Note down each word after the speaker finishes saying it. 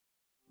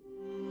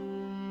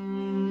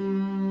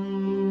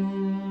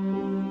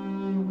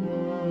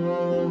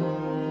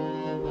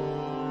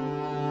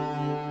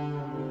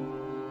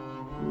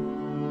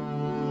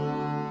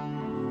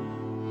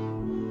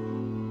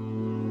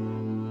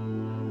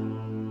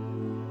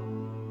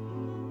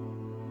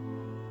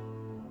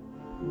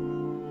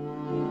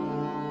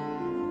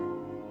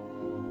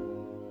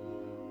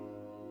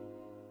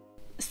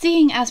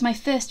Seeing as my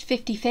first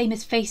 50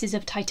 famous faces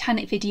of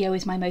Titanic video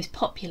is my most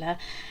popular,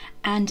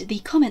 and the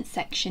comments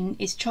section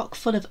is chock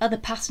full of other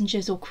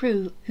passengers or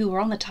crew who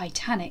were on the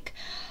Titanic,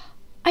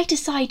 I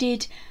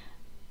decided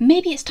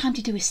maybe it's time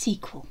to do a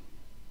sequel.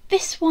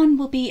 This one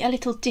will be a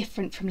little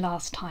different from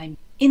last time.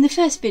 In the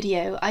first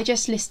video, I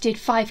just listed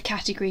 5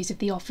 categories of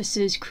the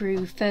officers,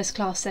 crew, first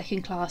class,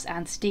 second class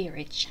and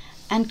steerage.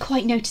 And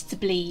quite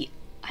noticeably,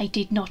 I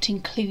did not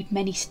include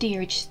many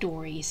steerage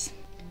stories.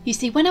 You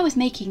see, when I was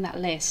making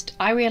that list,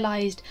 I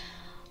realised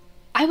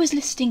I was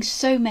listing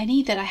so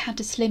many that I had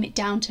to slim it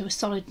down to a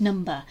solid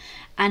number,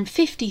 and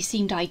 50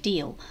 seemed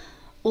ideal,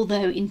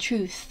 although in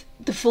truth,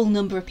 the full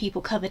number of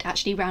people covered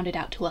actually rounded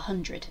out to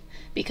 100,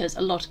 because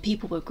a lot of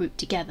people were grouped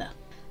together.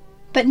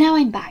 But now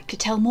I'm back to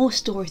tell more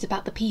stories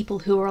about the people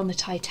who were on the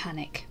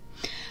Titanic.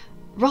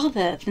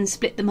 Rather than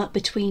split them up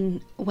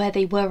between where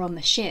they were on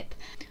the ship,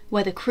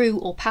 whether crew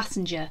or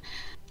passenger,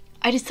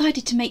 I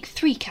decided to make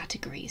 3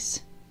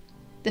 categories.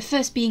 The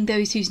first being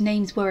those whose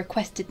names were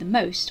requested the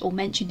most or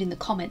mentioned in the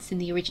comments in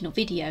the original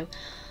video,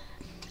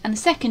 and the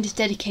second is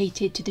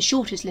dedicated to the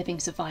shortest living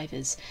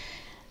survivors,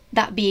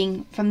 that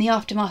being from the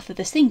aftermath of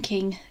the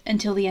sinking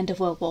until the end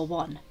of World War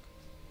I.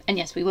 And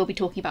yes, we will be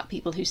talking about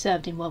people who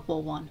served in World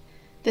War I.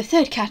 The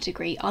third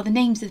category are the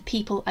names of the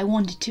people I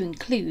wanted to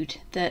include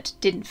that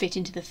didn't fit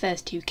into the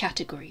first 2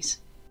 categories.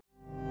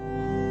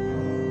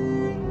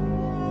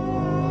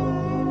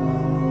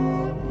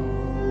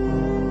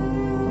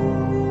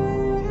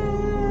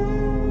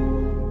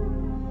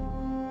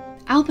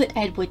 Albert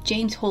Edward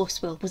James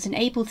Horswell was an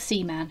able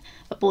seaman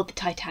aboard the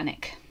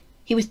Titanic.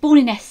 He was born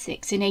in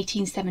Essex in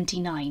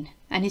 1879,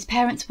 and his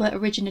parents were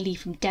originally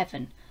from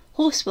Devon.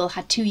 Horswell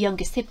had 2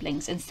 younger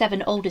siblings and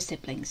 7 older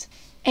siblings.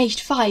 Aged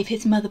 5,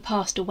 his mother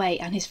passed away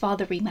and his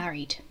father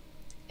remarried.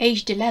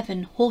 Aged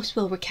 11,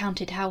 Horswell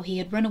recounted how he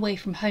had run away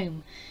from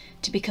home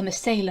to become a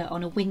sailor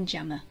on a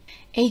windjammer.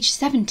 Aged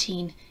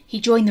 17, he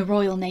joined the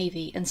Royal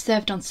Navy and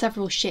served on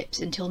several ships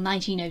until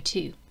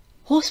 1902.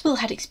 Horswell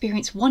had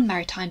experienced one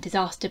maritime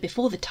disaster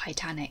before the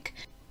Titanic,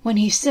 when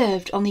he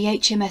served on the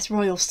HMS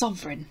Royal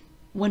Sovereign,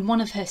 when one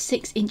of her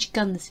 6-inch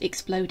guns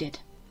exploded.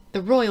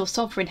 The Royal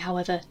Sovereign,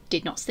 however,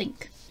 did not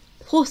sink.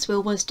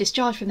 Horswell was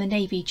discharged from the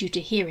Navy due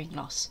to hearing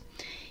loss.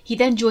 He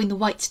then joined the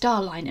White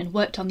Star Line and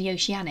worked on the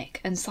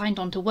Oceanic, and signed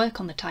on to work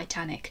on the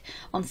Titanic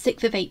on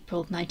 6th of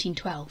April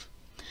 1912.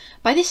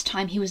 By this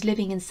time he was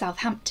living in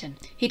Southampton.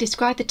 He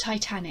described the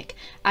Titanic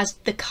as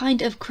the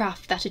kind of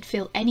craft that would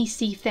fill any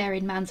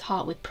seafaring man's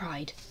heart with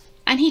pride.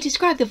 And he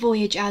described the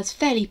voyage as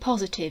fairly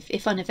positive,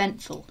 if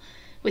uneventful,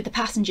 with the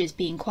passengers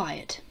being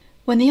quiet.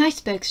 When the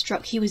iceberg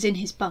struck, he was in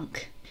his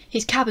bunk.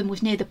 His cabin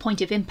was near the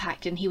point of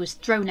impact and he was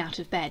thrown out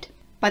of bed.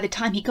 By the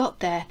time he got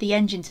there, the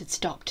engines had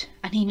stopped,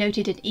 and he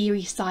noted an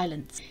eerie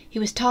silence. He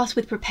was tasked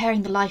with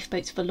preparing the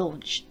lifeboats for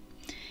launch.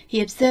 He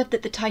observed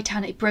that the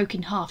Titanic broke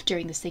in half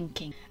during the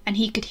sinking, and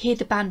he could hear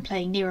the band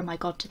playing Nearer My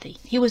God to Thee.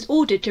 He was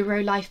ordered to row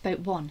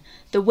Lifeboat 1,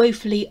 the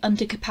woefully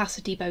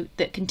under-capacity boat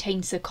that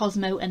contained Sir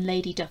Cosmo and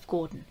Lady Duff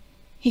Gordon.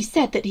 He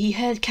said that he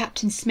heard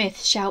Captain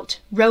Smith shout,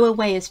 "Row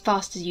away as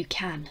fast as you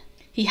can."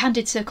 He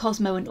handed Sir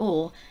Cosmo an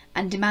oar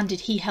and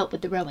demanded he help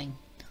with the rowing.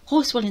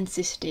 Horswell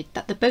insisted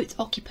that the boat's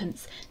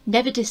occupants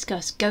never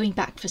discussed going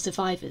back for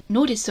survivors,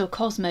 nor did Sir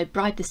Cosmo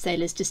bribe the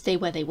sailors to stay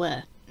where they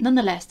were.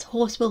 Nonetheless,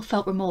 Horswell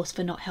felt remorse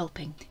for not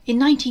helping. In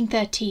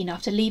 1913,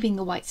 after leaving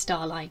the White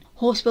Star Line,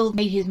 Horswell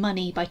made his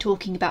money by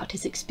talking about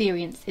his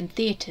experience in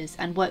theatres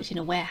and worked in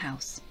a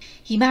warehouse.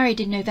 He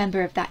married in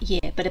November of that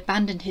year, but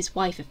abandoned his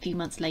wife a few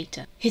months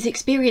later. His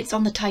experience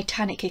on the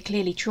Titanic had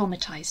clearly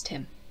traumatised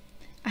him,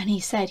 and he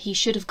said he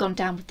should have gone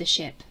down with the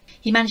ship.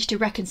 He managed to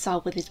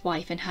reconcile with his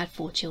wife and had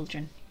 4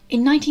 children.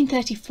 In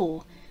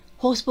 1934,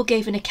 Horswell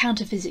gave an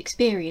account of his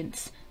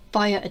experience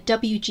via a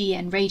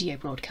WGN radio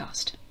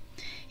broadcast.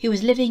 He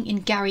was living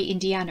in Gary,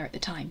 Indiana at the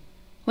time.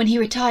 When he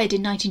retired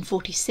in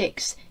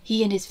 1946,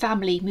 he and his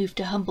family moved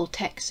to Humble,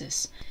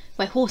 Texas,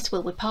 where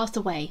Horswell would pass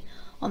away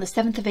on the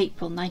 7th of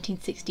April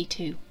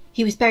 1962.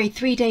 He was buried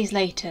 3 days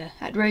later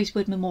at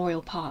Rosewood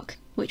Memorial Park,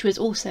 which was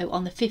also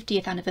on the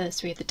 50th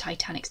anniversary of the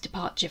Titanic's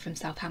departure from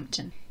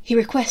Southampton. He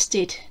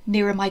requested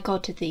Nearer My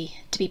God to Thee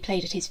to be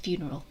played at his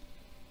funeral.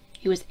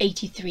 He was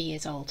 83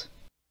 years old.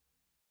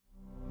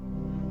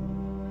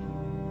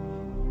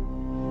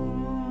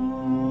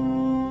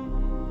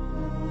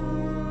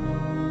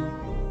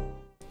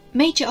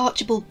 Major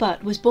Archibald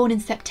Butt was born in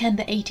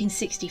September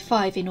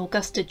 1865 in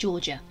Augusta,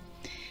 Georgia.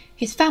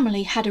 His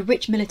family had a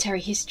rich military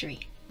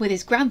history, with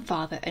his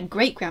grandfather and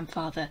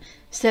great-grandfather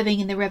serving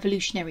in the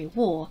Revolutionary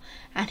War,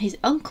 and his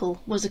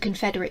uncle was a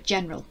Confederate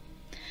general.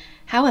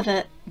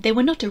 However, they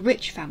were not a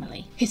rich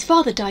family. His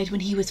father died when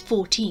he was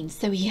 14,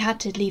 so he had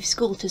to leave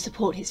school to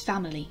support his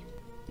family.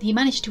 He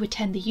managed to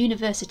attend the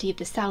University of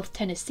the South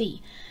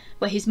Tennessee,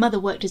 where his mother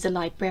worked as a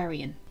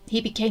librarian. He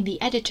became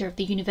the editor of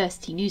the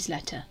university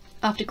newsletter.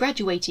 After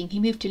graduating, he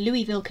moved to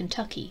Louisville,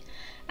 Kentucky,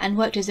 and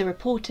worked as a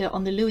reporter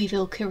on the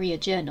Louisville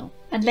Courier-Journal,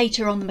 and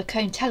later on the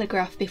Macomb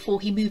Telegraph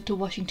before he moved to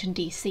Washington,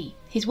 D.C.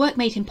 His work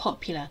made him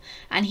popular,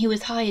 and he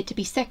was hired to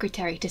be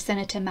secretary to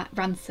Senator Matt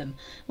Ransom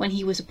when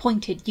he was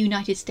appointed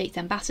United States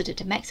Ambassador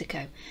to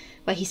Mexico,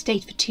 where he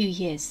stayed for 2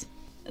 years.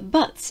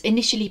 Butts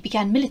initially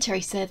began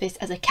military service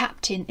as a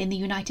captain in the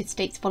United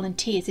States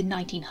Volunteers in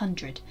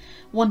 1900,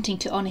 wanting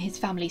to honour his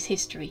family's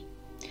history.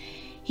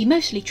 He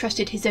mostly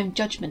trusted his own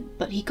judgment,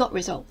 but he got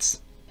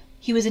results.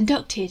 He was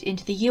inducted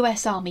into the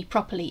US Army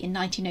properly in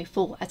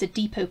 1904 as a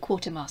depot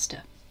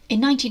quartermaster.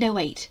 In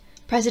 1908,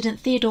 President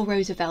Theodore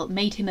Roosevelt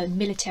made him a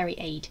military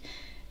aide,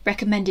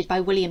 recommended by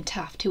William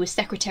Taft, who was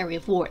Secretary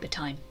of War at the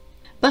time.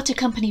 Butt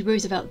accompanied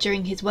Roosevelt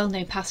during his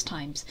well-known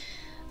pastimes,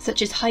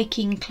 such as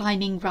hiking,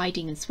 climbing,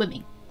 riding and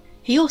swimming.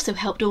 He also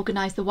helped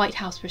organise the White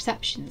House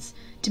receptions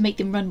to make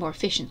them run more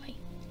efficiently.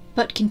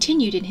 Butt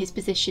continued in his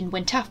position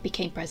when Taft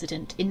became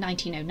president in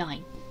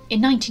 1909.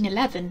 In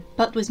 1911,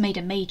 Butt was made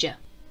a major,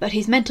 but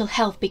his mental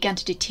health began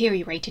to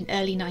deteriorate in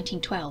early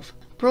 1912,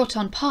 brought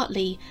on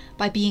partly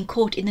by being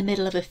caught in the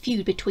middle of a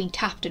feud between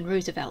Taft and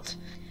Roosevelt.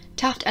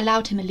 Taft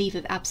allowed him a leave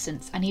of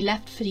absence and he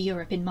left for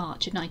Europe in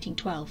March of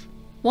 1912.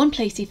 One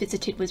place he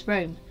visited was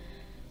Rome,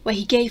 where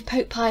he gave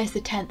Pope Pius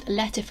X a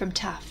letter from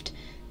Taft,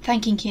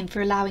 thanking him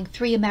for allowing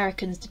 3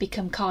 Americans to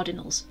become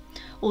cardinals,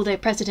 although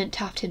President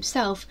Taft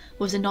himself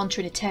was a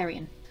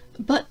non-Trinitarian.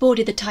 Butt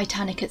boarded the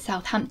Titanic at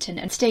Southampton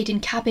and stayed in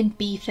cabin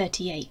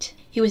B38.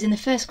 He was in the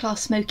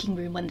first-class smoking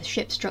room when the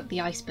ship struck the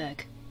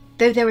iceberg.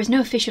 Though there is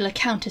no official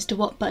account as to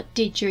what Butt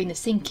did during the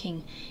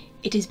sinking,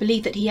 it is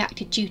believed that he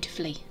acted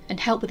dutifully and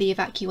helped with the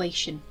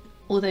evacuation,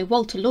 although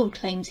Walter Lord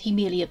claims he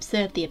merely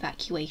observed the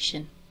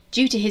evacuation.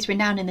 Due to his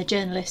renown in the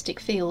journalistic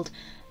field,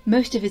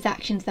 most of his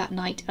actions that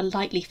night are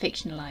lightly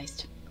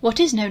fictionalised. What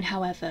is known,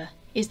 however,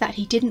 is that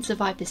he didn't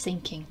survive the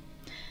sinking,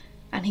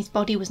 and his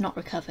body was not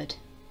recovered.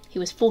 He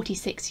was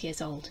 46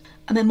 years old.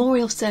 A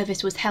memorial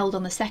service was held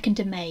on the 2nd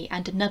of May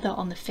and another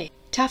on the 5th.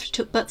 Taft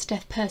took Butt's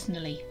death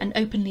personally and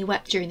openly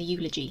wept during the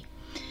eulogy.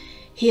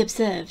 He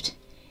observed,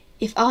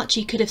 "If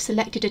Archie could have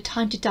selected a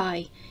time to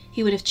die,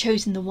 he would have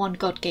chosen the one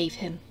God gave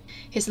him.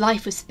 His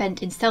life was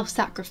spent in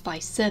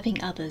self-sacrifice,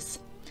 serving others.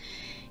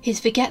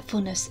 His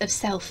forgetfulness of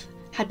self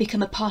had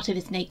become a part of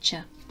his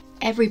nature.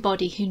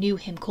 Everybody who knew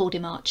him called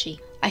him Archie.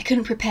 I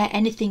couldn't prepare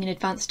anything in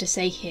advance to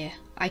say here.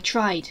 I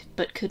tried,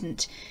 but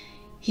couldn't.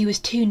 He was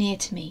too near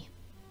to me.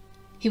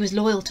 He was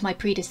loyal to my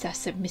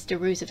predecessor, Mr.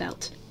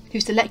 Roosevelt, who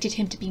selected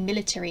him to be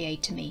military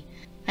aide to me,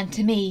 and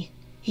to me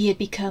he had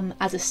become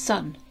as a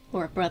son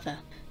or a brother."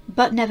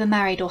 Butt never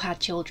married or had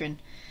children.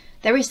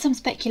 There is some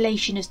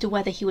speculation as to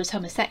whether he was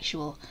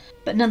homosexual,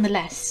 but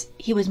nonetheless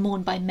he was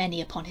mourned by many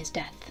upon his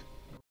death.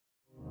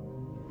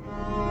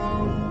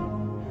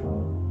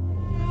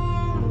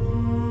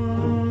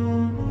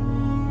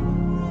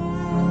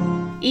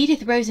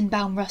 Edith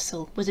Rosenbaum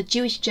Russell was a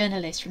Jewish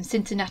journalist from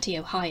Cincinnati,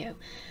 Ohio,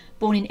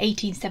 born in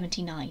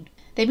 1879.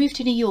 They moved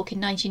to New York in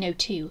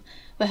 1902,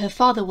 where her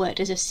father worked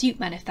as a suit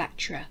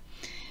manufacturer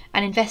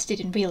and invested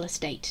in real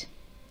estate.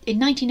 In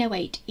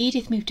 1908,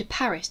 Edith moved to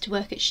Paris to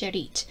work at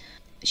Cherit.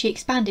 She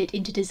expanded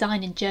into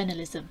design and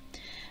journalism,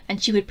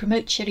 and she would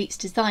promote Cherit's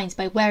designs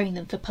by wearing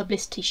them for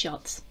publicity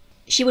shots.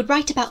 She would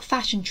write about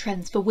fashion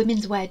trends for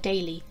Women's Wear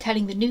Daily,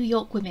 telling the New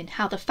York women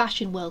how the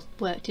fashion world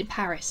worked in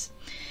Paris.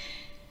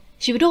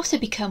 She would also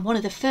become one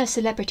of the first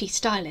celebrity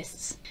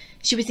stylists.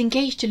 She was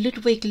engaged to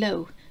Ludwig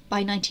Loew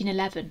by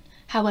 1911,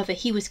 however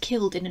he was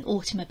killed in an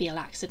automobile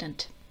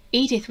accident.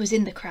 Edith was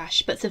in the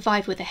crash but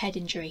survived with a head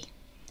injury.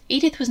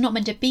 Edith was not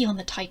meant to be on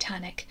the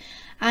Titanic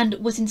and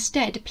was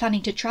instead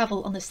planning to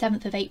travel on the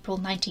 7th of April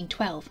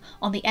 1912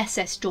 on the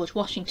SS George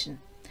Washington.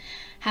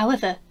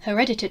 However, her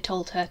editor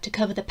told her to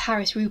cover the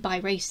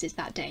Paris-Roubaix races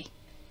that day.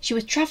 She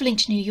was travelling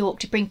to New York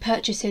to bring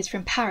purchases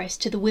from Paris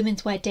to the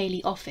Women's Wear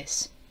Daily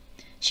office.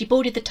 She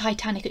boarded the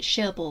Titanic at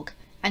Cherbourg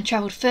and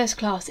travelled first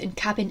class in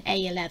cabin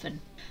A11.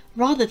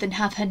 Rather than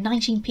have her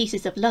 19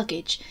 pieces of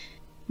luggage,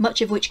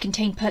 much of which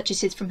contained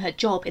purchases from her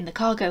job in the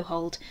cargo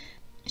hold,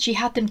 she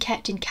had them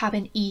kept in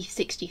cabin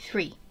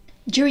E63.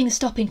 During the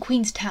stop in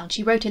Queenstown,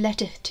 she wrote a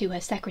letter to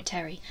her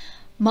secretary,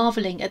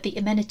 marvelling at the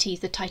amenities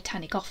the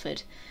Titanic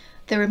offered,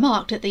 though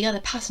remarked that the other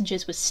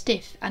passengers were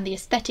stiff and the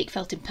aesthetic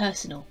felt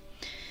impersonal.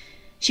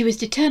 She was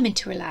determined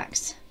to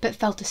relax, but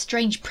felt a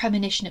strange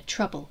premonition of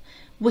trouble,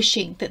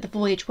 wishing that the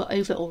voyage were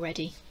over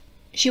already.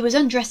 She was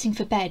undressing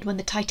for bed when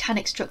the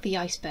Titanic struck the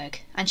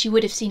iceberg, and she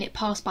would have seen it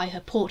pass by her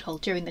porthole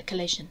during the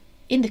collision.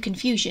 In the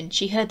confusion,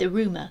 she heard the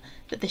rumour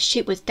that the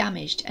ship was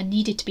damaged and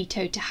needed to be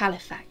towed to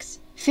Halifax.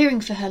 Fearing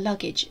for her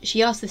luggage,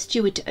 she asked the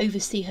steward to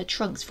oversee her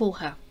trunks for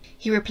her.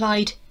 He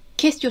replied,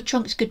 "Kiss your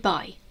trunks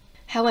goodbye."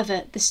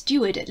 However, the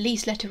steward at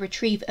least let her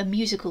retrieve a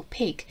musical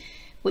pig,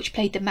 which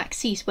played the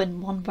Maxis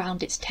when one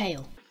wound its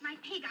tail. My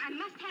pig, I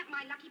must have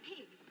my lucky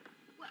pig.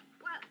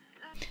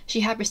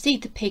 She had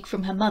received the pig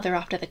from her mother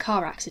after the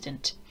car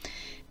accident.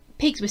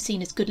 Pigs were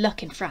seen as good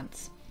luck in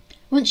France.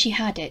 Once she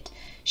had it,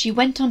 she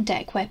went on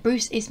deck where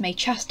Bruce Ismay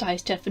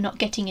chastised her for not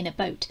getting in a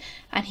boat,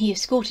 and he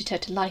escorted her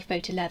to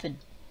Lifeboat 11.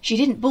 She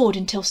didn't board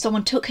until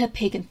someone took her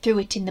pig and threw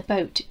it in the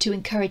boat to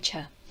encourage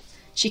her.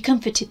 She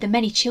comforted the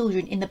many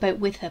children in the boat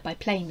with her by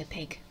playing the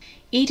pig.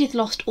 Edith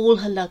lost all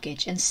her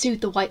luggage and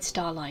sued the White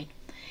Star Line.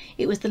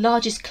 It was the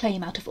largest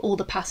claim out of all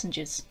the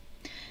passengers.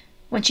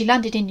 When she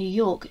landed in New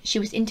York, she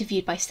was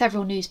interviewed by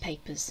several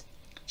newspapers.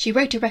 She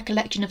wrote a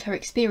recollection of her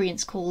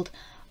experience called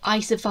 "I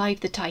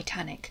Survived the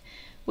Titanic,"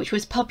 which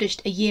was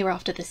published a year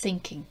after the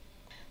sinking.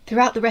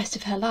 Throughout the rest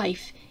of her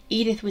life,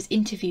 Edith was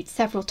interviewed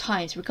several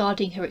times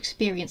regarding her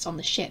experience on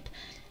the ship,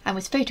 and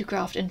was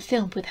photographed and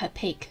filmed with her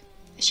pig.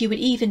 She would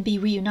even be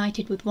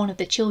reunited with one of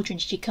the children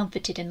she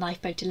comforted in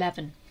Lifeboat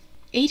 11.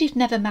 Edith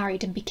never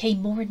married and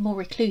became more and more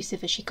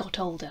reclusive as she got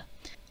older,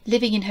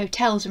 living in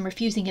hotels and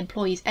refusing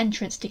employees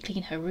entrance to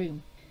clean her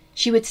room.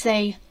 She would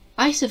say,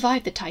 "I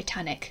survived the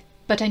Titanic,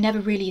 but I never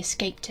really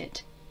escaped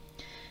it."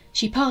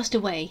 She passed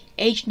away,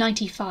 aged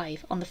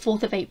 95, on the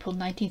 4th of April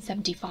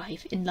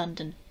 1975 in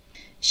London.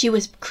 She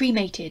was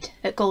cremated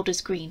at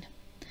Golders Green.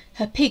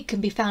 Her pig can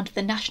be found at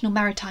the National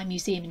Maritime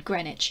Museum in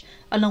Greenwich,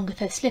 along with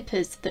her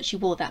slippers that she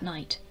wore that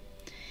night.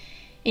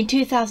 In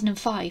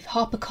 2005,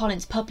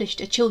 HarperCollins published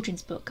a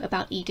children's book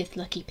about Edith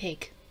Lucky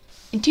Pig.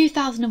 In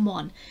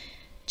 2001,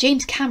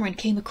 James Cameron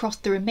came across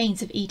the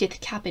remains of Edith's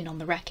cabin on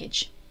the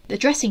wreckage. The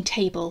dressing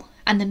table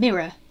and the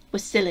mirror were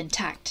still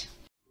intact.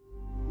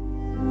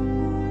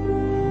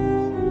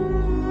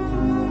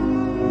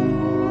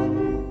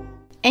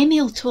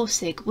 Emil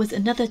Taussig was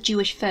another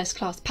Jewish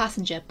first-class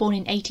passenger born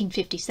in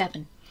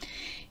 1857.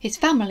 His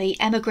family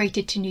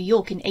emigrated to New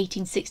York in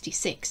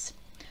 1866.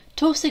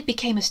 Taussig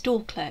became a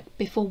store clerk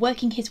before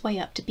working his way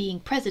up to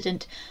being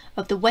president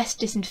of the West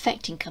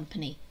Disinfecting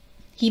Company.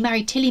 He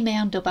married Tilly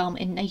Meanderbaum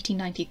in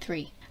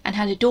 1893 and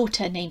had a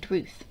daughter named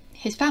Ruth.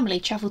 His family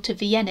travelled to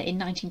Vienna in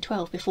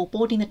 1912 before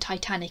boarding the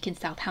Titanic in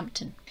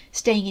Southampton,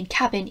 staying in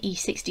cabin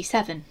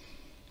E67,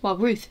 while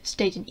Ruth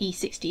stayed in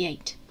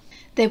E68.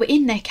 They were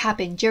in their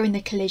cabin during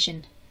the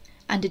collision,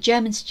 and a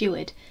German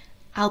steward,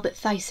 Albert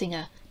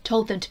Theisinger,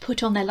 told them to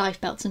put on their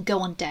lifebelts and go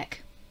on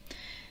deck.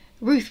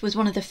 Ruth was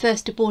one of the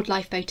first to board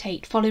Lifeboat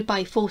 8, followed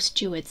by 4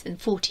 stewards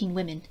and 14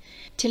 women.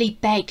 Tilly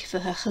begged for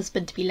her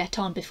husband to be let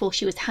on before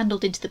she was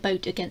handled into the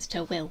boat against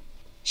her will.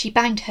 She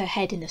banged her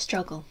head in the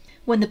struggle.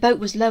 When the boat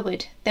was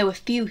lowered, there were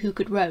few who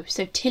could row,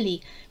 so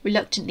Tilly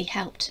reluctantly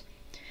helped.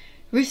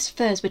 Ruth's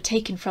furs were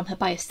taken from her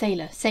by a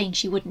sailor, saying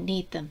she wouldn't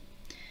need them.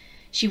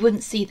 She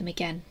wouldn't see them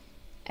again.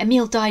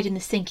 Emil died in the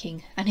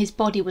sinking, and his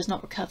body was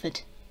not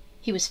recovered.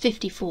 He was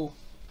 54.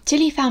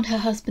 Tilly found her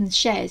husband's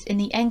shares in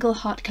the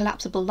Engelhart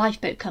Collapsible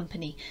Lifeboat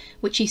Company,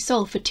 which she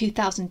sold for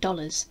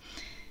 $2,000.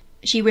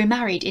 She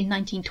remarried in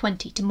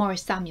 1920 to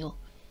Morris Samuel.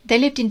 They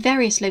lived in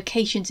various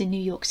locations in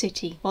New York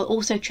City, while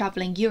also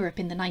travelling Europe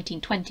in the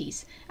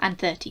 1920s and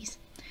 30s.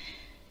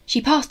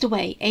 She passed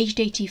away, aged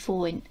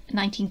 84, in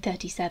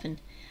 1937,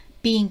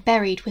 being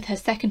buried with her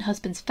second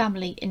husband's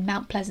family in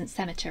Mount Pleasant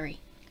Cemetery.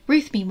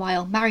 Ruth,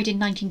 meanwhile, married in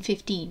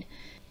 1915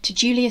 to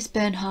Julius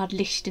Bernhard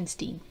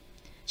Lichtenstein.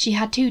 She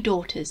had 2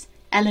 daughters,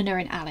 Eleanor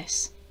and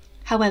Alice.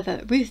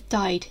 However, Ruth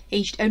died,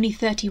 aged only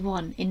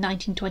 31, in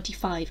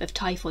 1925 of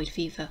typhoid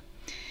fever.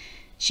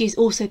 She is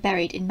also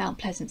buried in Mount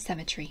Pleasant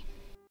Cemetery.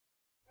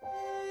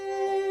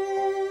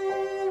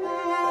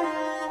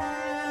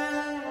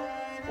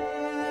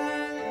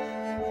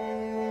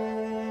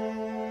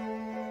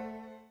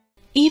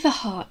 Eva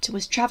Hart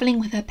was travelling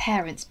with her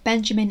parents,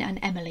 Benjamin and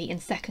Emily, in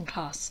second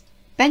class.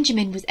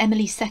 Benjamin was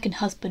Emily's second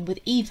husband, with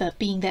Eva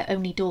being their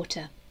only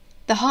daughter.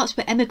 The Harts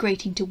were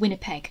emigrating to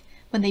Winnipeg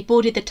when they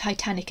boarded the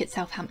Titanic at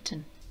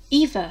Southampton.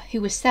 Eva, who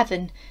was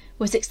 7,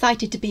 was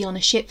excited to be on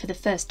a ship for the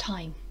first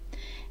time.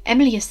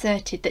 Emily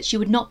asserted that she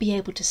would not be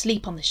able to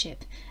sleep on the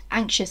ship,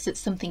 anxious that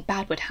something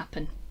bad would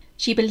happen.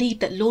 She believed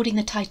that lauding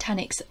the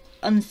Titanic's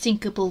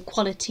unsinkable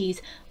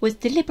qualities was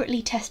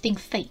deliberately testing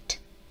fate.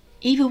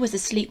 Eva was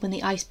asleep when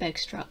the iceberg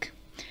struck.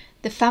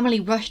 The family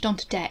rushed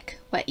onto deck,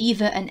 where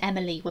Eva and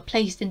Emily were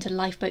placed into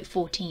Lifeboat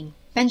 14.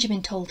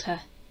 Benjamin told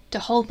her to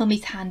hold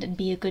Mummy's hand and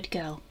be a good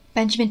girl.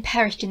 Benjamin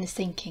perished in the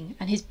sinking,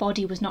 and his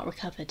body was not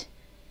recovered.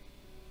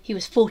 He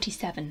was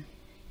 47.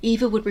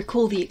 Eva would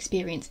recall the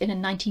experience in a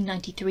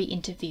 1993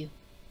 interview.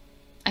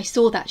 "I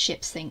saw that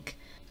ship sink.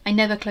 I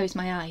never closed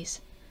my eyes.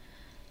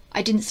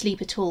 I didn't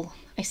sleep at all.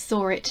 I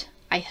saw it,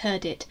 I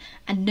heard it,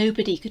 and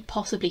nobody could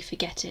possibly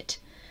forget it.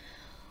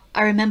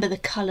 I remember the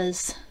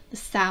colours, the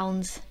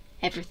sounds,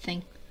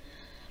 everything.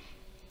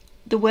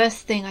 The worst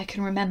thing I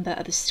can remember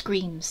are the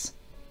screams.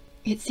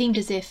 It seemed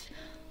as if,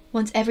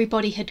 once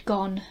everybody had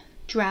gone,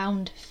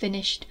 drowned,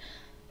 finished,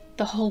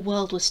 the whole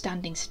world was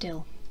standing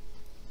still.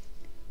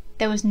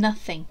 There was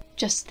nothing,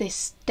 just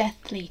this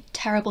deathly,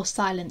 terrible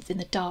silence in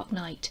the dark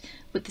night,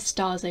 with the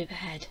stars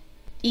overhead."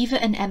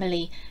 Eva and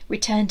Emily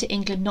returned to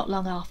England not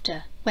long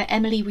after, where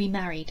Emily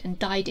remarried and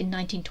died in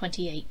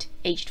 1928,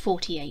 aged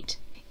 48.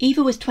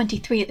 Eva was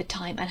 23 at the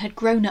time and had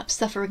grown up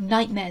suffering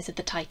nightmares of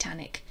the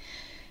Titanic.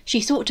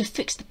 She sought to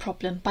fix the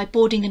problem by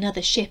boarding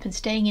another ship and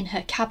staying in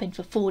her cabin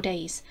for 4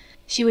 days.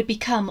 She would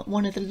become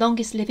one of the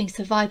longest living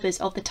survivors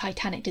of the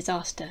Titanic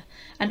disaster,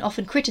 and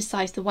often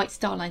criticised the White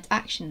Star Line's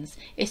actions,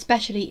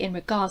 especially in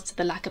regards to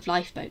the lack of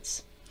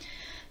lifeboats.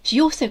 She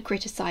also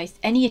criticised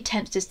any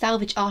attempts to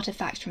salvage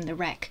artefacts from the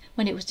wreck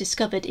when it was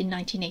discovered in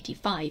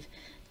 1985,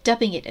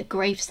 dubbing it a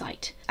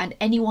gravesite, and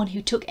anyone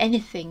who took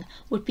anything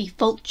would be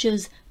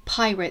vultures,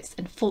 pirates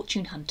and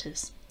fortune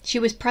hunters. She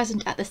was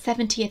present at the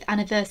 70th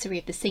anniversary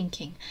of the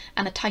sinking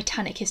and the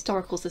Titanic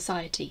Historical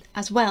Society,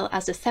 as well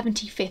as the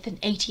 75th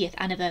and 80th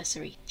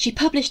anniversary. She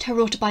published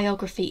her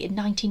autobiography in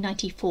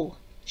 1994,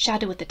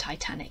 Shadow of the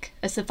Titanic,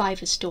 a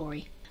survivor's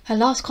story. Her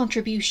last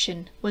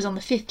contribution was on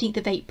the 15th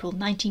of April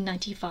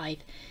 1995,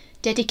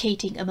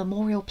 dedicating a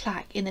memorial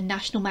plaque in the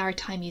National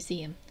Maritime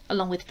Museum,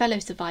 along with fellow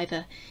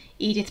survivor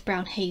Edith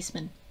Brown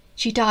Haseman.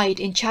 She died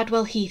in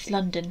Chadwell Heath,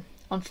 London,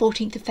 on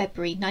 14th of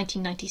February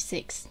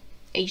 1996,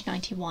 aged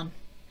 91.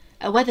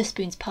 A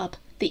Wetherspoons pub,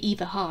 the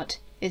Eva Hart,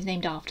 is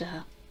named after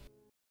her.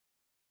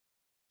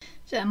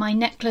 So my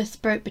necklace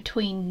broke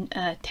between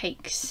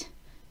takes,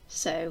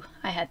 so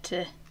I had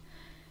to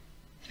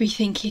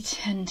rethink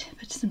it and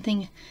put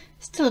something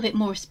still a bit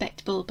more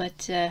respectable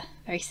but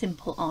very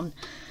simple on.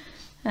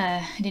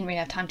 I didn't really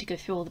have time to go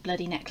through all the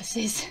bloody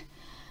necklaces.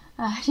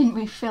 I didn't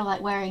really feel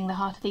like wearing the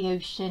Heart of the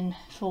Ocean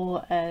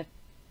for a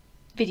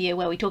video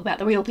where we talk about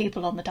the real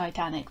people on the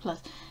Titanic.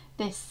 Plus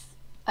this,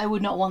 I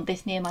would not want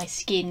this near my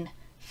skin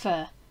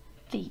for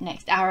the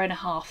next hour and a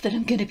half that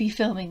I'm going to be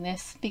filming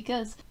this,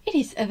 because it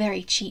is a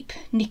very cheap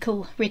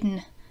nickel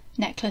ridden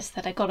necklace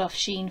that I got off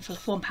Shein for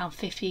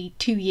 £1.50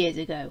 2 years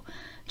ago,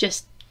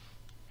 just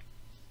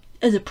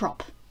as a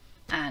prop,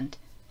 and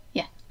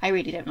yeah, I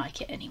really don't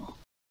like it anymore.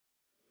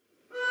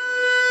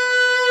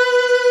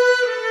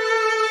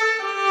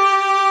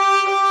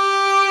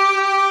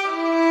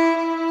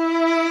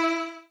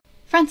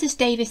 Francis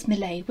Davis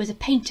Millais was a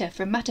painter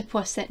from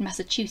Mattapoisett,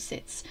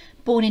 Massachusetts,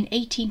 born in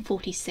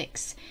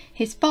 1846.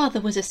 His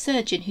father was a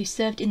surgeon who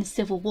served in the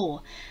Civil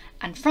War,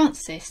 and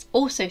Francis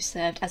also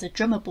served as a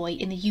drummer boy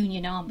in the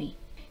Union Army.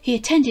 He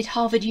attended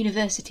Harvard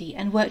University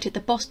and worked at the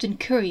Boston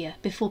Courier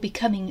before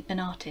becoming an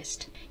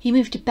artist. He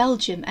moved to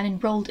Belgium and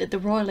enrolled at the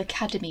Royal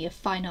Academy of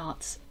Fine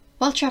Arts.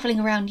 While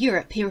travelling around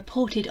Europe, he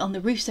reported on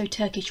the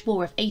Russo-Turkish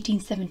War of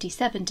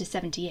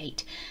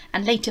 1877–78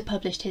 and later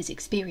published his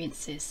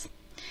experiences.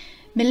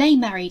 Millais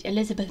married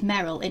Elizabeth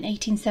Merrill in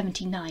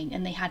 1879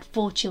 and they had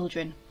 4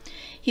 children.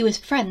 He was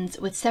friends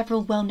with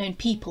several well-known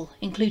people,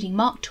 including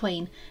Mark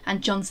Twain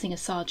and John Singer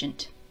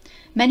Sargent.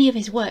 Many of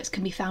his works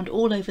can be found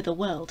all over the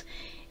world,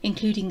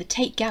 including the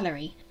Tate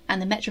Gallery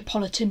and the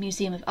Metropolitan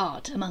Museum of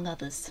Art, among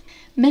others.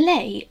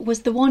 Millais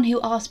was the one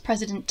who asked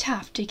President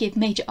Taft to give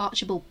Major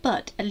Archibald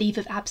Butt a leave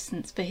of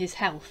absence for his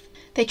health.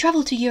 They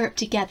travelled to Europe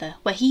together,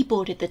 where he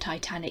boarded the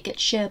Titanic at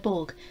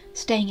Cherbourg,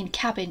 staying in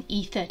cabin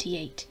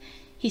E38.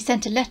 He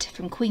sent a letter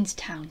from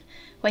Queenstown,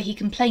 where he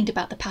complained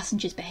about the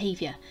passengers'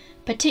 behaviour,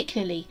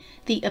 particularly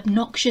the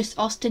obnoxious,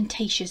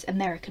 ostentatious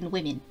American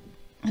women,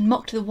 and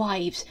mocked the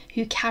wives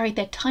who carried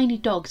their tiny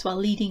dogs while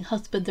leading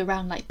husbands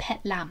around like pet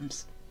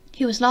lambs.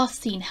 He was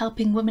last seen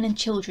helping women and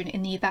children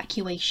in the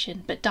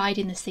evacuation, but died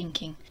in the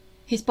sinking.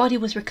 His body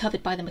was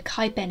recovered by the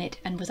Mackay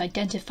Bennett and was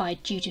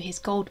identified due to his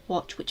gold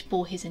watch which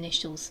bore his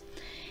initials.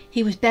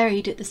 He was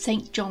buried at the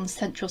St. John's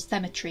Central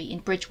Cemetery in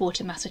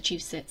Bridgewater,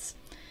 Massachusetts.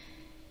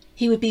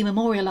 He would be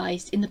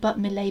memorialised in the Butt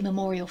Millais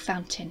Memorial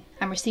Fountain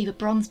and receive a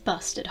bronze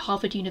bust at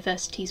Harvard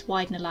University's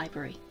Widener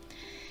Library.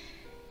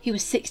 He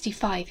was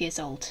 65 years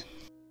old.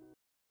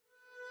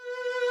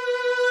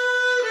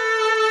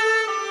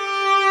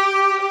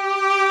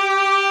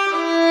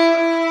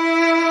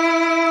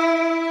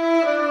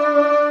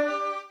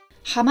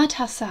 Hamad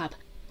Hassab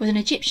was an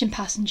Egyptian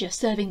passenger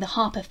serving the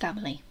Harper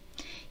family.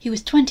 He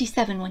was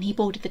 27 when he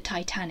boarded the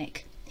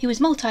Titanic. He was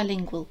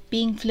multilingual,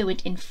 being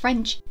fluent in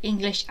French,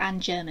 English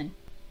and German.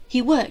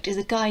 He worked as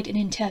a guide and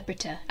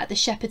interpreter at the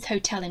Shepherd's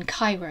Hotel in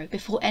Cairo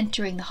before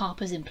entering the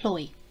Harper's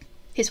employ.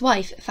 His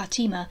wife,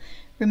 Fatima,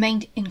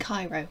 remained in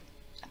Cairo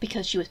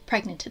because she was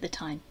pregnant at the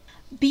time.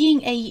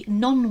 Being a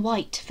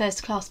non-white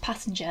first-class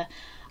passenger,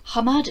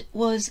 Hamad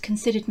was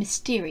considered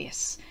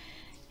mysterious.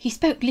 He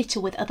spoke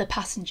little with other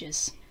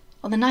passengers.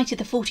 On the night of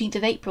the 14th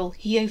of April,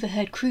 he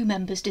overheard crew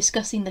members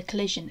discussing the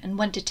collision and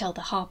went to tell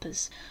the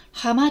Harpers.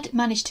 Hamad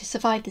managed to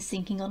survive the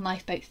sinking on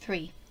Lifeboat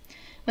 3.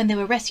 When they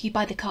were rescued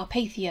by the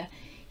Carpathia,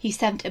 he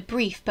sent a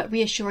brief but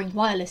reassuring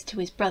wireless to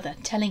his brother,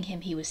 telling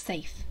him he was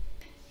safe.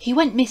 He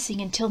went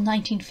missing until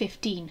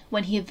 1915,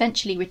 when he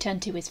eventually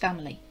returned to his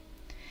family.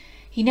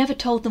 He never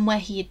told them where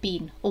he had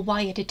been or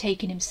why it had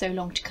taken him so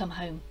long to come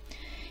home.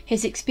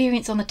 His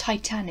experience on the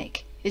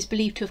Titanic is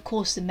believed to have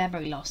caused some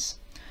memory loss,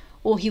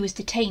 or he was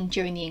detained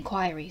during the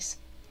inquiries.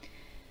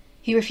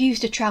 He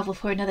refused to travel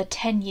for another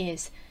 10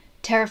 years,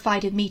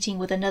 terrified of meeting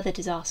with another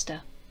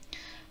disaster.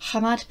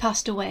 Hamad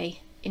passed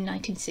away in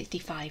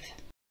 1965.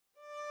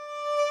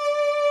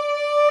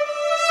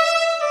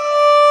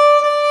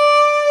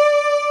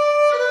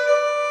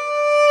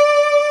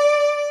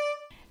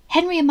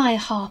 Henry and Maya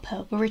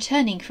Harper were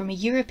returning from a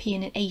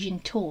European and Asian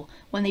tour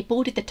when they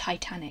boarded the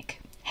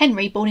Titanic.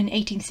 Henry, born in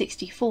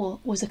 1864,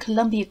 was a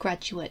Columbia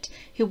graduate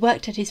who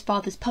worked at his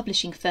father's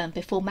publishing firm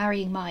before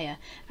marrying Maya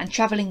and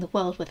travelling the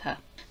world with her.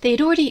 They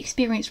had already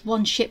experienced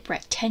one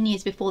shipwreck 10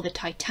 years before the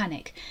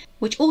Titanic,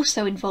 which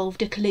also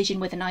involved a collision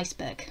with an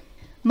iceberg.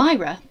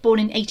 Myra, born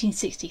in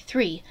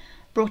 1863,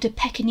 brought a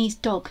Pekingese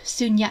dog,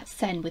 Sun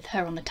Yat-sen, with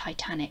her on the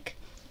Titanic.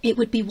 It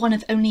would be one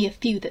of only a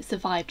few that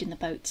survived in the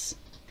boats.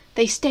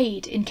 They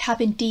stayed in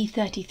cabin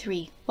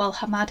D-33, while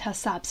Hamad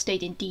Hassab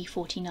stayed in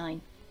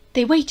D-49.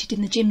 They waited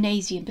in the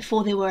gymnasium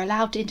before they were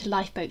allowed into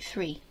Lifeboat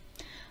 3.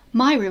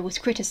 Myra was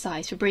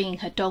criticised for bringing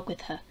her dog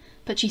with her,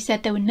 but she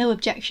said there were no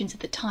objections at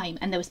the time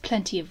and there was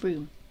plenty of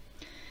room.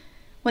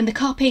 When the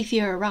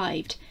Carpathia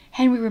arrived,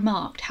 Henry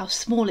remarked how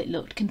small it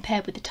looked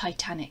compared with the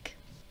Titanic.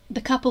 The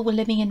couple were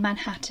living in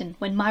Manhattan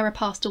when Myra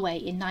passed away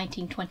in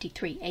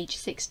 1923, aged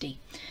 60.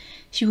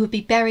 She would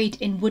be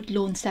buried in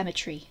Woodlawn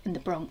Cemetery in the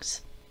Bronx.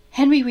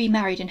 Henry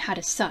remarried and had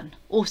a son,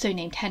 also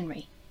named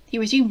Henry. He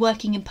resumed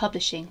working in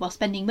publishing while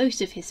spending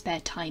most of his spare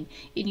time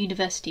in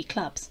university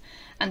clubs,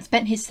 and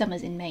spent his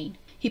summers in Maine.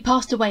 He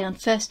passed away on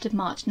 1st of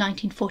March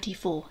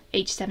 1944,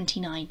 aged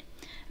 79,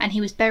 and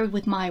he was buried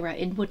with Myra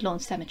in Woodlawn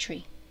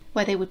Cemetery,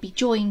 where they would be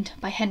joined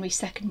by Henry's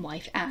second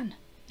wife, Anne,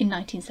 in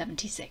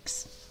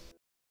 1976.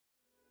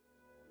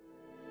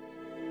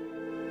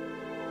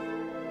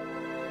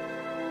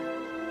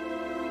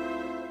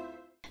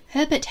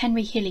 Herbert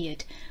Henry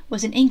Hilliard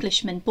was an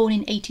Englishman born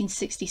in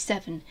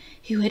 1867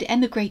 who had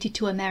emigrated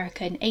to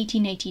America in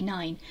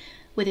 1889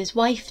 with his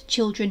wife,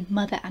 children,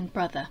 mother and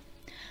brother.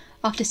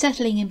 After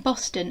settling in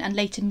Boston and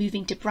later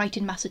moving to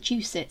Brighton,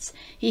 Massachusetts,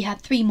 he had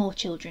 3 more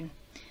children.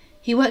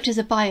 He worked as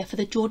a buyer for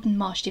the Jordan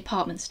Marsh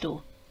department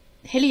store.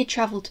 Hilliard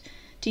travelled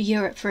to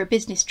Europe for a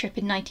business trip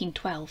in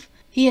 1912.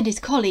 He and his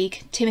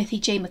colleague, Timothy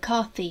J.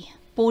 McCarthy,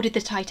 boarded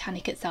the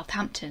Titanic at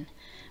Southampton,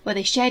 where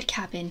they shared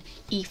cabin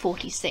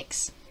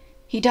E46.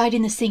 He died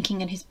in the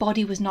sinking and his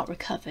body was not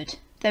recovered,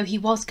 though he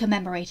was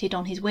commemorated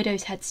on his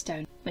widow's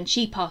headstone when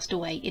she passed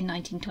away in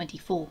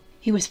 1924.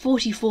 He was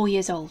 44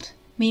 years old.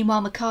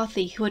 Meanwhile,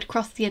 McCarthy, who had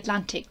crossed the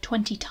Atlantic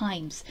 20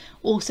 times,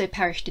 also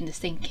perished in the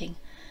sinking,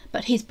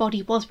 but his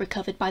body was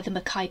recovered by the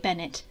Mackay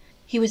Bennett.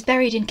 He was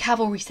buried in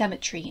Cavalry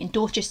Cemetery in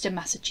Dorchester,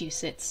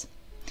 Massachusetts.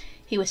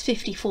 He was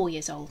 54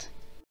 years old.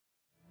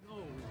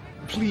 No,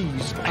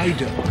 please,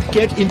 Ida,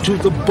 get into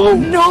the boat.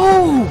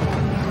 No!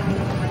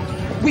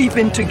 We've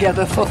been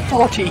together for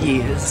 40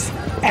 years,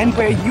 and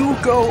where you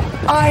go,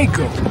 I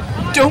go.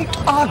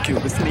 Don't argue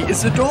with me,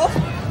 Isidore.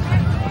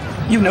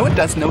 You know it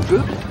does no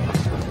good.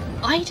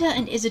 Ida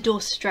and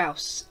Isidore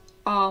Straus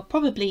are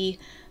probably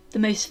the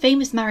most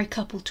famous married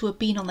couple to have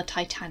been on the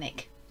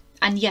Titanic,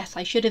 and yes,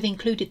 I should have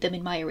included them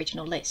in my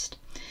original list.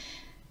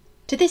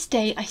 To this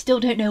day, I still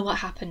don't know what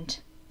happened.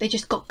 They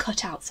just got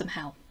cut out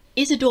somehow.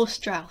 Isidore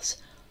Straus,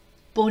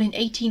 born in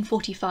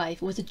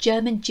 1845, was a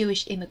German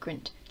Jewish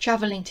immigrant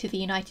travelling to the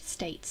United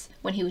States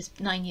when he was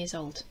 9 years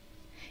old.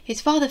 His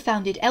father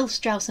founded L.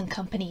 Strauss and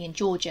Company in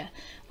Georgia,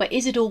 where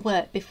Isidore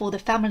worked before the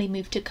family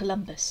moved to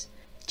Columbus.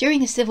 During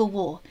the Civil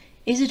War,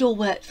 Isidore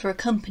worked for a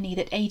company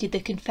that aided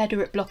the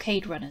Confederate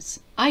blockade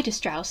runners. Ida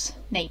Straus,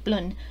 née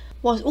Blum,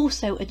 was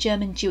also a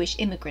German Jewish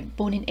immigrant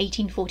born in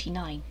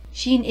 1849.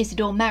 She and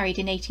Isidore married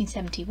in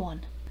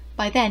 1871.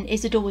 By then,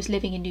 Isidore was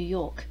living in New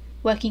York,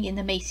 working in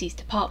the Macy's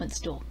department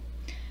store,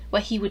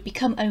 where he would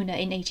become owner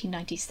in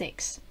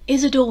 1896.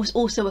 Isidore was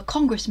also a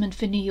congressman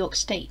for New York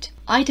State.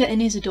 Ida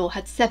and Isidore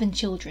had 7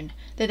 children,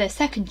 though their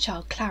second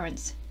child,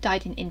 Clarence,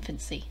 died in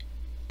infancy.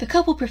 The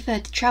couple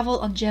preferred to travel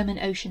on German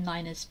ocean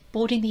liners,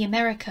 boarding the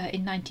America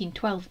in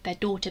 1912 with their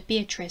daughter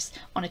Beatrice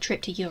on a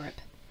trip to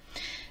Europe.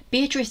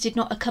 Beatrice did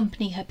not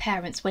accompany her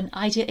parents when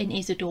Ida and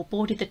Isidore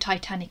boarded the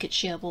Titanic at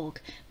Cherbourg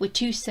with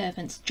 2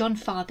 servants, John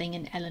Farthing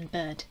and Ellen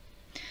Bird.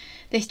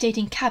 They stayed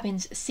in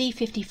cabins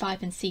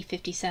C-55 and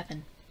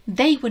C-57.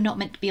 They were not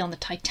meant to be on the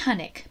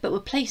Titanic, but were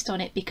placed on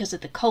it because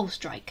of the coal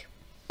strike.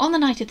 On the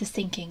night of the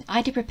sinking,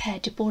 Ida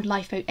prepared to board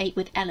Lifeboat 8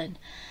 with Ellen.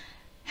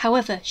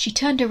 However, she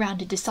turned around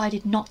and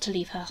decided not to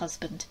leave her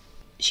husband.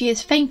 She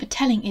is famed for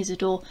telling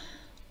Isidore,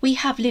 "We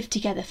have lived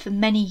together for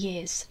many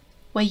years.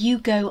 Where you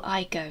go,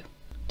 I go."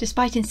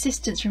 Despite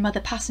insistence from other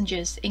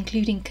passengers,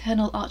 including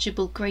Colonel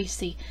Archibald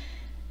Gracie,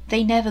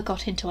 they never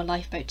got into a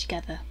lifeboat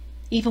together.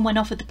 Even when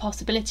offered the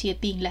possibility of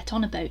being let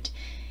on a boat,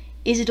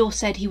 Isidore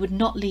said he would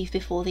not leave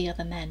before the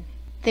other men.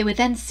 They were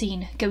then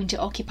seen going to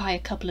occupy a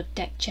couple of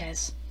deck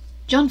chairs.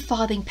 John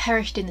Farthing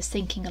perished in the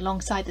sinking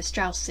alongside the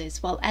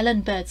Strausses, while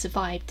Ellen Bird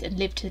survived and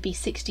lived to be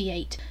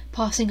 68,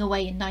 passing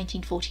away in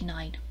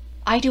 1949.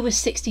 Ida was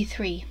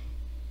 63.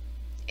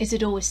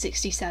 Isidore was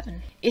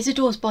 67.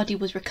 Isidore's body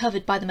was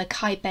recovered by the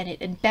Mackay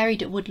Bennett and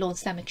buried at Woodlawn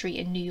Cemetery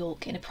in New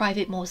York in a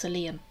private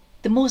mausoleum.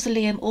 The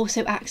mausoleum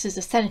also acts as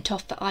a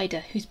cenotaph for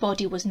Ida, whose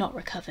body was not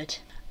recovered.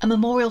 A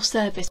memorial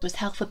service was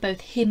held for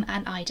both him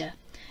and Ida,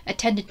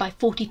 attended by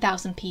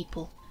 40,000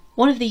 people.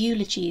 One of the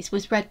eulogies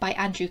was read by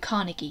Andrew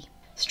Carnegie.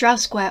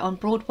 Strauss Square on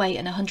Broadway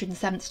and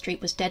 107th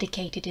Street was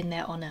dedicated in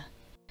their honour.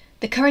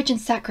 The courage and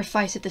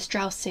sacrifice of the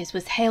Strausses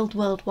was hailed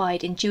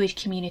worldwide in Jewish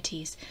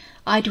communities,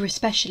 Ida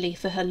especially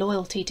for her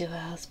loyalty to her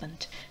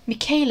husband.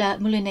 Michaela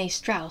Moulinet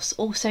Strauss,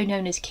 also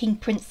known as King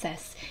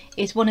Princess,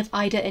 is one of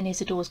Ida and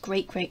Isadore's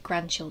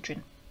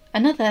great-great-grandchildren.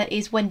 Another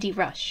is Wendy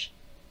Rush,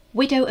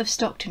 widow of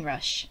Stockton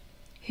Rush,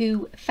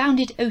 who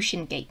founded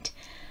OceanGate.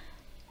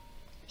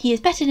 He is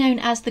better known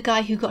as the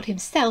guy who got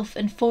himself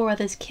and 4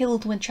 others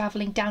killed when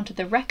travelling down to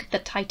the wreck of the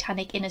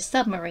Titanic in a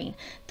submarine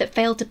that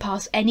failed to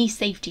pass any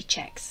safety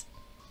checks.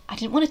 I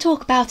didn't want to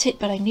talk about it,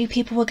 but I knew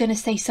people were going to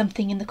say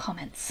something in the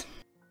comments.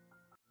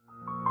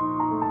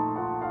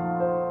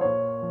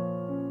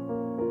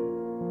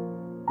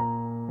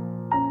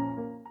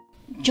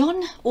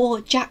 John,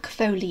 or Jack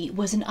Foley,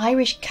 was an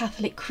Irish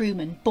Catholic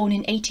crewman born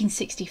in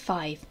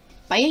 1865.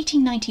 By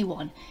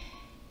 1891,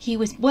 he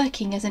was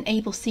working as an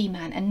able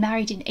seaman and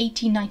married in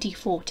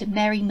 1894 to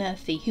Mary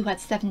Murphy, who had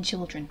 7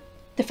 children.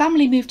 The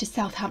family moved to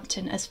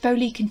Southampton as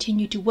Foley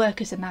continued to work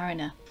as a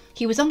mariner.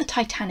 He was on the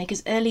Titanic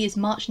as early as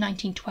March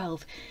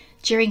 1912,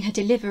 during her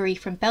delivery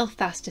from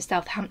Belfast to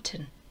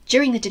Southampton.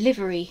 During the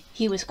delivery,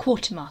 he was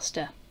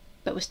quartermaster,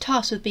 but was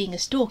tasked with being a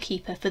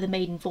storekeeper for the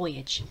maiden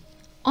voyage.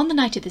 On the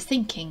night of the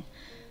sinking,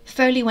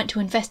 Foley went to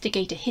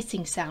investigate a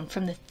hissing sound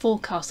from the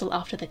forecastle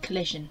after the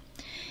collision.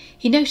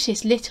 He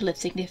noticed little of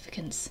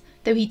significance,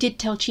 though he did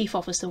tell Chief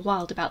Officer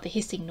Wilde about the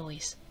hissing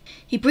noise.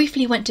 He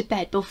briefly went to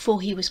bed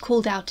before he was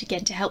called out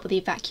again to help with the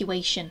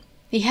evacuation.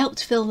 He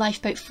helped fill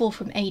Lifeboat 4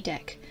 from A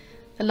deck,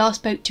 the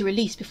last boat to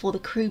release before the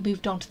crew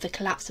moved on to the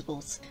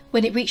collapsibles.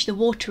 When it reached the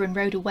water and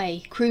rowed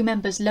away, crew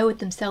members lowered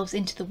themselves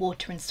into the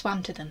water and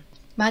swam to them.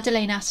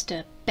 Madeleine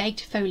Astor begged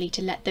Foley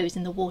to let those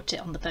in the water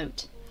on the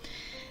boat.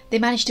 They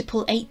managed to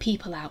pull 8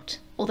 people out,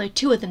 although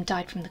 2 of them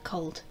died from the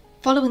cold.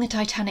 Following the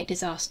Titanic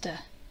disaster,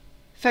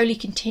 Foley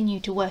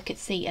continued to work at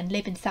sea and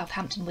live in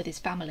Southampton with his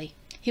family.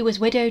 He was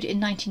widowed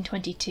in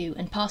 1922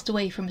 and passed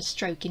away from a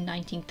stroke in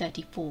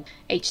 1934,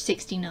 aged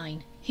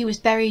 69. He was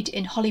buried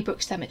in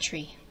Hollybrook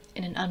Cemetery,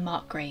 in an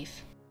unmarked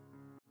grave.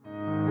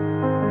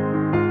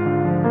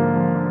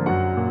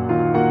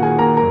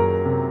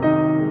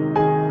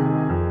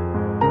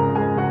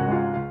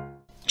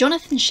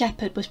 Jonathan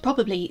Shepherd was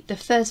probably the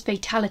first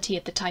fatality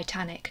of the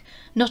Titanic,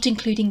 not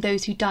including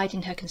those who died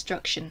in her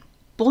construction.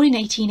 Born in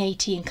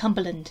 1880 in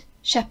Cumberland,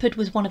 Shepherd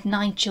was one of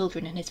 9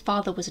 children and his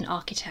father was an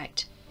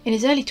architect. In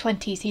his early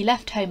 20s he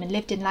left home and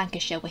lived in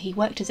Lancashire, where he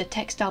worked as a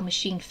textile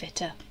machine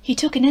fitter. He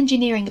took an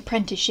engineering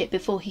apprenticeship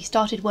before he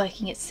started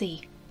working at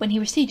sea. When he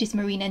received his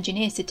Marine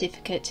Engineer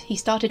certificate, he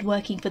started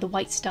working for the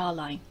White Star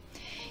Line.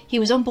 He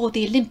was on board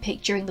the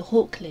Olympic during the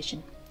Hawke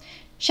collision.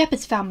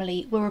 Shepherd's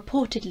family were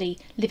reportedly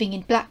living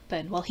in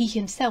Blackburn, while he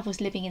himself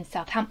was living in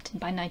Southampton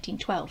by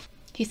 1912.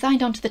 He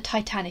signed on to the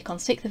Titanic on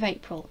 6th of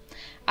April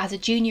as a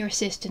junior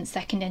assistant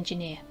second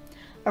engineer,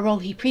 a role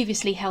he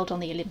previously held on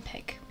the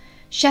Olympic.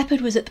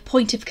 Shepherd was at the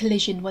point of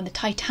collision when the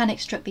Titanic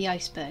struck the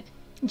iceberg.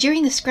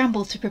 During the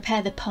scramble to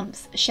prepare the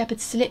pumps,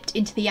 Shepherd slipped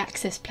into the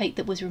access plate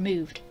that was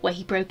removed, where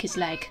he broke his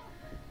leg.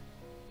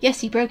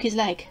 Yes, he broke his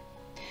leg.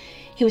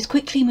 He was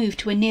quickly moved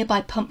to a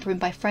nearby pump room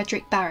by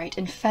Frederick Barrett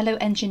and fellow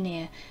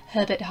engineer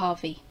Herbert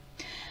Harvey.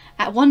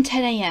 At 1:10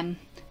 a.m,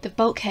 the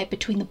bulkhead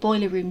between the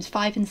boiler rooms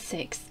 5 and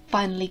 6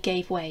 finally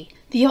gave way.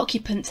 The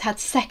occupants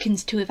had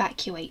seconds to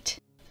evacuate,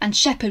 and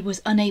Shepherd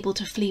was unable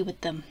to flee with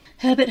them.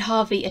 Herbert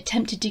Harvey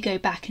attempted to go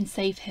back and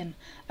save him,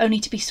 only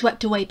to be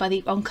swept away by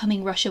the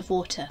oncoming rush of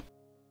water.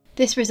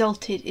 This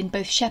resulted in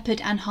both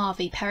Shepherd and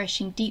Harvey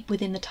perishing deep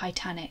within the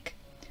Titanic,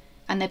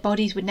 and their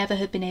bodies would never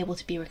have been able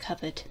to be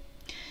recovered.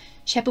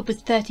 Shepherd was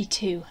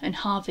 32 and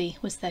Harvey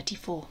was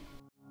 34.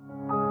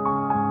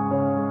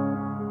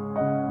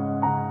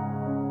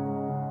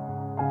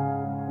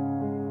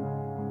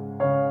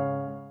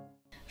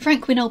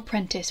 Frank Winnold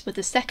Prentice was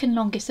the second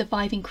longest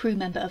surviving crew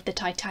member of the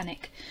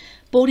Titanic.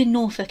 Born in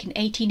Norfolk in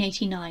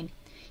 1889,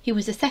 he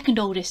was the second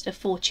oldest of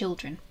 4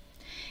 children.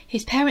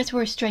 His parents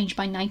were estranged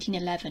by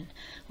 1911,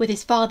 with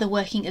his father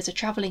working as a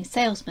travelling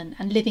salesman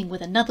and living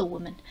with another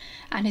woman,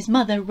 and his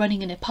mother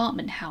running an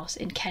apartment house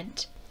in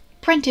Kent.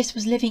 Prentice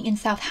was living in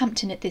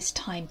Southampton at this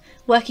time,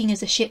 working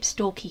as a ship's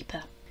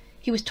storekeeper.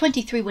 He was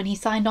 23 when he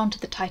signed on to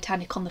the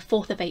Titanic on the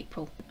 4th of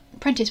April.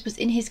 Prentice was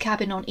in his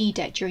cabin on E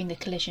deck during the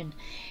collision.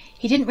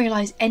 He didn't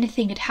realise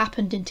anything had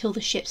happened until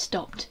the ship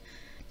stopped.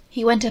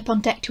 He went up on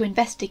deck to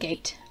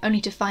investigate,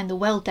 only to find the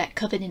well deck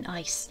covered in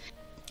ice.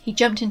 He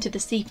jumped into the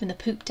sea from the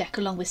poop deck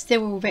along with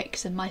Cyril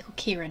Ricks and Michael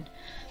Kieran.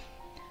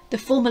 The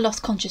former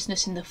lost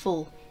consciousness in the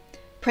fall.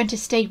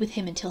 Prentice stayed with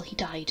him until he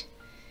died.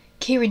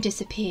 Kieran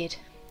disappeared,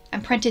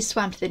 and Prentice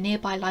swam to the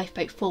nearby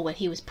Lifeboat 4 where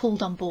he was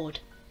pulled on board.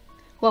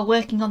 While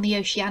working on the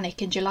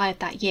Oceanic in July of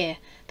that year,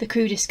 the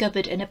crew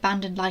discovered an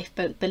abandoned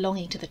lifeboat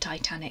belonging to the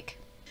Titanic.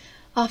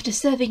 After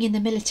serving in the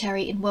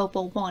military in World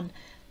War I,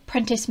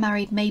 Prentice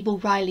married Mabel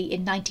Riley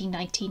in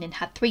 1919 and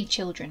had 3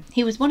 children.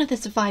 He was one of the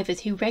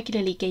survivors who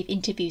regularly gave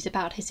interviews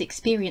about his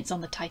experience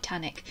on the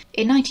Titanic.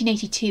 In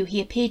 1982,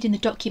 he appeared in the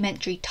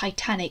documentary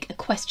Titanic: A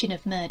Question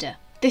of Murder.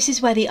 This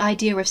is where the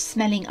idea of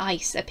smelling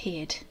ice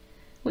appeared,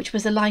 which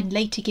was a line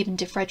later given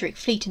to Frederick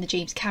Fleet in the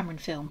James Cameron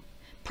film.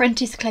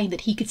 Prentice claimed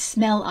that he could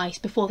smell ice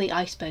before the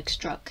iceberg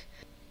struck.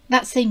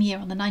 That same year,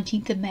 on the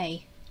 19th of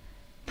May,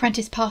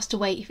 Prentice passed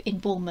away in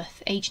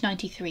Bournemouth, aged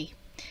 93.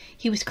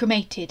 He was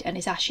cremated and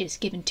his ashes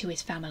given to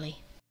his family.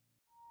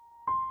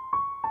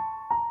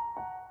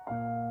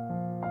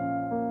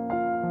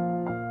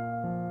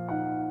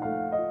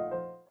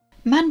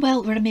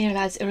 Manuel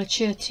Ramirez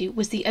Urrutia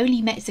was the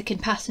only Mexican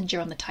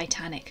passenger on the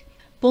Titanic.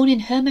 Born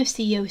in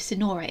Hermosillo,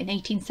 Sonora in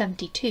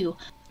 1872,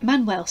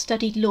 Manuel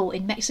studied law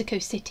in Mexico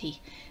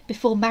City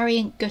before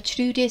marrying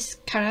Gertrudis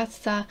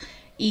Carranza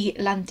y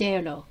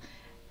Landero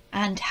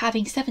and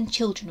having 7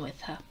 children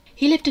with her.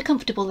 He lived a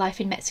comfortable life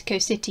in Mexico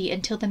City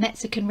until the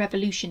Mexican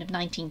Revolution of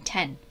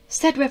 1910.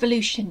 Said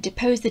revolution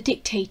deposed the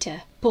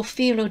dictator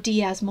Porfirio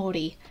Diaz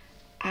Mori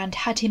and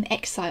had him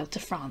exiled to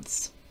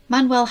France.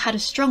 Manuel had a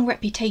strong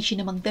reputation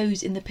among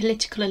those in the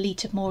political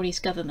elite of Mori's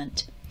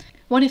government.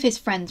 One of his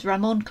friends,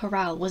 Ramon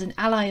Corral, was an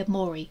ally of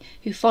Mori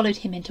who followed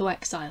him into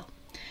exile.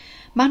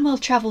 Manuel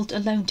travelled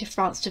alone to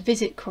France to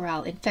visit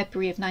Corral in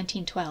February of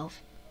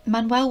 1912.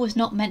 Manuel was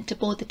not meant to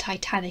board the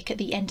Titanic at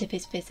the end of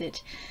his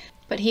visit,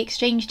 but he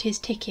exchanged his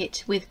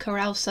ticket with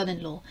Corral's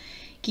son-in-law,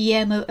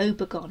 Guillermo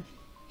Obregón.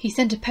 He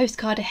sent a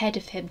postcard ahead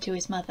of him to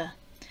his mother.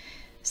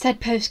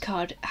 Said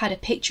postcard had a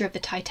picture of the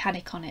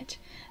Titanic on it,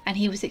 and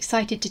he was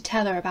excited to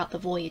tell her about the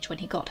voyage when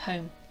he got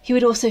home. He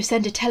would also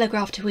send a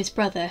telegraph to his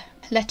brother,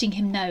 letting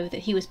him know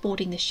that he was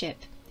boarding the ship.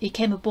 He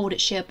came aboard at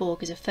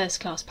Cherbourg as a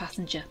first-class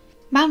passenger.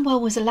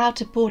 Manuel was allowed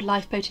to board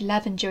Lifeboat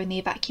 11 during the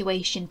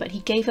evacuation, but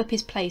he gave up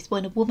his place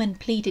when a woman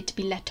pleaded to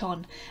be let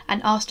on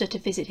and asked her to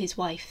visit his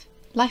wife.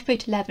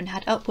 Lifeboat 11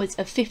 had upwards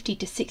of 50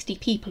 to 60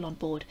 people on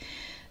board,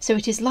 so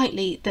it is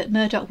likely that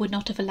Murdoch would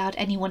not have allowed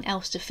anyone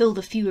else to fill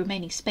the few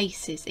remaining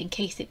spaces in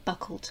case it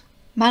buckled.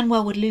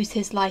 Manuel would lose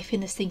his life in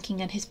the sinking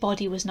and his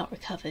body was not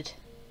recovered.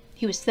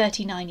 He was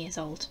 39 years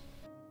old.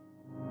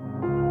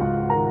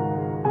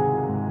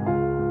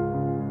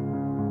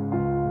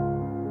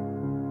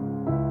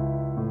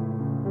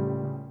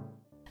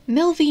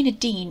 Milvina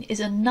Dean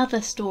is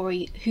another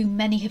story whom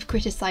many have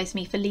criticised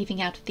me for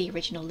leaving out of the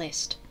original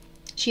list.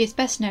 She is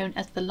best known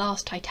as the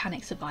last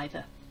Titanic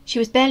survivor. She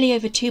was barely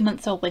over 2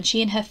 months old when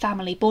she and her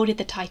family boarded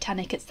the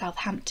Titanic at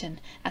Southampton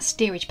as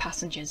steerage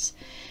passengers.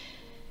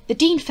 The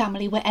Dean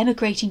family were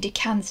emigrating to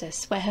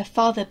Kansas, where her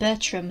father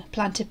Bertram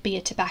planned to be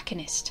a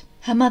tobacconist.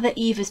 Her mother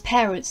Eva's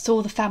parents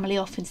saw the family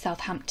off in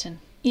Southampton.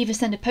 Eva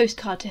sent a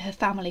postcard to her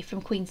family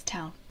from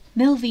Queenstown.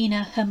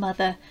 Milvina, her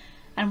mother,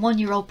 and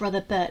 1-year-old brother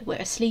Bert were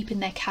asleep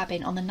in their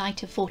cabin on the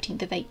night of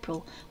 14th of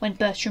April when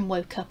Bertram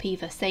woke up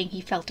Eva, saying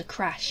he felt a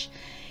crash.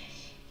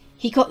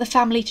 He got the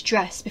family to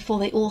dress before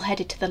they all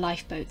headed to the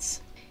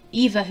lifeboats.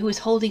 Eva, who was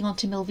holding on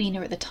to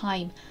Milvina at the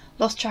time,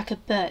 lost track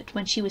of Bert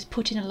when she was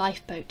put in a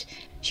lifeboat.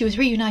 She was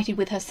reunited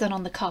with her son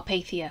on the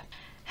Carpathia.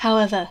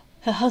 However,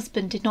 her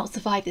husband did not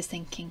survive the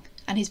sinking,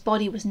 and his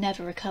body was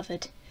never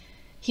recovered.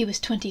 He was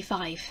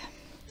 25.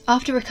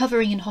 After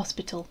recovering in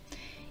hospital,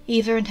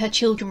 Eva and her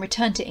children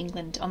returned to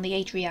England on the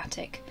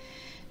Adriatic.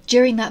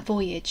 During that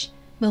voyage,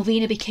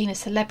 Milvina became a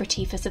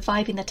celebrity for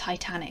surviving the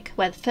Titanic,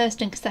 where the first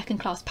and second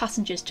class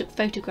passengers took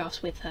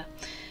photographs with her,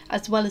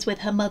 as well as with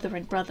her mother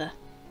and brother.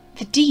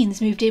 The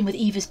Deans moved in with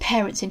Eva's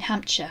parents in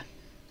Hampshire.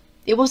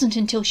 It wasn't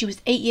until she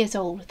was 8 years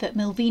old that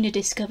Milvina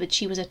discovered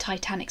she was a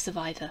Titanic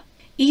survivor.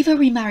 Eva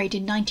remarried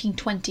in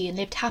 1920 and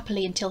lived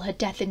happily until her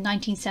death in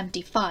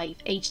 1975,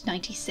 aged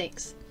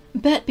 96.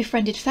 Bert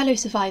befriended fellow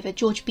survivor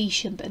George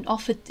Beesham and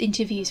offered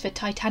interviews for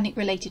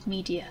Titanic-related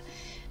media,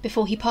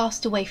 before he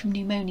passed away from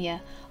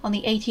pneumonia on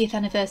the 80th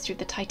anniversary of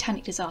the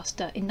Titanic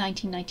disaster in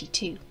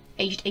 1992,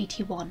 aged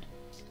 81.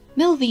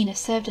 Milvina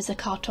served as a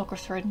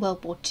cartographer in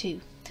World War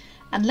II,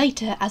 and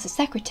later as a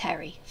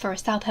secretary for a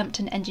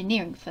Southampton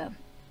engineering firm.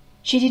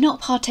 She did not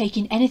partake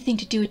in anything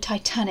to do with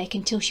Titanic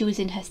until she was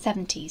in her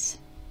 70s.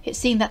 It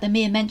seemed that the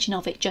mere mention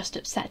of it just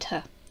upset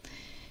her.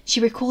 She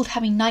recalled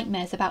having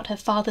nightmares about her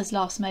father's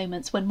last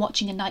moments when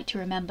watching A Night to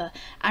Remember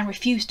and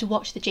refused to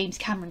watch the James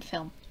Cameron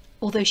film,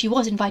 although she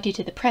was invited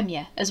to the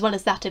premiere, as well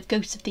as that of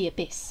Ghosts of the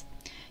Abyss.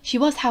 She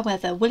was,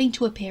 however, willing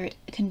to appear at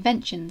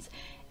conventions,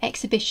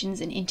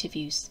 exhibitions and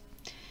interviews.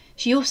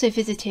 She also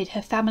visited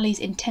her family's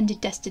intended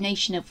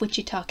destination of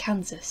Wichita,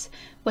 Kansas,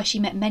 where she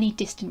met many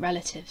distant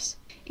relatives.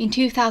 In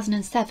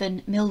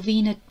 2007,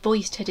 Milvina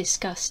voiced her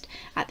disgust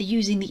at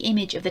using the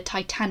image of the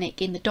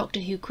Titanic in the Doctor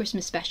Who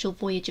Christmas special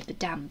Voyage of the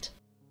Damned.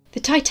 The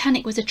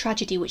Titanic was a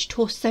tragedy which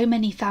tore so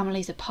many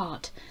families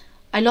apart.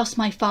 I lost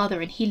my father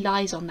and he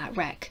lies on that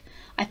wreck.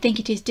 I think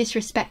it is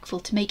disrespectful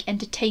to make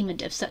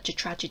entertainment of such a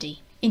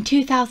tragedy. In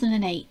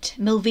 2008,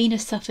 Milvina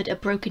suffered a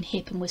broken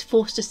hip and was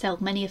forced to sell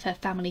many of her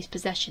family's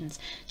possessions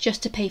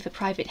just to pay for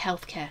private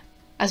healthcare,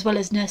 as well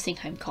as nursing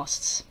home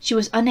costs. She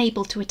was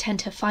unable to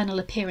attend her final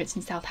appearance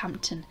in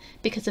Southampton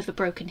because of a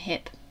broken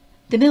hip.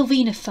 The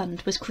Milvina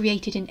Fund was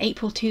created in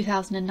April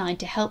 2009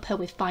 to help her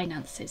with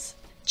finances.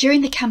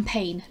 During the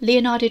campaign,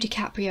 Leonardo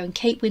DiCaprio and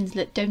Kate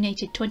Winslet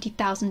donated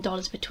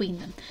 $20,000 between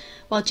them,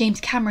 while James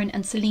Cameron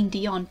and Celine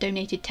Dion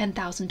donated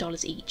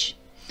 $10,000 each.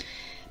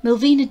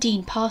 Milvina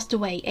Dean passed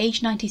away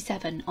aged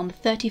 97 on the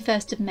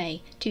 31st of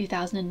May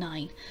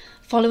 2009,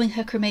 Following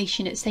her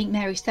cremation at St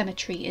Mary's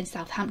Cemetery in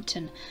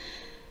Southampton,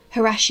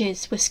 her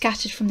ashes were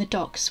scattered from the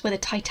docks where the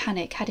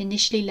Titanic had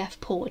initially left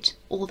port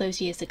all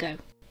those years ago.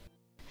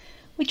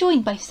 We're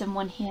joined by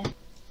someone here.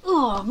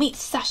 Oh, meet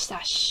Sash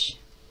Sash.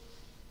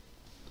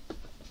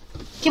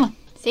 Come on,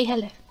 say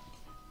hello.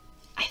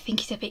 I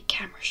think he's a bit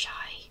camera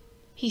shy.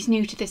 He's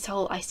new to this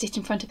whole I sit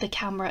in front of the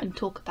camera and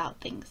talk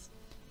about things.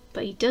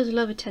 But he does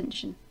love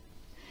attention.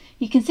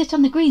 You can sit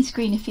on the green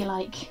screen if you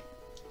like.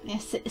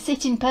 Yes,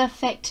 sit in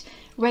perfect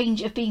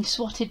range of being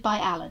swatted by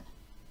Alan.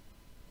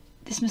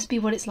 This must be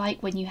what it's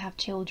like when you have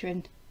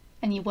children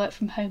and you work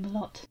from home a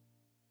lot.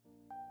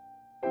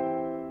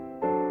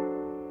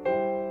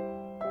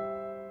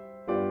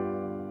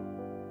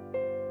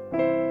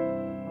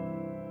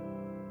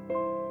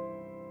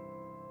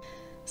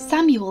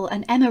 Samuel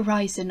and Emma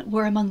Ryson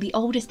were among the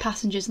oldest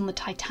passengers on the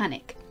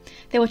Titanic.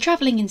 They were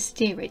travelling in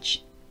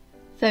steerage,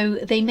 though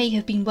they may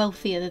have been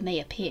wealthier than they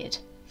appeared.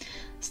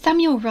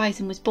 Samuel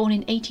Ryson was born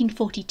in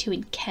 1842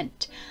 in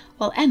Kent,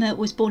 while Emma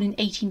was born in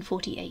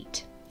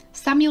 1848.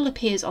 Samuel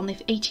appears on the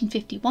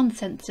 1851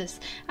 census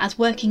as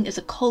working as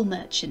a coal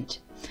merchant,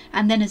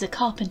 and then as a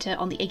carpenter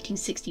on the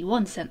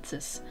 1861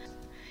 census.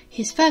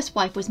 His first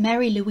wife was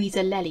Mary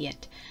Louisa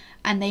Lelliot,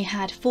 and they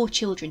had 4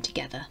 children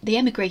together. They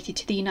emigrated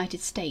to the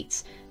United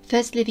States,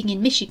 first living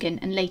in Michigan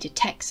and later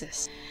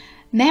Texas.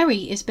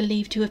 Mary is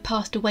believed to have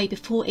passed away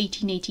before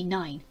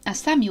 1889, as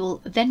Samuel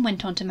then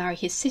went on to marry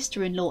his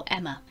sister-in-law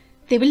Emma.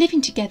 They were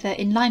living together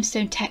in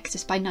Limestone,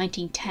 Texas by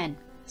 1910.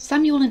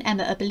 Samuel and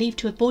Emma are believed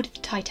to have boarded the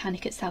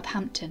Titanic at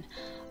Southampton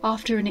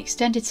after an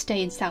extended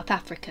stay in South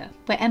Africa,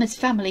 where Emma's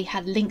family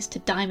had links to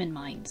diamond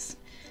mines.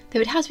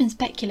 Though it has been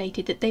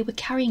speculated that they were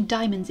carrying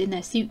diamonds in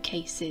their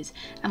suitcases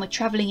and were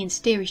travelling in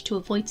steerage to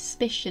avoid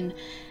suspicion,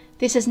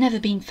 this has never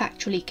been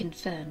factually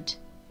confirmed.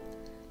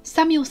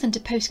 Samuel sent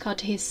a postcard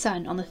to his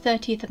son on the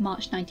 30th of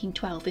March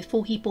 1912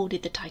 before he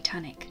boarded the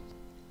Titanic.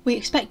 We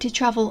expect to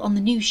travel on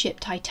the new ship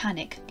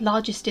Titanic,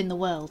 largest in the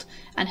world,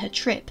 and her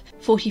trip,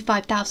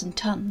 45,000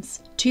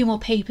 tons. 2 more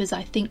papers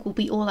I think will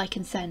be all I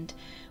can send.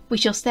 We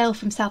shall sail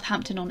from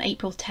Southampton on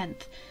April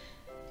 10th.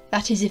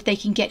 That is if they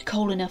can get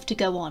coal enough to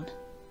go on.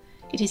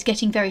 It is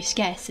getting very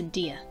scarce and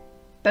dear.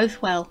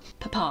 Both well,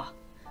 Papa.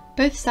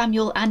 Both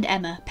Samuel and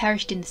Emma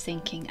perished in the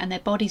sinking and their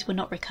bodies were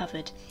not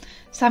recovered.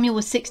 Samuel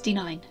was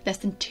 69, less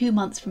than 2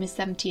 months from his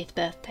 70th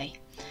birthday.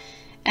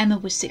 Emma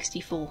was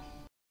 64.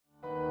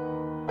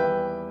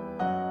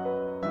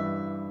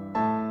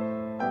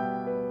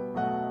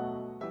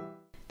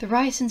 The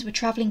Ryersons were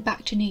travelling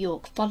back to New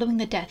York following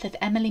the death of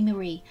Emily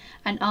Marie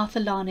and Arthur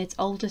Larned's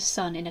oldest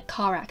son in a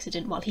car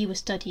accident while he was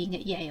studying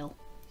at Yale.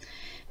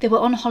 They were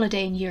on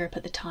holiday in Europe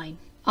at the time.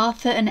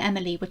 Arthur and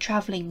Emily were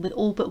travelling with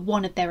all but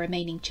one of their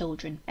remaining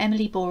children,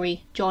 Emily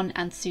Bory, John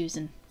and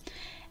Susan.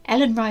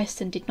 Ellen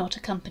Ryerson did not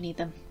accompany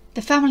them.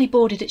 The family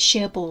boarded at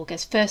Cherbourg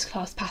as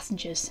first-class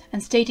passengers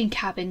and stayed in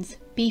cabins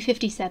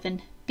B-57,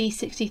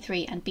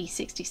 B-63 and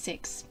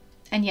B-66.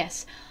 And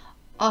yes,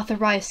 Arthur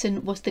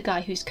Ryerson was the guy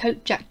whose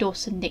coat Jack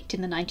Dawson nicked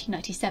in the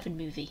 1997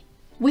 movie.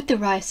 With the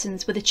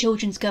Ryersons were the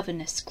children's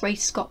governess,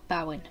 Grace Scott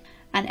Bowen,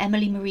 and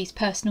Emily Marie's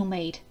personal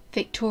maid,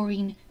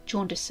 Victorine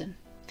Jaunderson.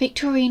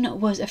 Victorine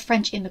was a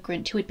French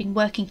immigrant who had been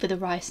working for the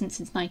Ryersons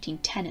since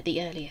 1910 at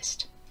the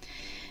earliest.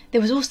 There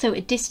was also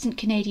a distant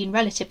Canadian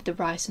relative of the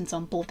Ryersons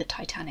on board the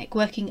Titanic,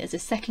 working as a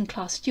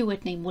second-class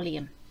steward named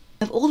William.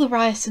 Of all the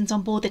Ryersons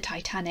on board the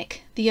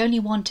Titanic, the only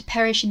one to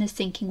perish in the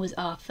sinking was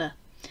Arthur.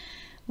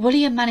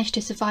 William managed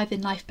to survive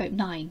in Lifeboat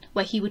 9,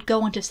 where he would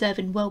go on to serve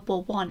in World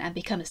War I and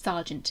become a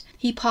sergeant.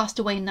 He passed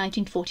away in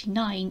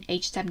 1949,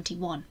 aged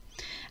 71,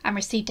 and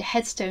received a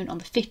headstone on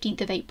the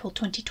 15th of April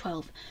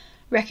 2012,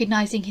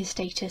 recognising his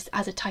status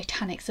as a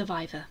Titanic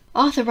survivor.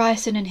 Arthur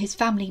Ryerson and his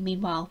family,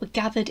 meanwhile, were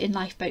gathered in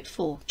Lifeboat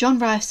 4. John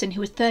Ryerson,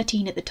 who was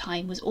 13 at the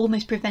time, was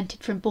almost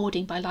prevented from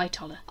boarding by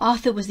Lightoller.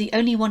 Arthur was the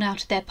only one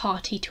out of their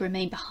party to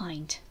remain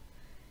behind.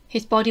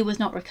 His body was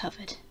not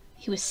recovered.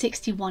 He was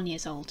 61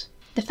 years old.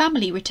 The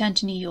family returned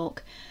to New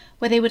York,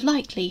 where they would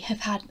likely have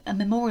had a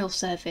memorial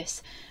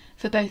service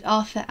for both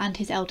Arthur and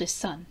his eldest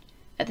son,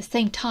 at the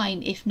same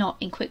time if not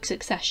in quick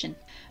succession.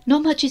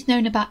 Not much is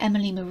known about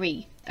Emily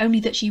Marie,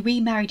 only that she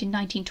remarried in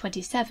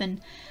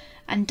 1927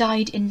 and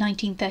died in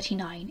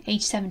 1939,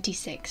 aged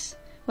 76,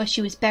 where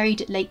she was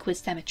buried at Lakewood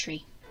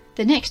Cemetery.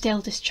 The next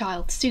eldest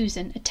child,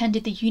 Susan,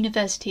 attended the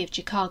University of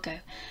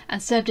Chicago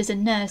and served as a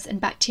nurse and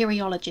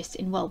bacteriologist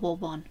in World War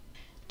I.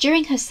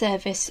 During her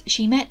service,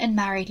 she met and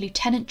married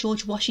Lieutenant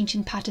George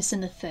Washington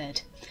Patterson III.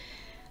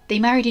 They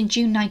married in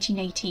June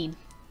 1918.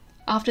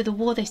 After the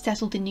war, they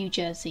settled in New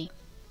Jersey.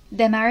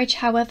 Their marriage,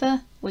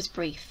 however, was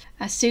brief,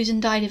 as Susan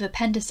died of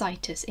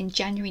appendicitis in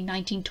January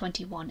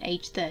 1921,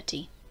 aged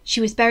 30. She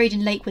was buried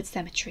in Lakewood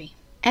Cemetery.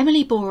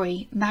 Emily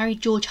Bory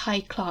married George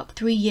Hyde Clark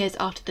 3 years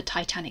after the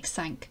Titanic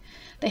sank.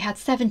 They had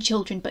 7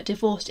 children but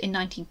divorced in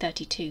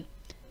 1932.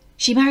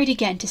 She married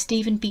again to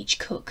Stephen Beach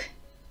Cook.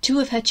 2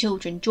 of her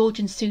children, George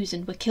and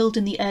Susan, were killed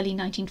in the early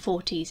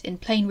 1940s in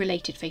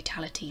plane-related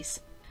fatalities.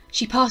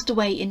 She passed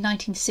away in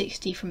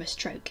 1960 from a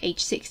stroke,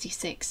 aged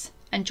 66,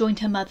 and joined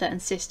her mother and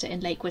sister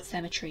in Lakewood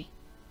Cemetery.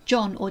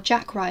 John, or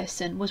Jack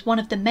Ryerson, was one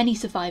of the many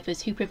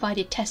survivors who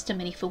provided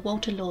testimony for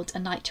Walter Lord's A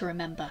Night to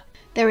Remember.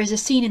 There is a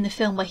scene in the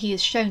film where he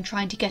is shown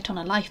trying to get on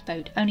a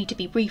lifeboat, only to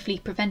be briefly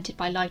prevented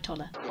by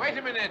Lightoller. Wait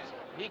a minute.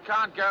 He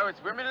can't go.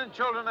 It's women and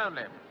children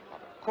only.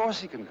 Of course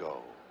he can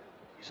go.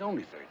 He's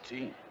only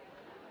 13.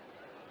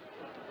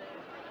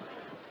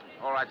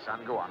 All right, son,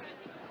 go on.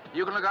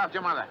 You can look after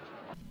your mother.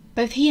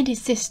 Both he and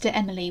his sister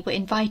Emily were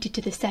invited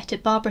to the set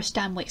of Barbara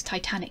Stanwyck's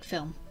Titanic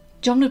film.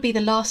 John would be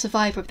the last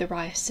survivor of the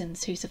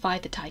Ryersons who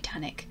survived the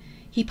Titanic.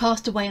 He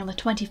passed away on the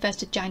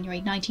 21st of January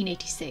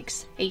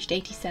 1986, aged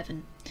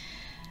 87.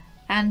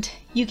 And,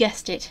 you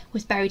guessed it,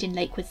 was buried in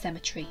Lakewood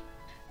Cemetery.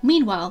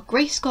 Meanwhile,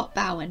 Grace Scott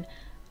Bowen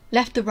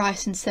left the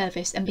Ryerson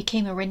service and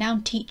became a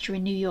renowned teacher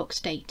in New York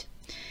State.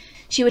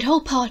 She would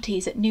hold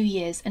parties at New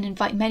Year's and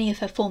invite many of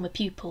her former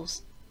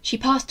pupils. She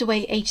passed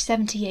away aged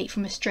 78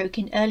 from a stroke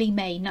in early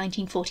May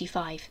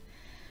 1945.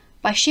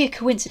 By sheer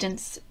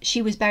coincidence,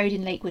 she was buried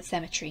in Lakewood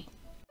Cemetery.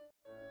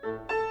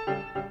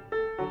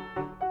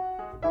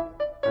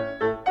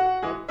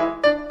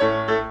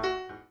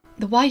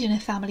 The Widener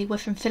family were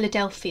from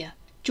Philadelphia.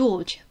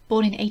 George,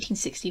 born in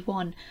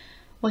 1861,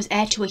 was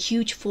heir to a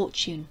huge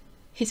fortune.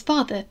 His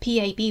father,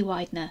 P.A.B.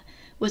 Widener,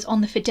 was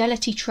on the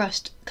Fidelity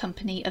Trust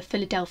Company of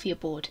Philadelphia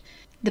board.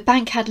 The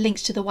bank had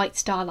links to the White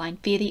Star Line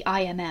via the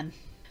IMM.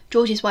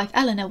 George's wife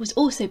Eleanor was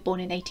also born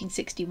in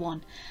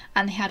 1861,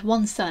 and they had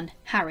one son,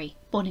 Harry,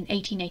 born in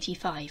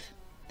 1885.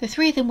 The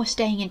three of them were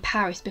staying in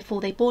Paris before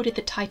they boarded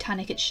the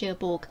Titanic at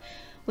Cherbourg,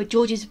 with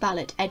George's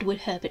valet Edward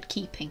Herbert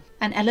Keeping,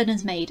 and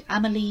Eleanor's maid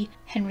Amalie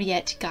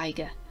Henriette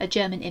Geiger, a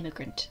German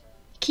immigrant.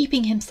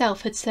 Keeping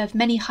himself had served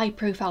many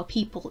high-profile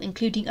people,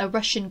 including a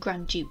Russian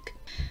Grand Duke.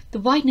 The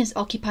Wideners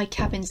occupied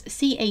cabins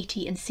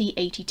C-80 and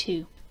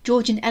C-82.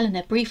 George and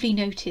Eleanor briefly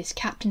noticed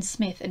Captain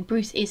Smith and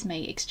Bruce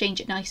Ismay exchange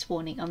an ice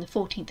warning on the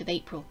 14th of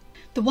April.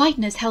 The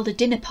Wideners held a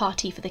dinner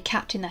party for the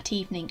captain that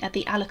evening at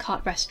the a la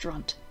carte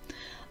restaurant.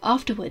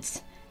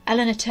 Afterwards,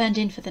 Eleanor turned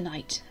in for the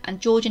night, and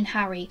George and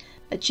Harry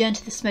adjourned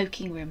to the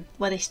smoking room,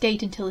 where they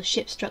stayed until the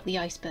ship struck the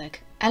iceberg.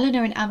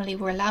 Eleanor and Amalie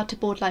were allowed to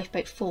board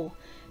Lifeboat 4,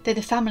 though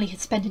the family had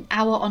spent an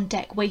hour on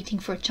deck waiting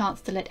for a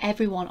chance to let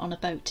everyone on a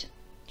boat.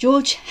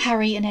 George,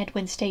 Harry and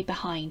Edwin stayed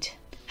behind.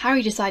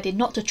 Harry decided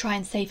not to try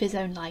and save his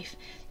own life,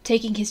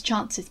 taking his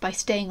chances by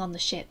staying on the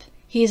ship.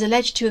 He is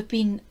alleged to have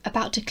been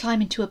about to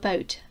climb into a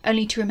boat,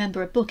 only to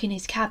remember a book in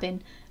his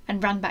cabin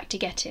and ran back to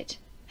get it.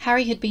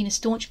 Harry had been a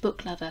staunch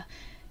book lover,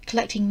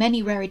 collecting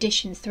many rare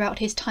editions throughout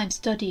his time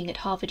studying at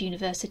Harvard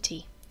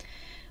University.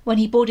 When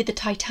he boarded the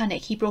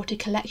Titanic, he brought a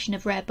collection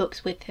of rare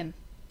books with him,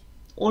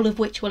 all of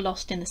which were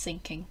lost in the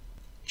sinking.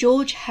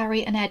 George,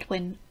 Harry and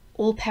Edwin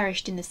all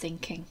perished in the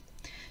sinking.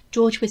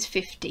 George was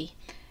 50,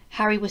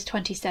 Harry was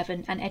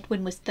 27 and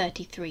Edwin was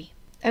 33.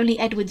 Only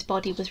Edwin's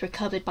body was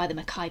recovered by the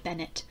Mackay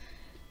Bennett,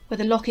 where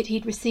the locket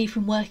he'd received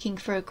from working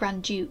for a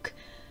Grand Duke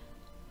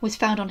was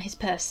found on his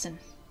person.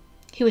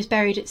 He was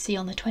buried at sea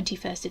on the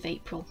 21st of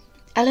April.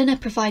 Eleanor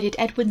provided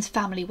Edwin's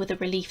family with a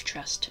relief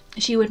trust.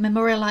 She would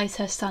memorialise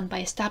her son by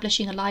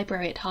establishing a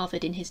library at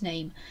Harvard in his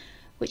name,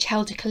 which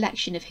held a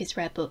collection of his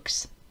rare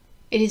books.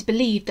 It is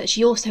believed that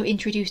she also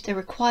introduced a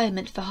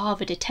requirement for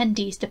Harvard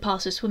attendees to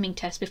pass a swimming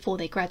test before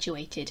they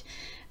graduated,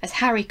 as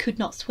Harry could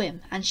not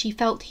swim, and she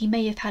felt he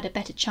may have had a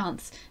better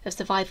chance of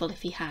survival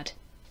if he had.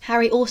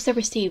 Harry also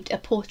received a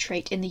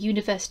portrait in the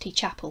University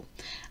Chapel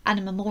and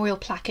a memorial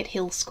plaque at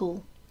Hill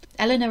School.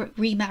 Eleanor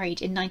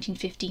remarried in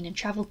 1915 and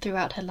travelled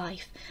throughout her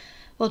life,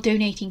 while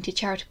donating to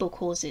charitable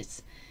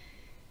causes.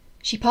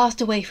 She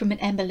passed away from an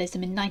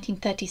embolism in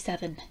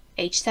 1937,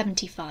 aged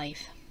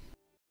 75.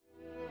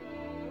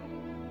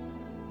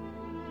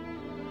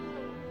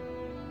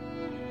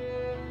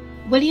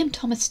 William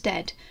Thomas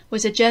Stead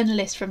was a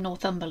journalist from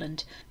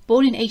Northumberland.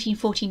 Born in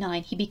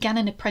 1849, he began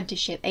an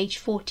apprenticeship aged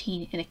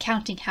 14 in a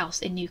counting house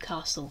in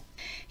Newcastle.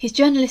 His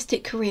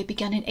journalistic career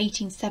began in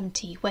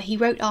 1870, where he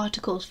wrote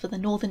articles for the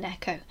Northern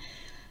Echo,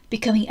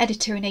 becoming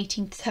editor in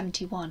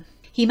 1871.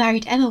 He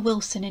married Emma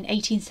Wilson in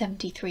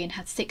 1873 and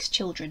had 6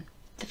 children.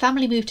 The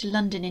family moved to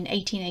London in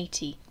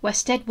 1880, where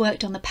Stead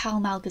worked on the Pall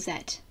Mall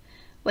Gazette,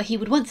 where he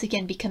would once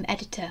again become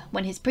editor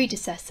when his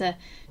predecessor,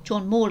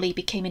 John Morley,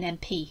 became an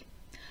MP.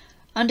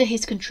 Under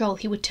his control,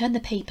 he would turn the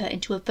paper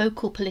into a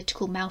vocal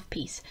political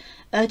mouthpiece,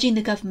 urging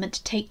the government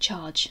to take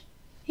charge.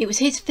 It was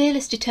his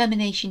fearless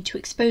determination to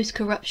expose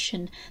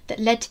corruption that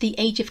led to the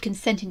age of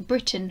consent in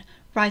Britain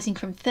rising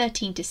from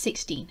 13 to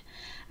 16,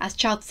 as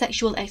child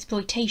sexual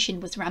exploitation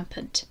was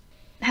rampant.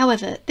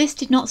 However, this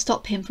did not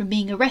stop him from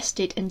being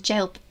arrested and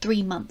jailed for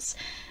 3 months,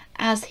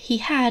 as he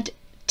had,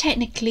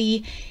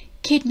 technically,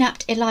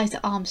 kidnapped Eliza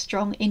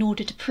Armstrong in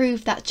order to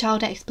prove that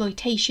child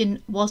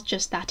exploitation was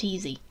just that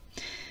easy,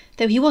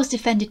 though he was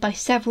defended by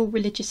several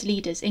religious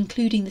leaders,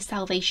 including the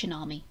Salvation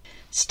Army.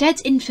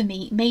 Stead's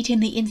infamy made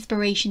him the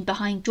inspiration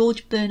behind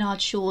George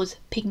Bernard Shaw's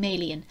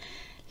Pygmalion,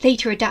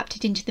 later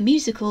adapted into the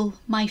musical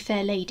My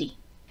Fair Lady.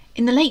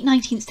 In the late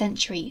 19th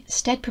century,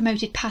 Stead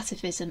promoted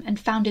pacifism and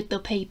founded the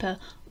paper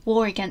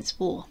War Against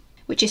War,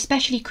 which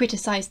especially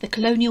criticised the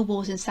colonial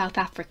wars in South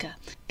Africa,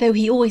 though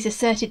he always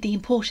asserted the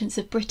importance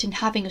of Britain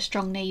having a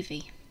strong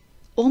navy.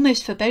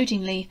 Almost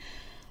forebodingly,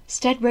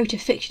 Stead wrote a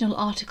fictional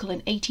article in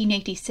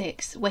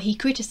 1886 where he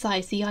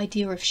criticised the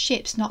idea of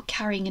ships not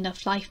carrying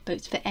enough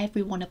lifeboats for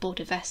everyone aboard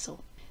a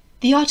vessel.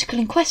 The article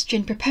in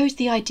question proposed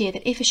the idea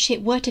that if a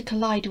ship were to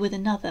collide with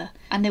another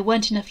and there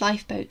weren't enough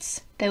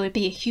lifeboats, there would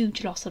be a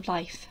huge loss of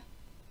life.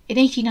 In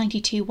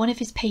 1892, one of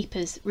his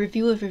papers,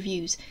 Review of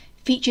Reviews,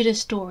 featured a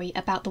story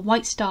about the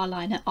White Star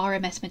liner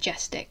RMS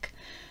Majestic,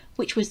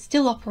 which was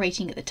still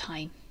operating at the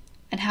time,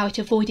 and how it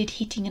avoided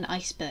hitting an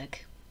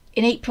iceberg.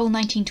 In April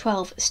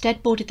 1912,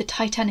 Stead boarded the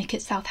Titanic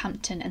at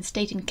Southampton and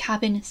stayed in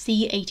cabin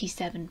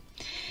C87.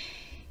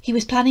 He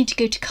was planning to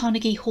go to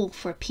Carnegie Hall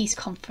for a peace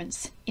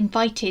conference,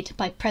 invited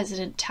by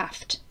President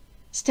Taft.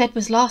 Stead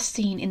was last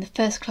seen in the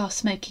first-class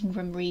smoking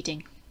room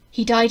reading.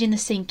 He died in the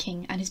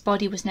sinking and his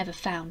body was never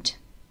found.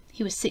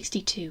 He was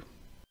 62.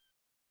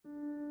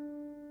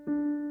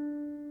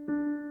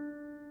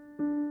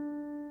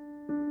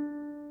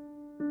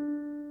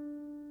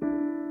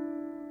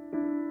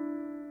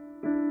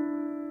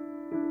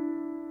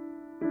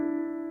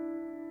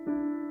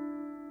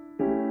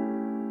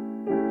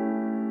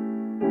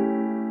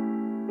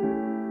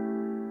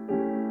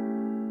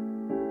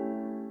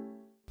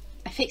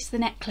 Fix the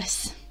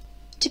necklace.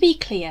 To be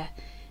clear,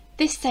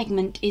 this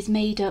segment is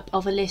made up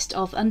of a list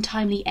of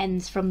untimely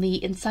ends from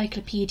the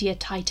Encyclopedia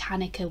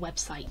Titanica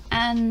website,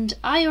 and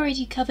I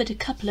already covered a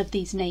couple of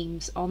these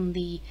names on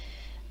the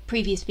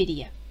previous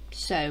video,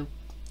 so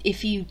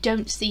if you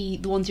don't see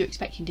the ones you're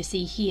expecting to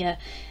see here,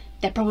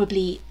 they're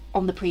probably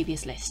on the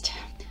previous list.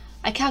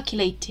 I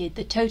calculated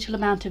the total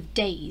amount of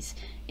days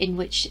in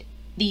which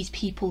these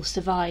people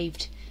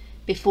survived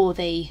before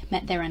they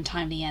met their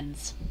untimely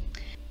ends,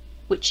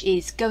 which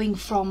is going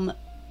from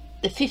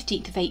the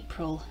 15th of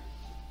April,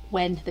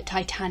 when the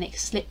Titanic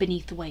slipped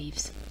beneath the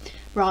waves,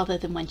 rather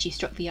than when she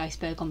struck the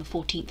iceberg on the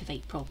 14th of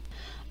April.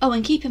 Oh,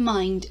 and keep in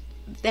mind,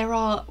 there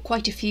are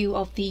quite a few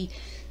of the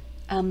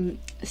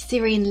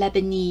Syrian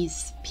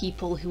Lebanese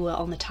people who were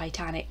on the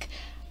Titanic,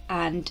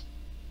 and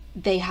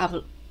they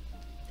have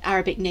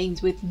Arabic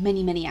names with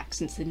many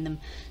accents in them.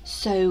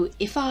 So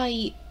if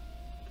I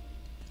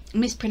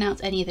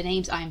mispronounce any of the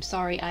names, I am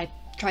sorry. I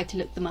tried to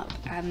look them up,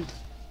 and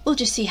we'll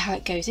just see how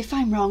it goes. If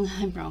I'm wrong,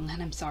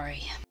 and I'm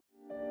sorry.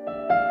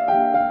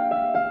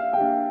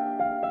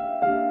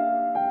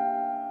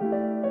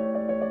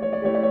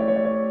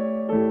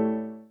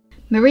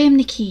 Mariam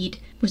Nakid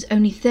was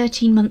only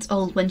 13 months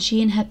old when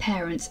she and her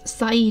parents,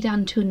 Saeed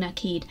Antun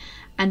Nakid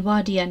and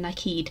Wadia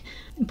Nakid,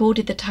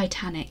 boarded the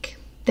Titanic.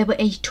 They were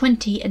aged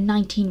 20 and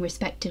 19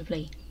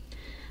 respectively.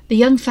 The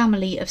young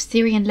family of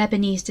Syrian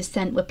Lebanese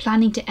descent were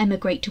planning to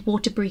emigrate to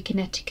Waterbury,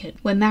 Connecticut,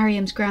 where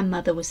Mariam's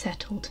grandmother was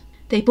settled.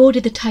 They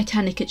boarded the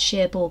Titanic at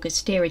Cherbourg as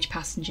steerage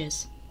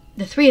passengers.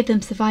 The three of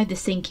them survived the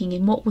sinking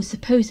in what was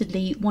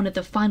supposedly one of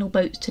the final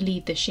boats to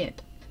leave the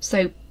ship.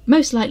 So,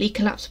 most likely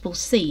collapsible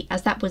C,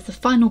 as that was the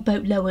final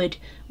boat lowered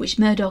which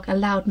Murdoch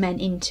allowed men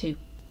into.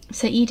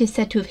 Saeed is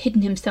said to have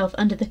hidden himself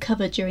under the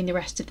cover during the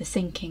rest of the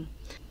sinking.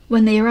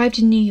 When they arrived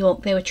in New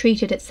York, they were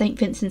treated at St.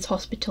 Vincent's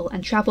Hospital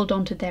and travelled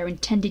on to their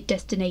intended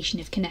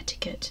destination of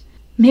Connecticut.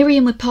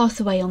 Miriam would pass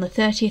away on the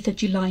 30th of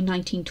July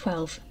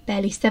 1912,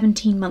 barely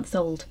 17 months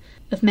old,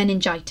 of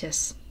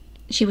meningitis.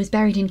 She was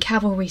buried in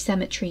Cavalry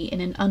Cemetery in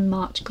an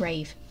unmarked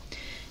grave.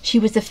 She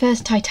was the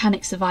first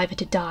Titanic survivor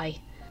to die,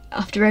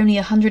 after only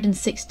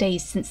 106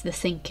 days since the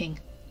sinking.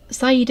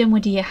 Saeed and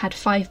Wadia had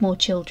 5 more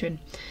children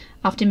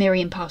after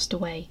Miriam passed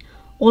away,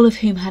 all of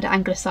whom had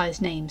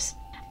anglicised names.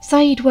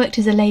 Saeed worked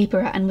as a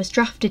labourer and was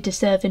drafted to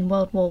serve in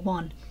World War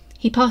I.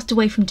 He passed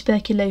away from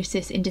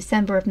tuberculosis in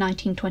December of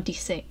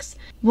 1926.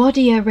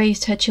 Wadia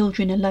raised her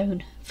children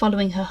alone,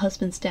 following her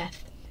husband's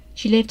death.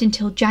 She lived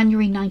until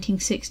January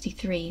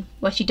 1963,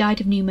 where she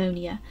died of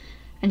pneumonia,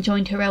 and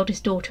joined her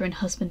eldest daughter and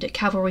husband at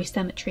Cavalry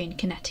Cemetery in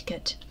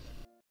Connecticut.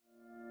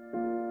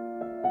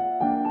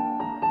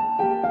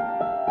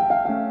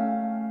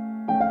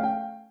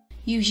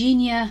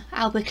 Eugenia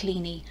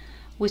Alberclini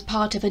was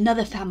part of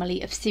another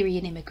family of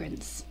Syrian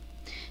immigrants.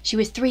 She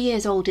was 3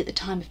 years old at the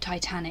time of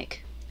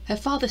Titanic. Her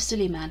father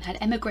Suleiman had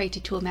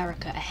emigrated to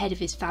America ahead of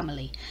his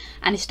family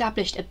and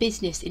established a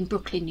business in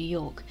Brooklyn, New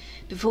York,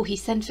 before he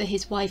sent for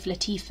his wife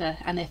Latifa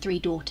and their 3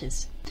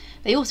 daughters.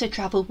 They also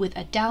travelled with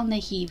Adal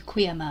Naheeb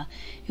Quiyama,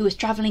 who was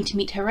travelling to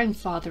meet her own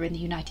father in the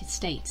United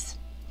States.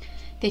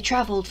 They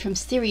travelled from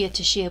Syria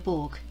to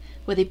Cherbourg,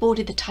 where they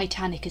boarded the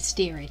Titanic as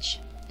steerage.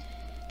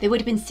 They would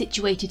have been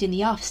situated in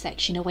the aft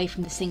section away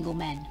from the single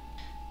men.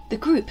 The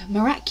group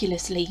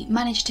miraculously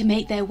managed to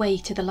make their way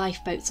to the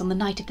lifeboats on the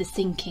night of the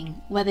sinking,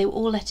 where they were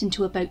all let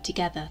into a boat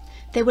together.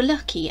 They were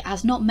lucky,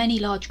 as not many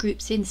large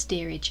groups in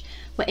steerage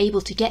were able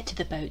to get to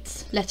the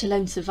boats, let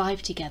alone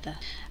survive together.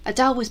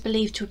 Adal was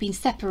believed to have been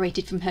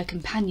separated from her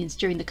companions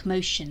during the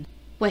commotion,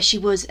 where she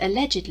was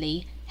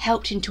allegedly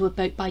helped into a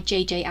boat by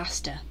J.J.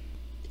 Astor.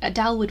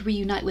 Adal would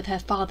reunite with her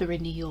father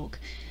in New York,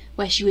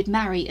 where she would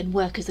marry and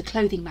work as a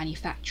clothing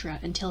manufacturer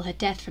until her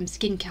death from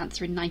skin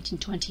cancer in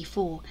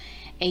 1924,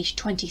 aged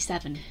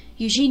 27.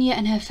 Eugenia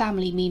and her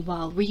family,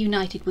 meanwhile,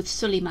 reunited with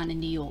Suleiman in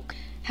New York.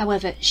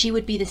 However, she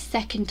would be the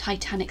second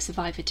Titanic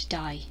survivor to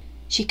die.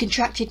 She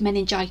contracted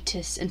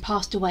meningitis and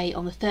passed away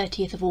on the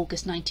 30th of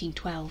August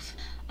 1912,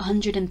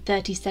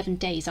 137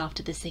 days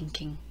after the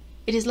sinking.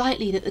 It is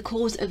likely that the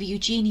cause of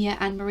Eugenia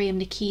and Miriam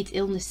Nakeed's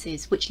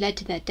illnesses, which led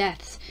to their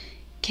deaths,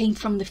 came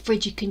from the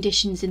frigid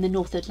conditions in the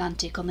North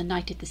Atlantic on the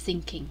night of the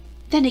sinking.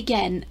 Then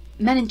again,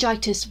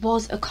 meningitis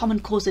was a common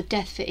cause of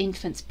death for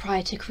infants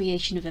prior to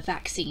creation of a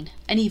vaccine,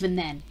 and even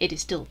then it is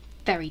still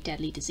a very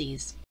deadly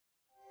disease.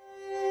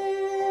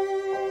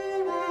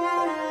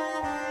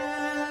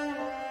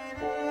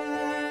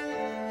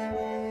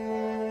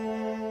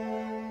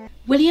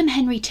 William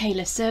Henry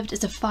Taylor served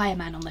as a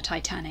fireman on the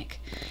Titanic.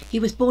 He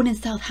was born in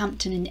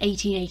Southampton in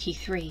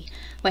 1883,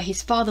 where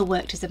his father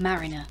worked as a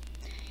mariner.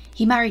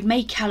 He married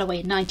May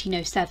Calloway in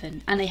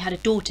 1907, and they had a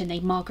daughter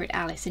named Margaret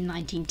Alice in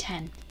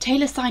 1910.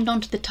 Taylor signed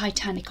on to the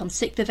Titanic on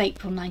 6th of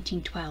April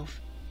 1912.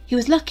 He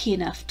was lucky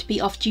enough to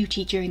be off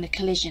duty during the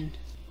collision.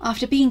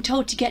 After being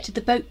told to get to the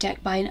boat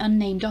deck by an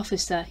unnamed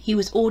officer, he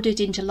was ordered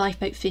into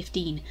Lifeboat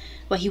 15,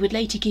 where he would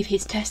later give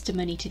his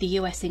testimony to the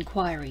US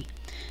inquiry,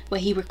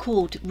 where he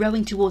recalled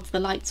rowing towards the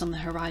lights on the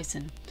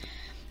horizon,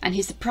 and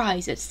his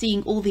surprise at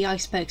seeing all the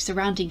icebergs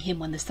surrounding him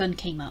when the sun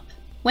came up.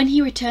 When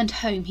he returned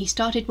home, he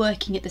started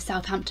working at the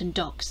Southampton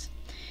docks.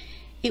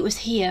 It was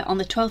here, on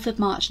the 12th of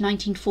March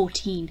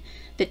 1914,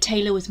 that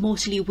Taylor was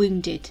mortally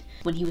wounded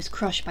when he was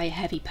crushed by a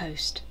heavy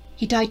post.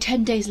 He died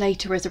 10 days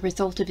later as a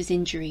result of his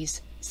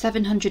injuries,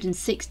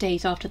 706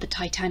 days after the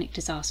Titanic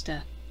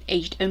disaster,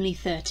 aged only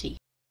 30.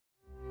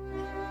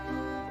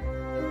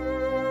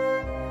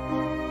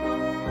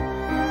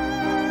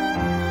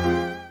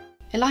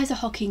 Eliza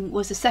Hocking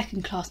was a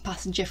second-class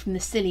passenger from the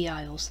Scilly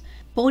Isles.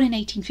 Born in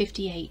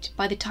 1858,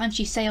 by the time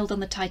she sailed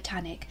on the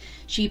Titanic,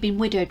 she had been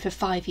widowed for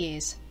 5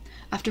 years.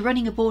 After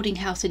running a boarding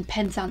house in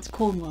Penzance,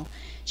 Cornwall,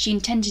 she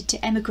intended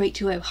to emigrate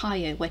to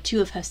Ohio, where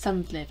 2 of her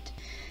sons lived.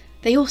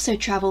 They also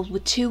travelled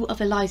with 2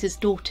 of Eliza's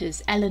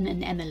daughters, Ellen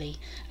and Emily,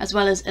 as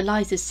well as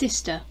Eliza's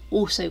sister,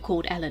 also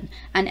called Ellen,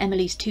 and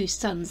Emily's 2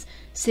 sons,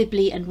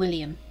 Sibley and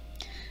William.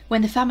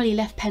 When the family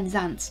left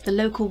Penzance, the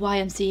local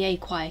YMCA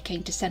choir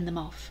came to send them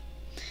off.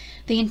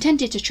 They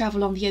intended to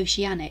travel on the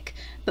Oceanic,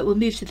 but were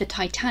moved to the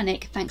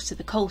Titanic thanks to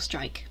the coal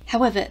strike.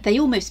 However, they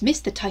almost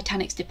missed the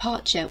Titanic's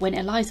departure when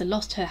Eliza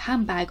lost her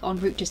handbag en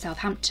route to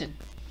Southampton.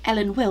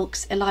 Ellen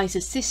Wilkes,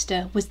 Eliza's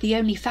sister, was the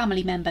only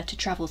family member to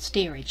travel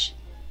steerage.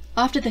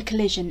 After the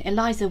collision,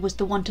 Eliza was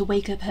the one to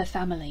wake up her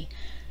family.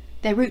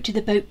 Their route to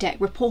the boat deck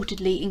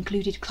reportedly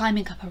included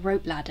climbing up a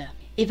rope ladder.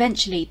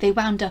 Eventually, they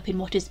wound up in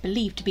what is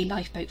believed to be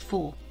Lifeboat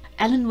 4.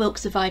 Ellen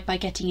Wilkes survived by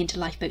getting into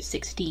Lifeboat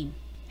 16.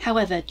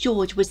 However,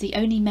 George was the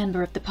only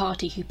member of the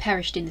party who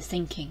perished in the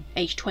sinking,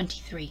 aged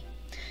 23,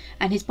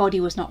 and his body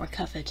was not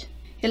recovered.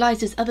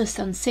 Eliza's other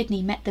son,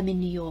 Sidney, met them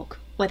in New York,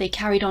 where they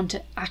carried on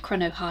to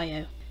Akron,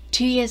 Ohio.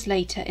 2 years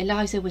later,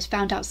 Eliza was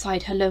found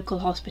outside her local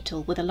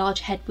hospital with a large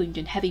head wound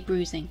and heavy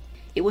bruising.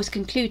 It was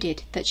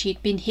concluded that she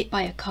had been hit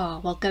by a car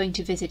while going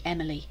to visit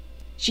Emily.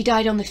 She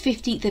died on the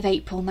 15th of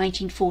April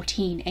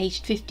 1914,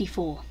 aged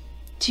 54,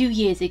 2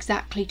 years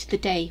exactly to the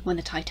day when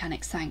the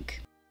Titanic sank.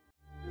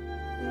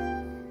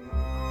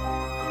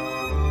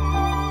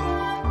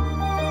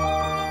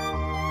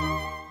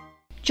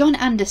 John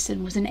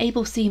Anderson was an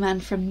able seaman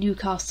from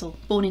Newcastle,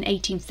 born in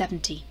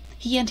 1870.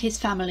 He and his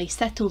family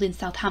settled in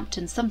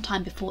Southampton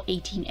sometime before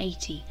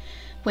 1880,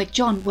 where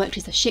John worked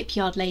as a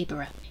shipyard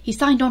labourer. He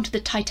signed on to the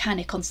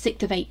Titanic on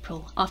 6th of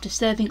April after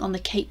serving on the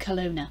Cape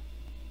Colonna.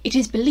 It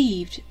is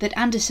believed that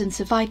Anderson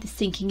survived the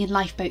sinking in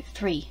Lifeboat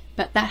 3,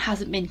 but that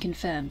hasn't been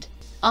confirmed.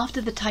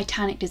 After the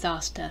Titanic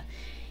disaster,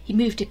 he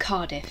moved to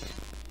Cardiff.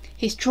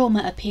 His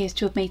trauma appears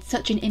to have made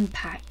such an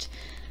impact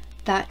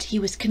that he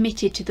was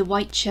committed to the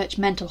Whitechurch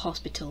Mental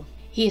Hospital.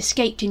 He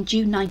escaped in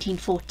June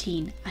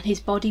 1914, and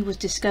his body was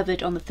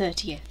discovered on the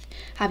 30th,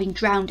 having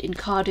drowned in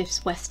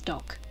Cardiff's West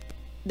Dock.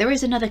 There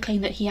is another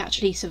claim that he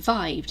actually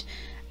survived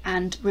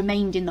and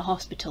remained in the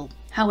hospital.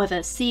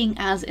 However, seeing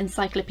as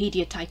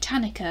Encyclopedia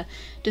Titanica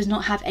does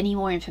not have any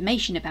more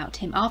information about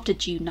him after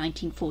June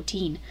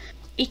 1914,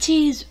 it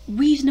is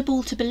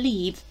reasonable to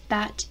believe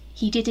that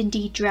he did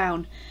indeed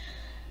drown,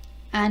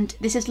 and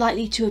this is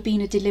likely to have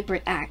been a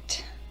deliberate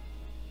act.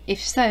 If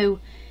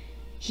so,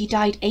 he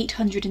died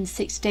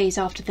 806 days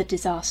after the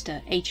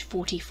disaster, aged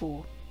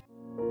 44.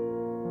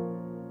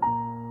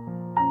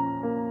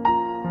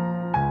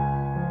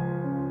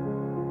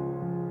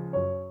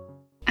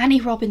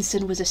 Annie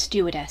Robinson was a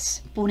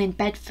stewardess, born in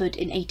Bedford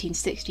in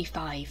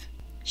 1865.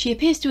 She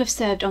appears to have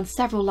served on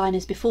several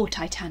liners before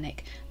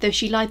Titanic, though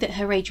she lied that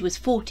her age was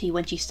 40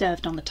 when she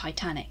served on the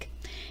Titanic.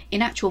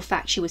 In actual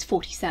fact, she was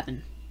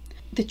 47.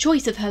 The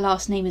choice of her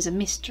last name is a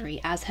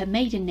mystery, as her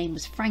maiden name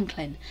was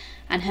Franklin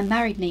and her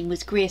married name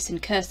was Grierson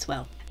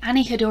Kurswell.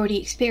 Annie had already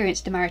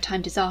experienced a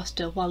maritime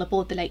disaster while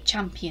aboard the Lake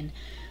Champion,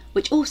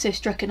 which also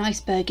struck an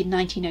iceberg in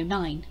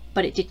 1909,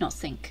 but it did not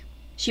sink.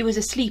 She was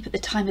asleep at the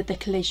time of the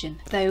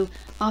collision, though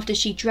after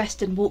she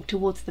dressed and walked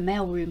towards the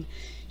mailroom,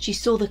 she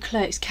saw the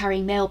clerks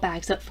carrying mail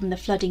bags up from the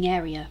flooding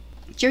area.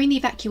 During the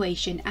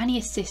evacuation, Annie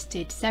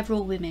assisted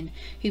several women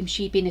whom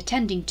she'd been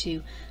attending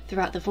to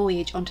throughout the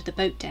voyage onto the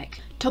boat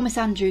deck. Thomas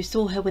Andrews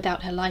saw her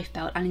without her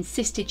lifebelt and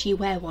insisted she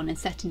wear one and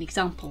set an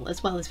example,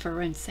 as well as for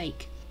her own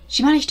sake.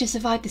 She managed to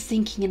survive the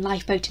sinking in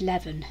Lifeboat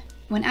 11.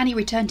 When Annie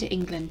returned to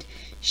England,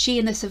 she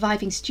and the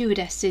surviving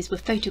stewardesses were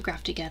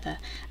photographed together,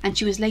 and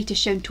she was later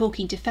shown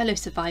talking to fellow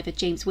survivor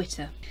James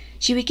Witter.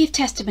 She would give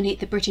testimony at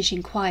the British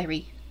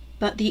Inquiry,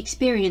 but the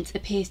experience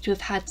appears to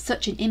have had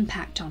such an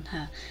impact on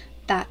her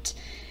that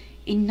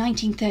in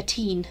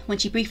 1913, when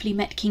she briefly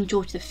met King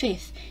George V,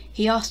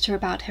 he asked her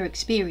about her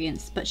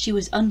experience, but she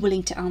was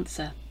unwilling to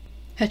answer.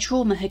 Her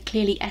trauma had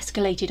clearly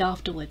escalated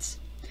afterwards.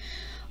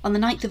 On the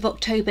 9th of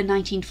October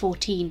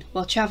 1914,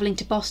 while travelling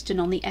to Boston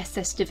on the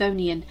SS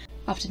Devonian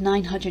after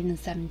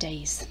 907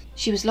 days,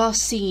 she was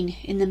last seen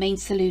in the main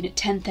saloon at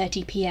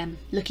 10:30 p.m,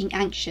 looking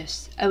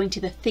anxious, owing to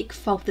the thick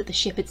fog that the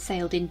ship had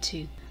sailed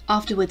into.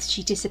 Afterwards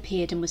she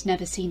disappeared and was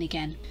never seen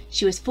again.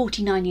 She was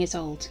 49 years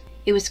old.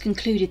 It was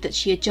concluded that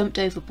she had jumped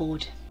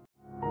overboard.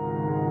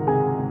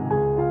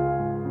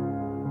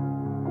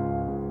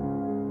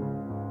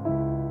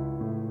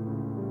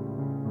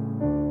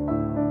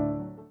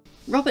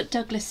 Robert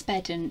Douglas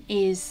Spedden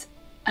is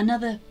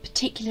another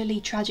particularly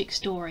tragic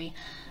story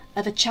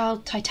of a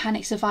child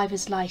Titanic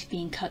survivor's life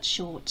being cut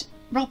short.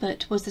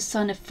 Robert was the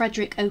son of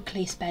Frederick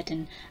Oakley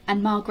Spedden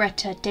and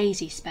Margaretta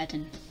Daisy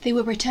Spedden. They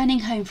were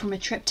returning home from a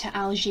trip to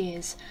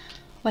Algiers,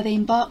 where they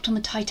embarked on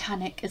the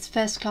Titanic as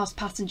first-class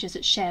passengers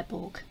at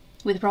Cherbourg,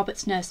 with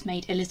Robert's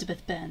nursemaid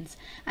Elizabeth Burns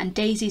and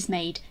Daisy's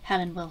maid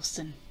Helen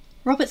Wilson.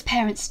 Robert's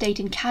parents stayed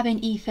in cabin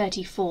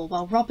E34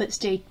 while Robert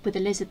stayed with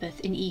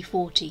Elizabeth in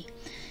E40.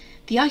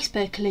 The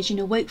iceberg collision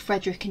awoke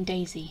Frederick and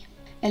Daisy.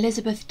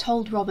 Elizabeth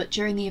told Robert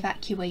during the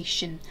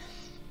evacuation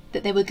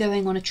that they were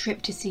going on a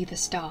trip to see the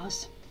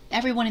stars.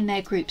 Everyone in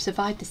their group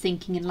survived the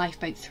sinking in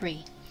Lifeboat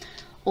 3,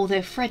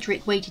 although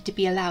Frederick waited to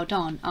be allowed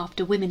on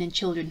after women and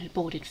children had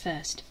boarded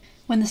first.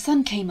 When the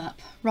sun came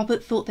up,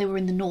 Robert thought they were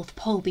in the North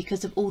Pole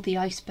because of all the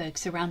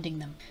icebergs surrounding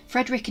them.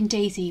 Frederick and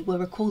Daisy were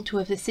recalled to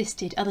have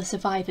assisted other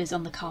survivors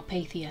on the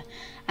Carpathia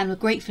and were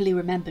gratefully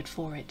remembered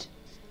for it.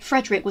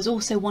 Frederick was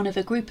also one of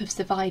a group of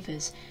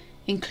survivors,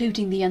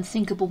 including the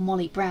unsinkable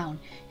Molly Brown,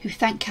 who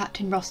thanked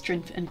Captain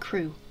Rostron and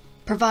crew,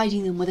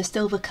 providing them with a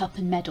silver cup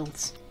and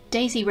medals.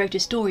 Daisy wrote a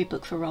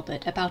storybook for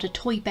Robert about a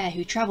toy bear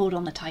who travelled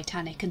on the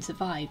Titanic and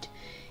survived.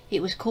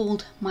 It was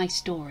called My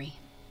Story.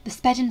 The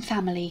Spedden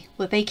family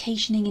were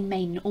vacationing in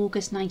Maine in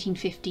August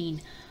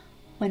 1915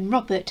 when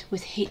Robert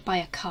was hit by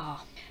a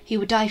car. He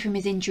would die from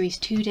his injuries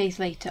 2 days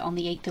later on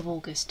the 8th of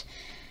August,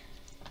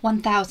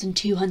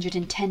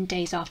 1,210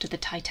 days after the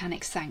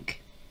Titanic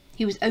sank.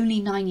 He was only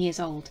 9 years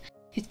old.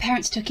 His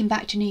parents took him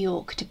back to New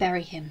York to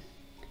bury him.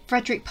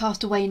 Frederick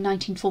passed away in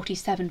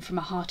 1947 from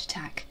a heart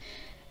attack,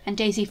 and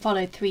Daisy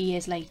followed 3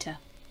 years later.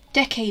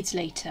 Decades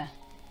later,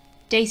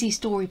 Daisy's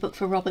storybook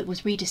for Robert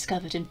was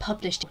rediscovered and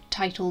published,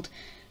 titled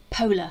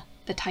Polar,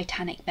 the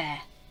Titanic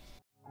Bear.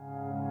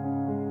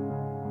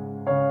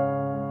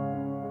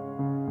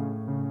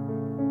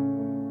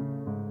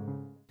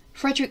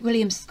 Frederick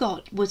William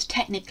Scott was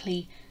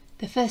technically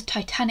the first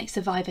Titanic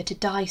survivor to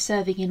die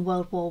serving in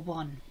World War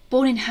I.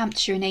 Born in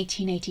Hampshire in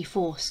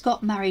 1884,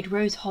 Scott married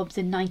Rose Hobbs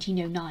in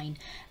 1909,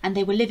 and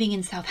they were living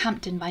in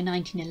Southampton by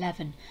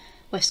 1911,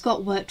 where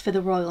Scott worked for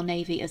the Royal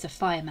Navy as a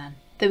fireman,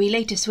 though he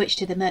later switched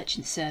to the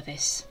merchant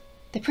service.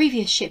 The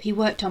previous ship he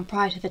worked on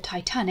prior to the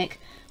Titanic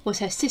was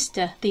her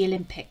sister, the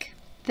Olympic.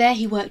 There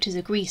he worked as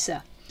a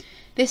greaser.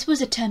 This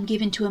was a term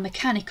given to a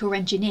mechanic or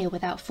engineer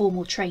without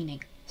formal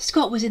training.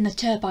 Scott was in the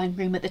turbine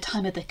room at the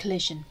time of the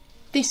collision.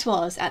 This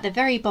was at the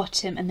very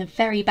bottom and the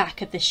very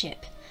back of the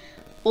ship.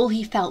 All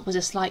he felt was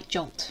a slight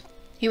jolt.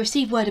 He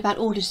received word about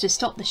orders to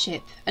stop the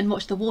ship and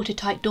watch the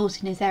watertight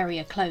doors in his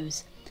area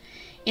close.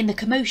 In the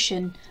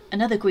commotion,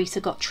 another greaser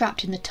got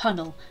trapped in the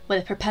tunnel where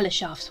the propeller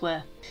shafts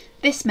were.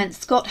 This meant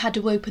Scott had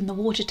to open the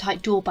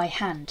watertight door by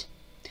hand.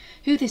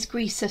 Who this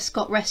greaser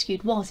Scott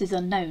rescued is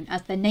unknown,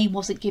 as their name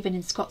wasn't given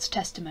in Scott's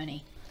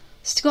testimony.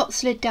 Scott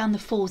slid down the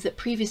falls that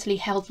previously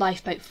held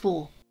Lifeboat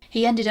 4.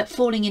 He ended up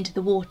falling into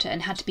the water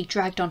and had to be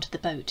dragged onto the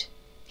boat.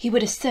 He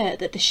would assert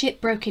that the ship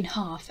broke in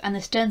half and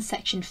the stern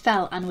section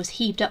fell and was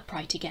heaved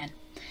upright again.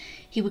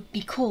 He would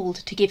be called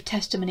to give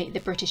testimony at the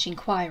British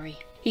Inquiry.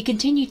 He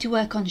continued to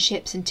work on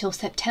ships until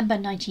September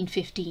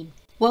 1915.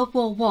 World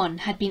War I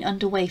had been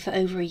underway for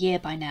over a year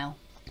by now.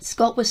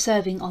 Scott was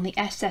serving on the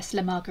SS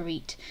La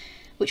Marguerite,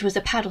 which was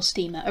a paddle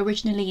steamer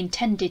originally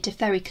intended to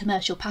ferry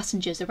commercial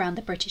passengers around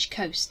the British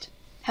coast.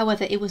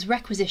 However, it was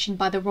requisitioned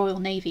by the Royal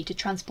Navy to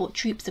transport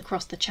troops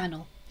across the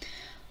Channel.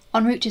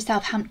 En route to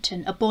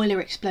Southampton, a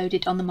boiler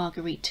exploded on the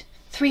Marguerite.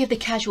 3 of the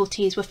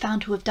casualties were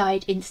found to have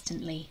died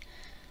instantly,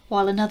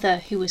 while another,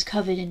 who was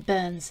covered in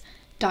burns,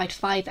 died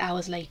 5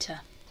 hours later.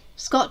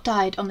 Scott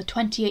died on the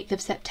 28th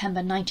of September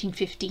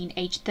 1915,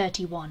 aged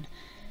 31,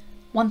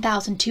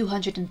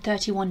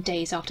 1,231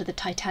 days after the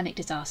Titanic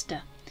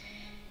disaster.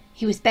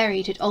 He was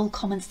buried at Old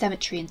Common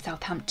Cemetery in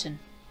Southampton.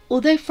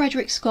 Although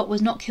Frederick Scott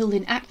was not killed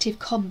in active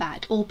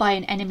combat or by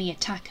an enemy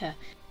attacker,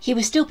 He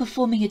was still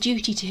performing a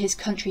duty to his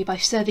country by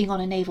serving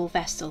on a naval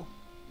vessel.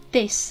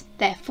 This,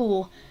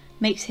 therefore,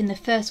 makes him the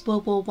first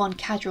World War I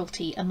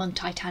casualty among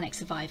Titanic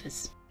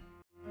survivors.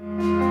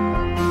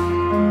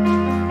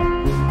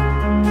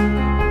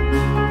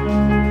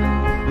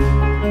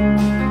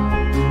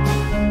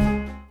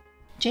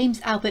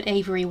 James Albert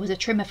Avery was a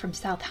trimmer from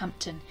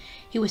Southampton.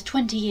 He was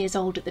 20 years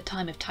old at the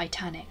time of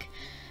Titanic,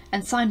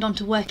 and signed on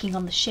to working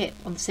on the ship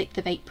on the 6th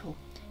of April,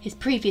 his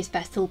previous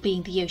vessel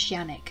being the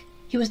Oceanic.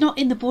 He was not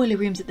in the boiler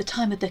rooms at the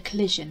time of the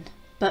collision,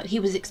 but he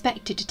was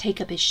expected to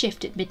take up his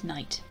shift at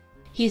midnight.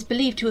 He is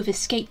believed to have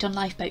escaped on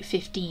lifeboat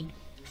 15.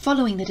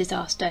 Following the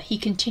disaster, he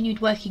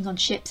continued working on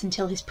ships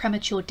until his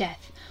premature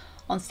death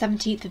on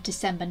 17th of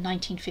December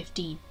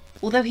 1915.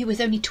 Although he was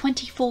only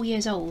 24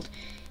 years old,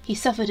 he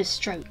suffered a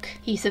stroke.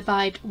 He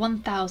survived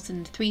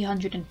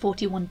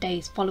 1,341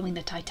 days following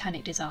the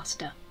Titanic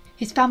disaster.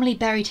 His family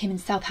buried him in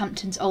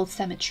Southampton's Old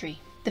Cemetery,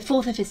 the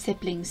fourth of his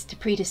siblings to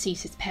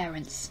predecease his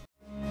parents.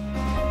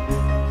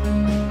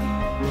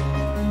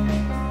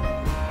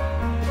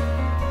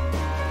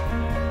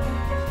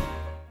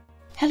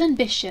 Helen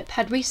Bishop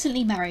had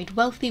recently married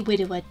wealthy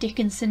widower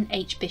Dickinson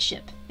H.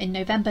 Bishop in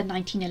November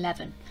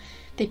 1911.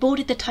 They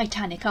boarded the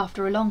Titanic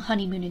after a long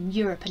honeymoon in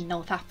Europe and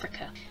North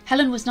Africa.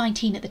 Helen was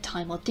 19 at the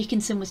time, while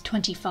Dickinson was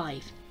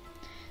 25.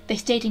 They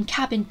stayed in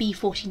cabin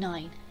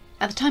B49.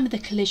 At the time of the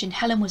collision,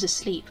 Helen was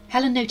asleep.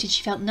 Helen noted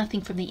she felt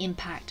nothing from the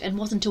impact and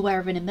wasn't aware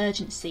of an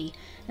emergency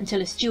until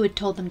a steward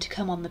told them to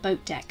come on the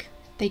boat deck.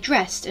 They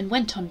dressed and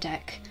went on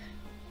deck,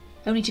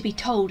 only to be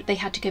told they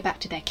had to go back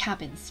to their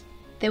cabins.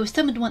 They were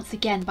summoned once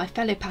again by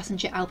fellow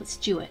passenger Albert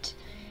Stewart,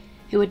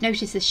 who had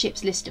noticed the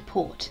ship's list to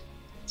port.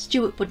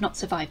 Stewart would not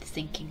survive the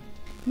sinking.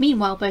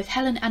 Meanwhile, both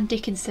Helen and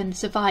Dickinson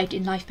survived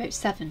in Lifeboat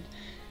 7,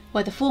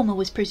 where the former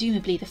was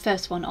presumably the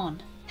first one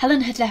on.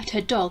 Helen had left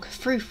her dog,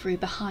 Frou-Frou,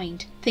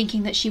 behind,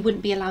 thinking that she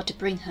wouldn't be allowed to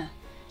bring her.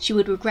 She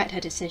would regret her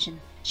decision.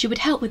 She would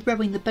help with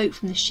rowing the boat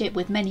from the ship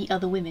with many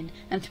other women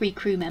and 3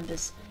 crew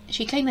members.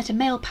 She claimed that a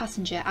male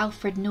passenger,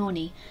 Alfred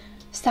Norney,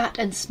 sat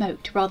and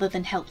smoked rather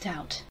than helped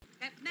out.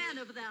 That man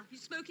over there,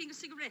 he's smoking a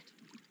cigarette.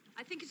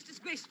 I think it's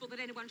disgraceful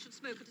that anyone should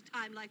smoke at a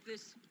time like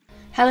this.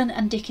 Helen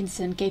and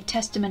Dickinson gave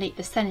testimony at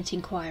the Senate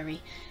inquiry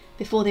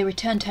before they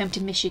returned home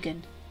to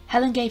Michigan.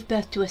 Helen gave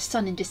birth to a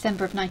son in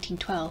December of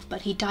 1912,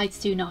 but he died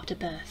soon after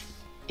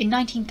birth. In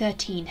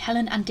 1913,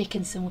 Helen and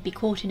Dickinson would be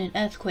caught in an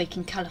earthquake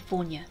in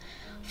California,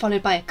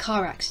 followed by a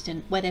car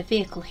accident where their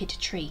vehicle hit a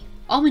tree.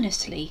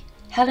 Ominously,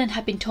 Helen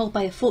had been told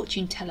by a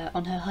fortune teller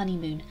on her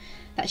honeymoon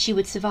that she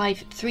would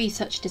survive 3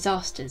 such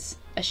disasters: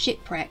 a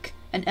shipwreck,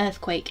 an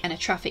earthquake and a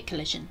traffic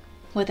collision,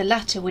 where the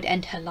latter would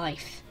end her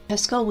life. Her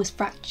skull was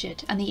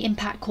fractured and the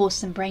impact caused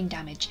some brain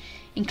damage,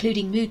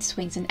 including mood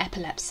swings and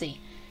epilepsy.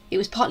 It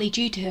was partly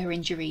due to her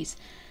injuries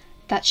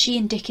that she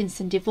and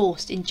Dickinson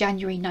divorced in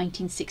January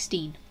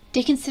 1916.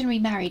 Dickinson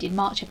remarried in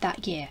March of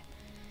that year.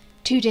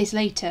 2 days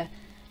later,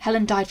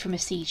 Helen died from a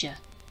seizure.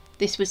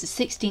 This was the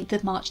 16th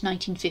of March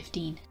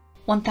 1915,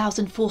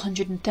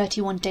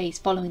 1,431 days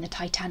following the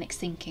Titanic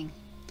sinking.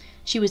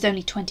 She was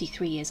only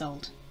 23 years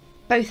old.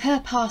 Both her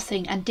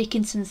passing and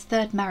Dickinson's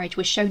third marriage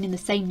were shown in the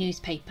same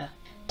newspaper.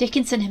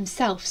 Dickinson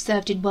himself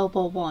served in World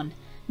War I,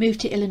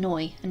 moved to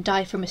Illinois and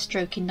died from a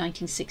stroke in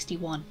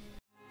 1961.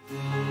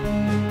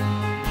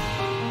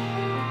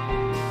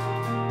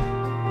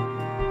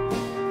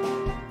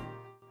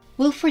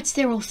 Wilfred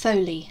Cyril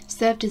Foley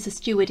served as a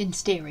steward in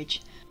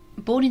steerage.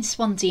 Born in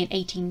Swansea in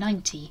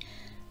 1890,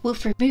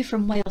 Wilfred moved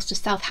from Wales to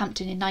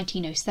Southampton in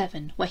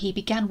 1907, where he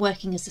began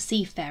working as a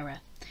seafarer.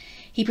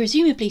 He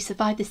presumably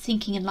survived the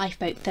sinking in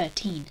Lifeboat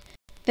 13.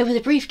 There was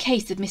a brief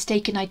case of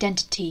mistaken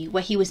identity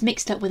where he was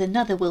mixed up with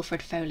another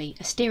Wilfred Foley,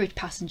 a steerage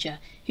passenger,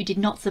 who did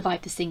not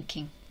survive the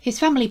sinking. His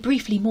family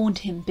briefly mourned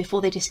him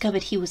before they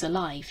discovered he was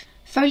alive.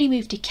 Foley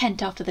moved to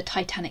Kent after the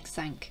Titanic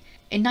sank.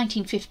 In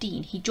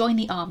 1915, he joined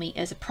the army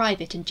as a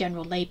private and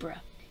general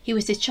labourer. He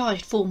was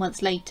discharged 4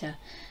 months later,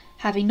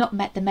 having not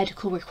met the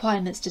medical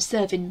requirements to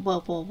serve in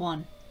World War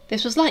I.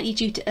 This was likely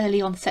due to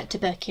early onset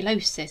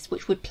tuberculosis,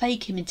 which would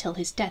plague him until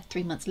his death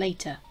 3 months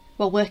later.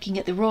 While working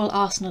at the Royal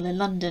Arsenal in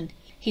London,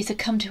 he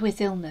succumbed to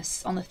his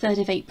illness on the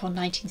 3rd of April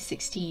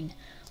 1916,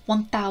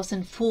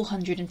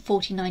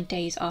 1,449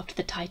 days after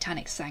the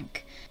Titanic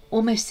sank,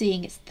 almost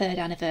seeing its 3rd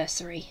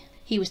anniversary.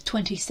 He was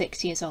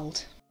 26 years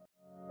old.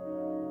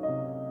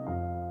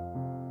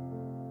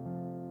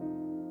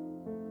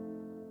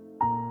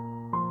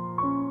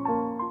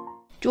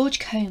 George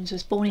Combs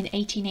was born in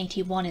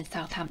 1881 in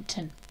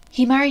Southampton.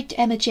 He married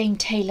Emma Jane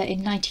Taylor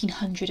in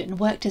 1900 and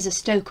worked as a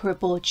stoker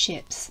aboard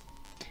ships.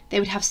 They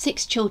would have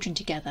 6 children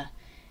together.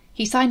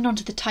 He signed on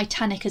to the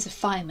Titanic as a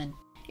fireman.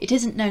 It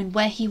isn't known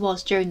where he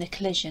was during the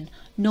collision,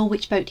 nor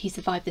which boat he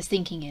survived the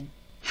sinking in.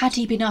 Had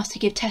he been asked to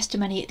give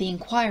testimony at the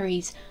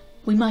inquiries,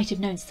 we might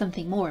have known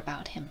something more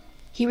about him.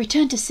 He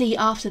returned to sea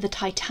after the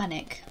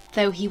Titanic,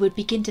 though he would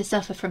begin to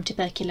suffer from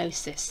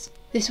tuberculosis.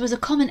 This was a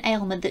common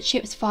ailment that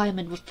ship's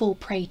firemen would fall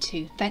prey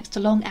to, thanks to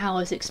long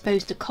hours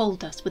exposed to coal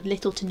dust with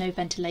little to no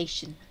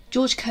ventilation.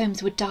 George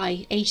Combs would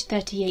die, aged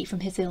 38, from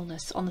his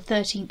illness on the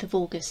 13th of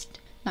August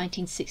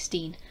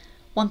 1916,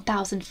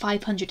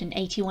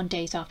 1,581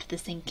 days after the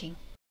sinking.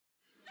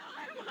 I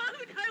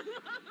won't.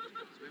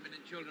 Women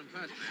and children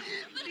first,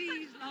 ma'am.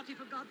 Please, Lottie,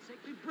 for God's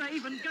sake, be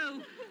brave and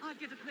go. I'll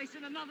get a place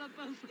in another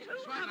boat.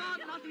 Come on,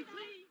 Lottie,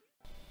 please.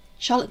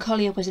 Charlotte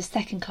Collier was a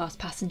second-class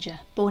passenger,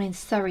 born in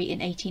Surrey in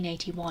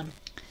 1881.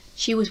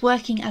 She was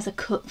working as a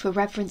cook for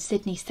Reverend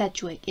Sidney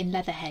Sedgwick in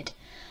Leatherhead.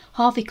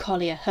 Harvey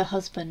Collier, her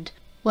husband,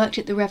 worked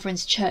at the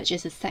Reverend's church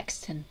as a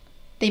sexton.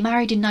 They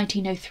married in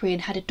 1903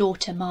 and had a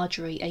daughter,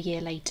 Marjorie, a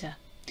year later.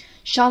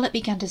 Charlotte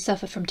began to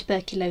suffer from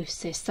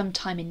tuberculosis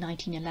sometime in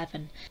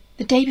 1911.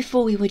 The day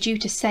before we were due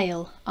to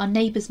sail, our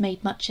neighbours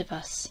made much of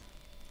us.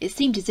 It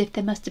seemed as if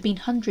there must have been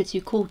hundreds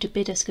who called to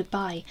bid us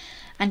goodbye,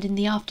 and in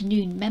the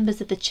afternoon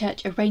members of the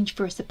church arranged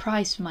for a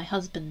surprise for my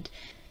husband.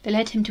 They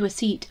led him to a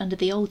seat under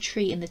the old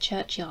tree in the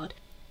churchyard,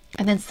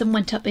 and then some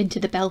went up into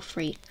the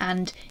belfry,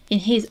 and, in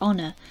his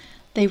honour,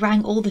 they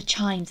rang all the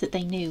chimes that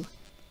they knew.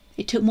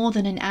 It took more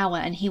than an hour,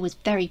 and he was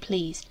very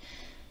pleased.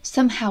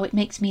 Somehow it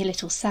makes me a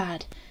little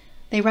sad.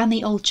 They ran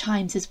the old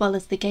chimes as well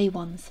as the gay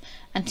ones,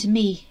 and to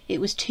me it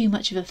was too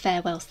much of a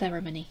farewell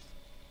ceremony.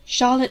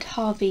 Charlotte,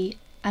 Harvey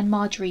and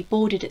Marjorie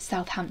boarded at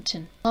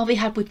Southampton. Harvey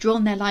had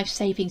withdrawn their life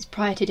savings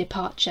prior to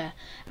departure,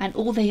 and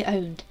all they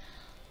owned,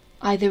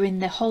 either in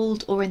the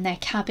hold or in their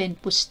cabin,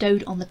 was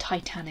stowed on the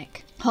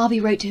Titanic.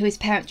 Harvey wrote to his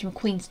parents from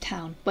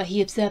Queenstown, where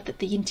he observed that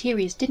the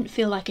interiors didn't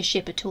feel like a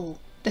ship at all.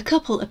 The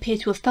couple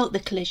appeared to have felt the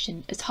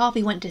collision, as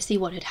Harvey went to see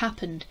what had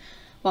happened,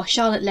 while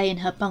Charlotte lay in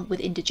her bunk with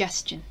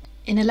indigestion.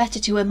 In a letter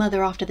to her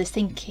mother after the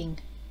sinking,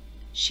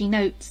 she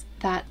notes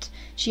that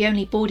she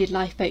only boarded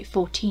lifeboat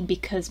 14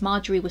 because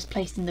Marjorie was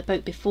placed in the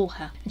boat before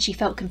her, and she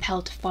felt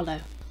compelled to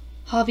follow.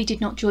 Harvey did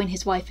not join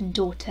his wife and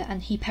daughter,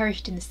 and he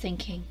perished in the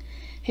sinking.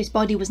 His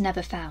body was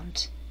never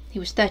found. He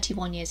was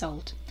 31 years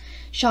old.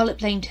 Charlotte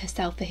blamed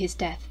herself for his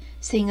death,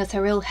 seeing as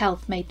her ill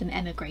health made them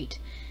emigrate.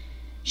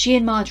 She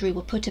and Marjorie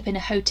were put up in a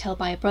hotel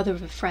by a brother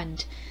of a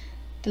friend,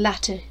 the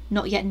latter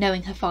not yet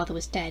knowing her father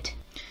was dead.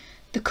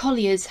 The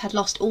Colliers had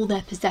lost all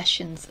their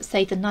possessions,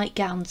 save the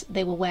nightgowns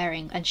they were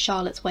wearing and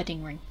Charlotte's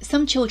wedding ring.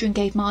 Some children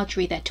gave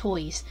Marjorie their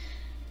toys,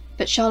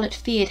 but Charlotte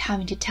feared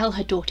having to tell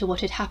her daughter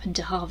what had happened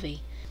to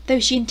Harvey. Though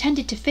she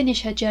intended to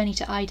finish her journey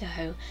to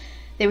Idaho,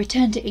 they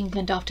returned to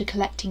England after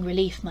collecting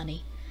relief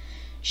money.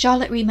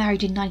 Charlotte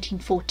remarried in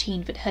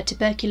 1914, but her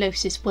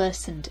tuberculosis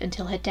worsened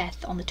until her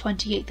death on the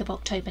 28th of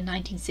October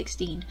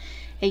 1916,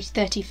 aged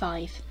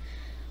 35,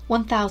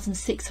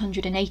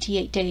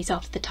 1,688 days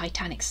after the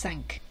Titanic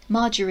sank.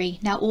 Marjorie,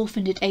 now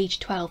orphaned at age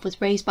 12,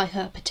 was raised by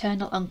her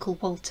paternal uncle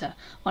Walter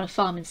on a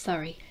farm in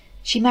Surrey.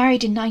 She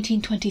married in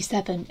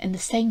 1927 in the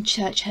same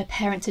church her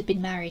parents had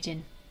been married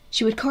in.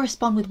 She would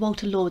correspond with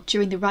Walter Lord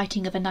during the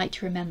writing of A Night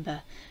to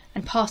Remember,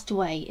 and passed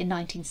away in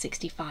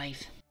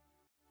 1965.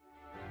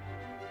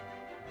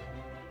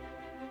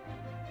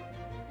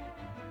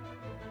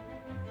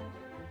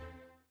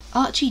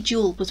 Archie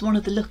Jewell was one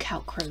of the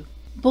lookout crew.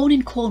 Born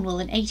in Cornwall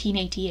in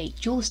 1888,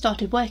 Jewell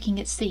started working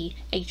at sea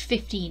aged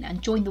 15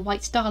 and joined the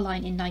White Star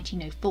Line in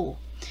 1904.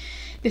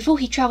 Before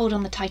he travelled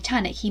on the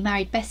Titanic, he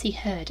married Bessie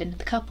Hurd, and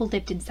the couple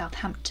lived in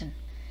Southampton.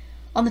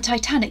 On the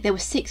Titanic there were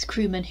 6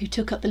 crewmen who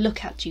took up the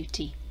lookout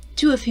duty,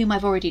 2 of whom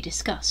I've already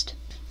discussed.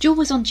 Jewell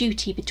was on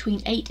duty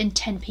between 8 and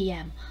 10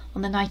 p.m.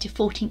 on the night of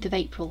 14th of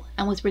April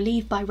and was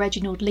relieved by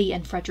Reginald Lee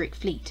and Frederick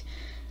Fleet,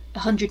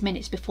 100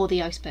 minutes before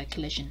the iceberg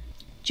collision.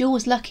 Jewell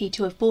was lucky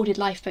to have boarded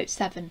lifeboat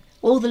 7.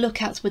 All the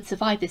lookouts would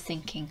survive the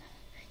sinking.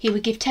 He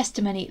would give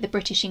testimony at the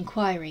British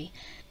inquiry,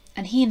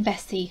 and he and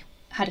Bessie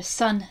had a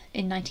son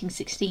in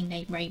 1916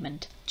 named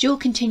Raymond. Jewell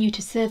continued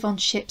to serve on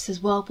ships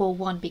as World War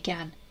I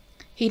began.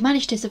 He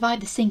managed to survive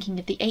the sinking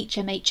of the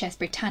HMHS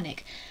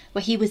Britannic,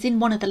 where he was in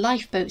one of the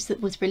lifeboats that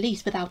was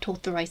released without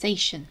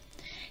authorisation.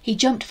 He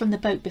jumped from the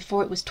boat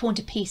before it was torn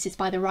to pieces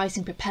by the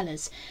rising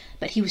propellers,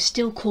 but he was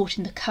still caught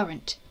in the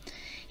current.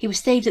 He was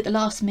saved at the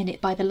last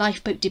minute by the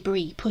lifeboat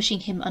debris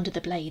pushing him under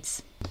the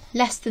blades.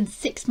 Less than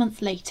 6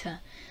 months later,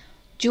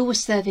 Jewell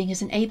was serving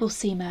as an able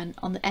seaman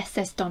on the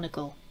SS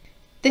Donegal.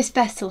 This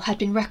vessel had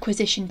been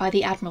requisitioned by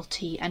the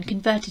Admiralty and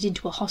converted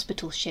into a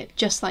hospital ship,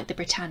 just like the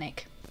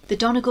Britannic. The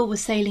Donegal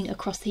was sailing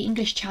across the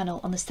English Channel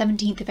on the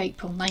 17th of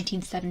April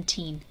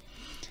 1917,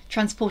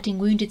 transporting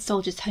wounded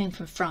soldiers home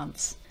from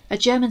France. A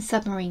German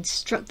submarine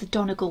struck the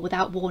Donegal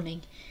without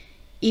warning,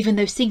 even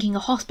though sinking a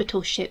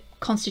hospital ship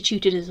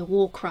constituted as a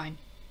war crime.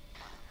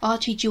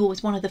 Archie Jewell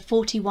was one of the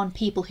 41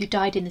 people who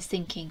died in the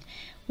sinking,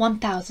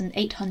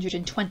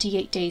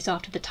 1,828 days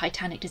after the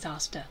Titanic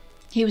disaster.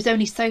 He was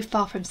only so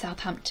far from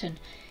Southampton,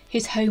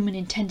 his home and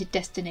intended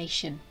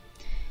destination.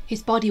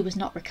 His body was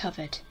not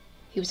recovered.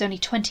 He was only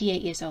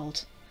 28 years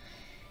old.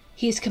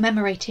 He is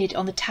commemorated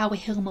on the Tower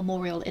Hill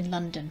Memorial in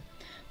London,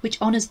 which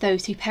honours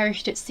those who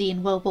perished at sea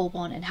in World War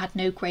I and had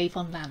no grave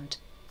on land.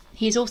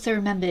 He is also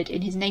remembered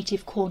in his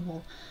native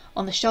Cornwall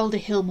on the Shoulder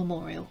Hill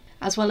Memorial,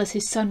 as well as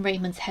his son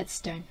Raymond's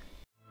headstone.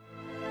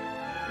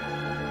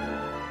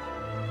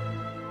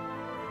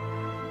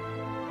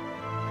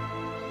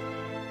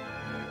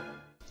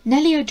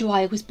 Nellie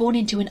O'Dwyer was born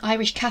into an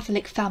Irish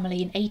Catholic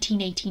family in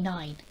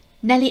 1889.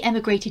 Nellie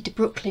emigrated to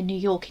Brooklyn, New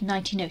York in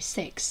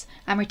 1906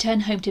 and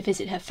returned home to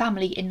visit her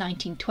family in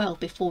 1912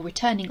 before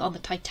returning on the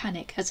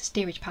Titanic as a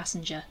steerage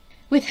passenger.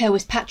 With her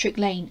was Patrick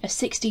Lane, a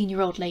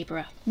 16-year-old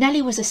labourer.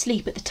 Nellie was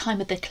asleep at the time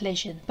of the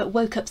collision, but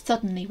woke up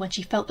suddenly when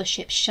she felt the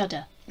ship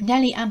shudder.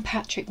 Nellie and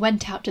Patrick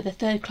went out to the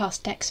third-class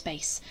deck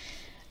space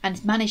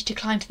and managed to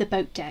climb to the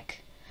boat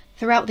deck.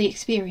 Throughout the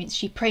experience,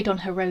 she prayed on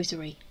her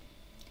rosary.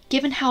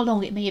 Given how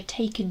long it may have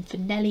taken for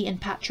Nellie and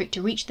Patrick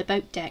to reach the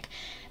boat deck,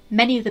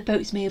 many of the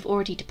boats may have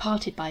already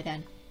departed by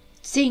then.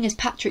 Seeing as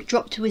Patrick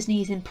dropped to his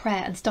knees in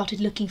prayer and started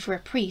looking for a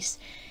priest,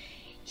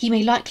 he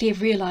may likely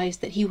have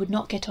realised that he would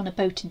not get on a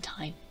boat in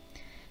time.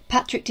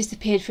 Patrick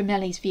disappeared from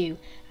Nellie's view,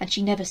 and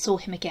she never saw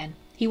him again.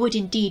 He would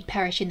indeed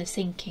perish in the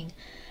sinking,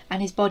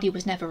 and his body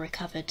was never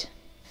recovered.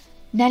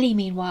 Nellie,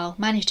 meanwhile,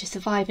 managed to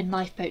survive in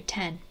Lifeboat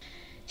 10.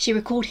 She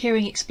recalled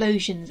hearing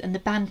explosions and the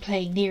band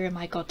playing Nearer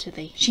My God to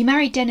Thee. She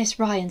married Dennis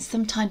Ryan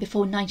sometime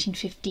before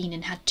 1915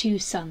 and had 2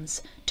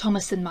 sons,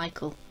 Thomas and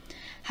Michael.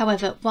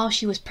 However, while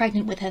she was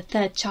pregnant with her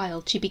 3rd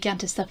child, she began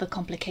to suffer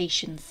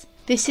complications.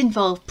 This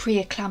involved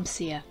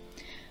preeclampsia,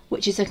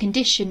 which is a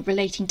condition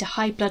relating to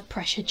high blood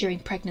pressure during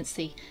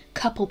pregnancy,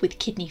 coupled with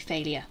kidney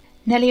failure.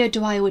 Nellie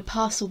O'Dwyer would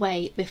pass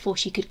away before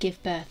she could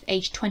give birth,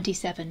 aged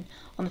 27,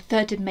 on the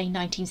 3rd of May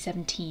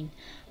 1917,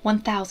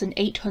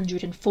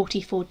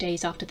 1,844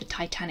 days after the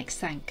Titanic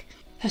sank.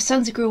 Her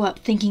sons grew up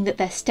thinking that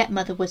their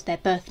stepmother was their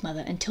birth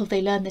mother until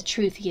they learned the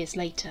truth years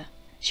later.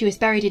 She was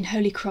buried in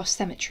Holy Cross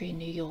Cemetery in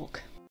New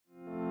York.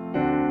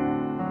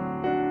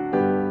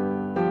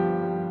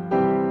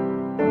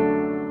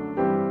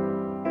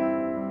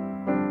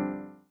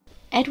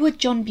 Edward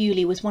John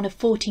Bewley was one of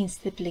 14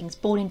 siblings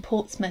born in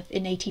Portsmouth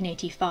in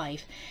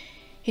 1885.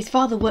 His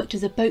father worked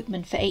as a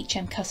boatman for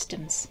HM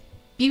Customs.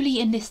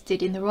 Bewley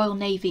enlisted in the Royal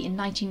Navy in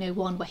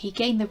 1901, where he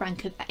gained the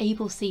rank of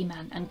able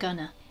seaman and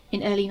gunner.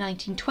 In early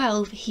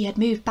 1912 he had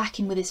moved back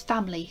in with his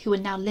family, who were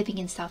now living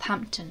in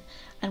Southampton,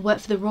 and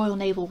worked for the Royal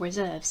Naval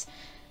Reserves,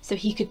 so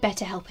he could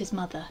better help his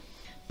mother.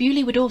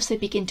 Bewley would also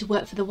begin to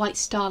work for the White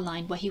Star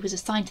Line, where he was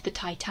assigned to the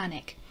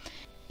Titanic.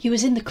 He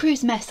was in the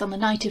crew's mess on the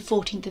night of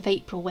 14th of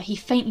April, where he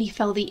faintly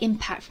felt the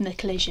impact from the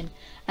collision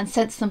and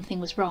sensed something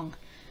was wrong.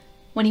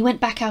 When he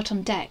went back out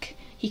on deck,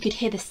 he could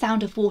hear the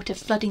sound of water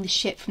flooding the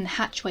ship from the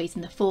hatchways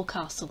in the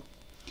forecastle.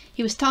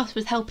 He was tasked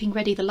with helping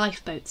ready the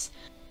lifeboats.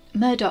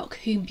 Murdoch,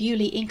 whom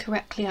Bewley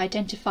incorrectly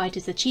identified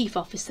as the chief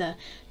officer,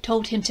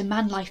 told him to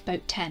man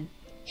Lifeboat 10.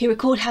 He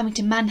recalled having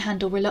to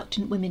manhandle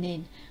reluctant women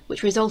in,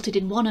 which resulted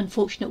in one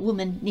unfortunate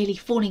woman nearly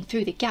falling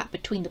through the gap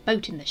between the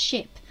boat and the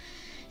ship.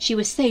 She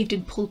was saved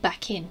and pulled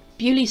back in.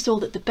 Bewley saw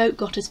that the boat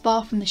got as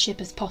far from the ship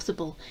as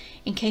possible,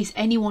 in case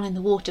anyone in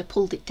the water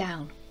pulled it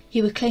down.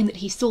 He would claim that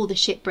he saw the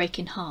ship break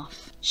in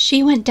half.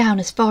 She went down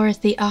as far as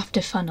the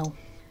after funnel,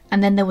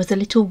 and then there was a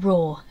little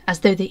roar, as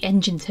though the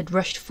engines had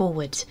rushed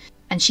forwards,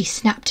 and she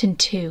snapped in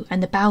two,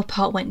 and the bow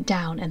part went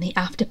down and the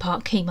after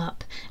part came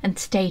up and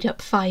stayed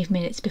up 5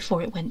 minutes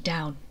before it went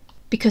down.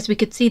 Because we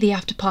could see the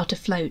after part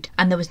afloat,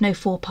 and there was no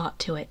forepart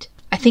to it.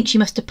 I think she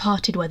must have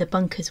parted where the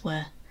bunkers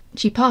were.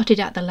 She parted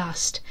at the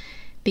last,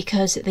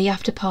 because the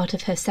after part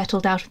of her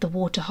settled out of the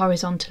water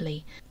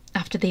horizontally,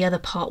 after the other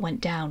part went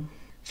down.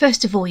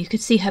 First of all, you could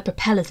see her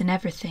propellers and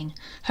everything.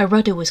 Her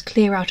rudder was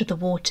clear out of the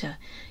water.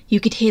 You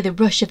could hear the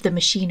rush of the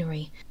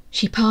machinery.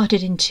 She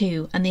parted in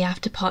two, and the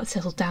after part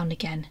settled down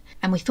again,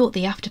 and we thought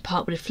the after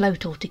part would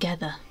float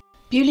altogether.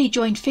 Bewley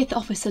joined 5th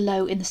Officer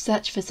Lowe in the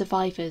search for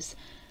survivors,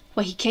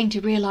 where he came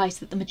to realise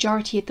that the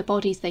majority of the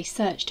bodies they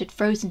searched had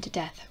frozen to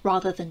death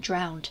rather than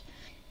drowned.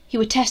 He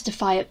would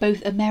testify at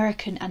both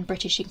American and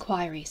British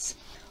inquiries.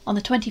 On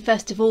the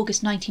 21st of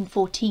August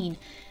 1914,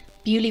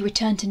 Bewley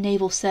returned to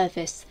naval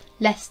service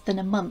less than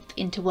a month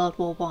into World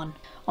War I.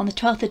 On the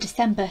 12th of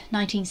December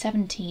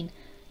 1917,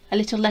 a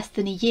little less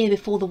than a year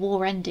before the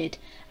war ended,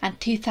 and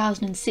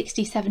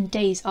 2,067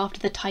 days after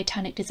the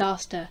Titanic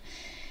disaster,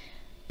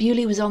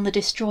 Bewley was on the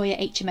destroyer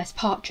HMS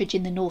Partridge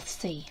in the North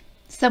Sea,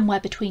 somewhere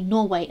between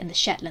Norway and the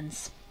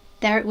Shetlands.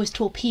 There it was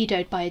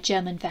torpedoed by a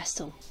German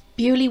vessel.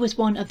 Bewley was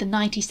one of the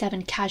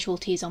 97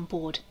 casualties on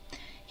board.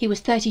 He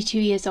was 32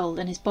 years old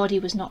and his body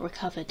was not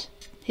recovered.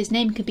 His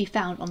name can be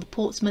found on the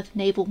Portsmouth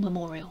Naval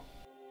Memorial.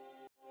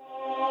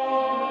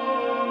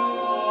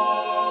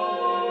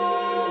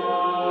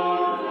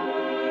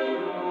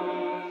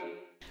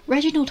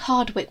 Reginald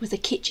Hardwick was a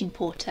kitchen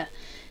porter,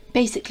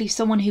 basically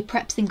someone who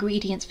preps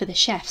ingredients for the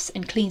chefs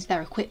and cleans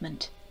their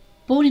equipment.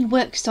 Born in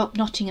Worksop,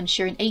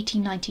 Nottinghamshire in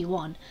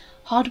 1891,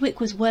 Hardwick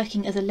was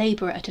working as a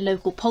labourer at a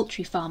local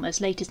poultry farm as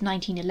late as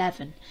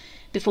 1911,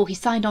 before he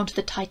signed on to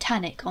the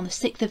Titanic on the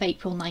 6th of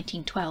April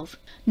 1912.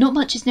 Not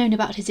much is known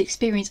about his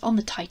experience on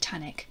the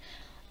Titanic,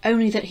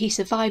 only that he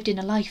survived in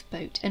a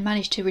lifeboat and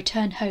managed to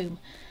return home,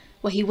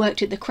 where he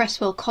worked at the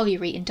Cresswell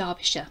Colliery in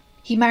Derbyshire.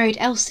 He married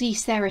Elsie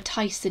Sarah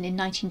Tyson in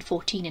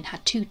 1914 and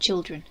had 2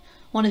 children,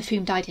 one of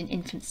whom died in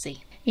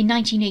infancy. In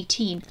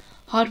 1918,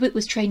 Hardwick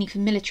was training for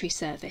military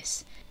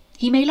service.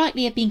 He may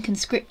likely have been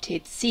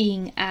conscripted,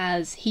 seeing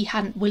as he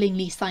hadn't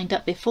willingly signed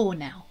up before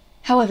now.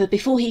 However,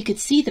 before he could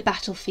see the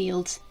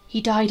battlefields, He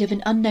died of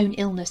an unknown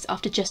illness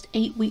after just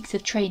 8 weeks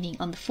of training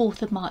on the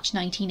 4th of March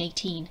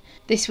 1918.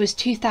 This was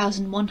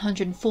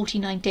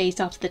 2,149 days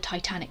after the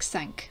Titanic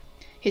sank.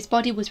 His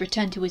body was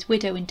returned to his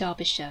widow in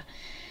Derbyshire,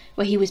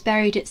 where he was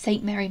buried at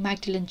St Mary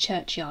Magdalene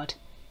churchyard.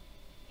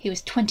 He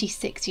was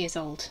 26 years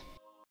old.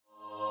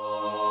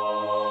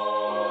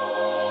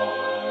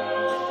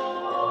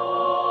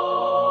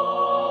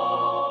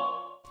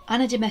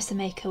 Anna de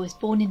Messamaker was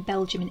born in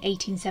Belgium in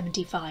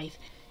 1875.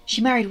 She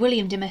married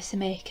William de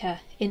Messamaker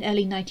in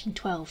early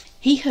 1912.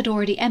 He had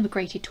already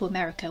emigrated to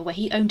America, where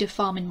he owned a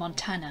farm in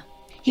Montana.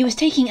 He was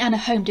taking Anna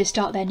home to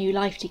start their new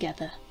life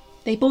together.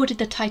 They boarded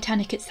the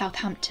Titanic at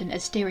Southampton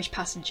as steerage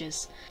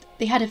passengers.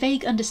 They had a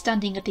vague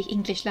understanding of the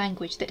English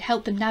language that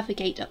helped them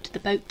navigate up to the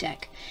boat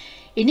deck.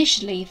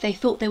 Initially, they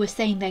thought they were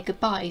saying their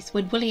goodbyes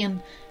when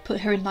William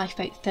put her in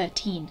lifeboat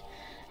 13.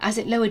 As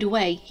it lowered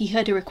away, he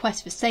heard a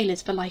request for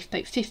sailors for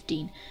lifeboat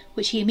 15,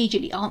 which he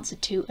immediately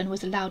answered to and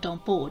was allowed on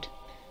board.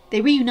 They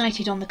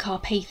reunited on the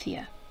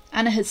Carpathia.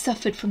 Anna had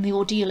suffered from the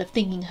ordeal of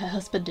thinking her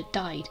husband had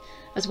died,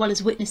 as well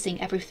as witnessing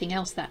everything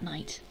else that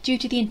night. Due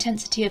to the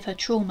intensity of her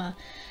trauma,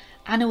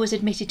 Anna was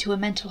admitted to a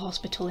mental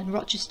hospital in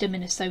Rochester,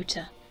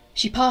 Minnesota.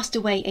 She passed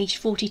away aged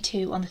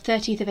 42 on the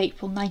 30th of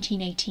April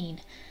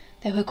 1918,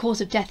 though her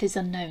cause of death is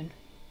unknown.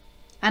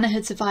 Anna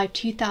had survived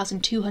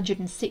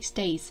 2,206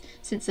 days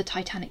since the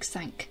Titanic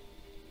sank.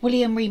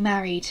 William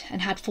remarried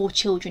and had 4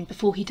 children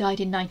before he died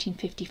in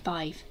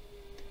 1955.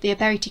 They are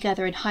buried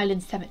together in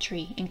Highland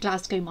Cemetery in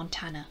Glasgow,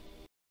 Montana.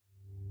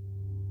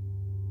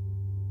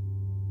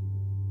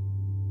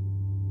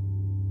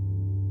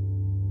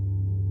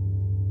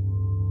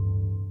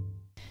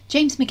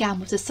 James McGann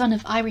was the son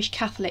of Irish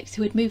Catholics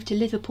who had moved to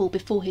Liverpool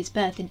before his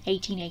birth in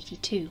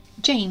 1882.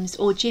 James,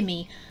 or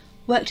Jimmy,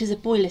 worked as a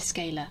boiler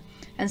scaler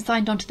and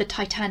signed on to the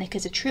Titanic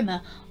as a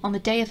trimmer on the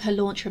day of her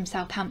launch from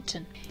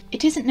Southampton.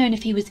 It isn't known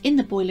if he was in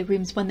the boiler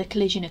rooms when the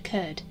collision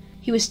occurred.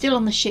 He was still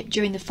on the ship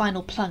during the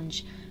final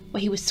plunge, where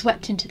he was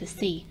swept into the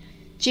sea.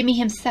 Jimmy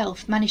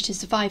himself managed to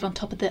survive on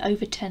top of the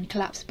overturned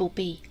collapsible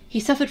B. He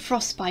suffered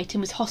frostbite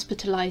and was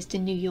hospitalised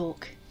in New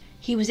York.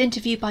 He was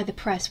interviewed by the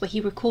press, where he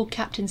recalled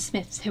Captain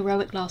Smith's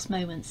heroic last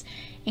moments,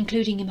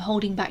 including him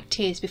holding back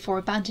tears before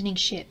abandoning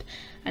ship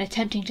and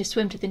attempting to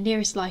swim to the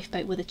nearest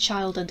lifeboat with a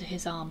child under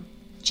his arm.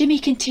 Jimmy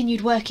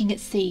continued working at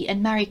sea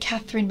and married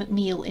Catherine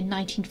McNeil in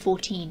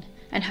 1914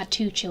 and had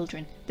 2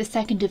 children, the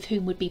second of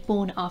whom would be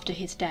born after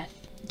his death.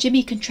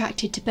 Jimmy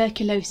contracted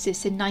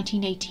tuberculosis in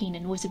 1918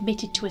 and was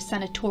admitted to a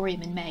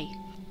sanatorium in May.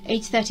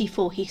 Aged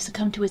 34, he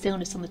succumbed to his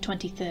illness on the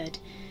 23rd,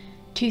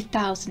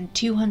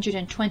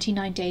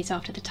 2,229 days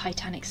after the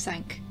Titanic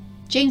sank.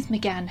 James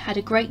McGann had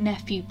a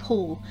great-nephew,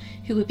 Paul,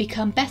 who would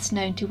become best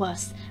known to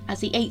us as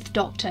the 8th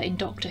Doctor in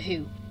Doctor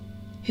Who,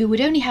 who would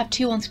only have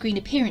 2 on-screen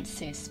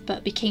appearances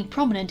but became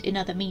prominent in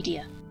other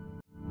media.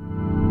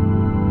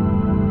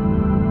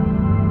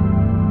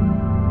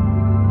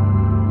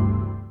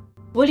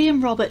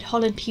 William Robert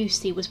Holland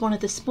Pusey was one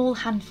of the small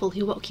handful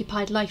who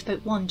occupied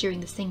Lifeboat 1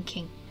 during the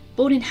sinking.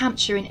 Born in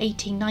Hampshire in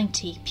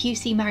 1890,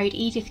 Pusey married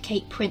Edith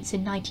Kate Prince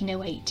in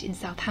 1908 in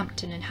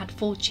Southampton and had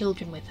 4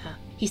 children with her.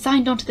 He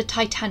signed on to the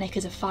Titanic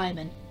as a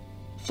fireman.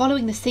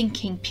 Following the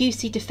sinking,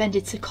 Pusey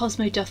defended Sir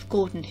Cosmo Duff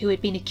Gordon, who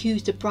had been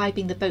accused of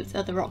bribing the boat's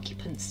other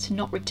occupants to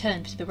not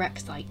return to the wreck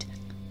site.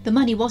 The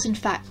money was in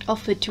fact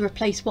offered to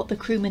replace what the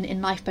crewmen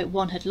in Lifeboat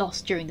 1 had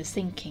lost during the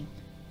sinking.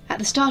 At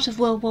the start of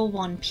World War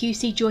I,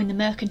 Pusey joined the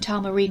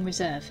Mercantile Marine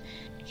Reserve.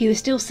 He was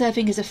still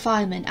serving as a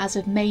fireman as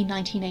of May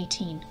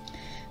 1918.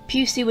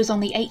 Pusey was on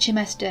the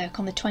HMS Dirk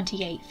on the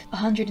 28th,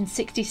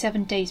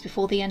 167 days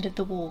before the end of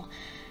the war,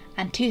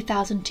 and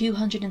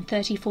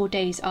 2,234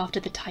 days after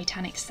the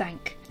Titanic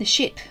sank. The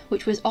ship,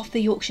 which was off the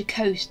Yorkshire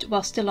coast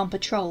while still on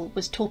patrol,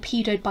 was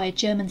torpedoed by a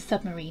German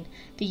submarine,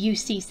 the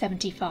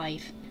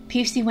UC-75.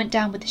 Pusey went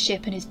down with the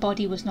ship and his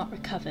body was not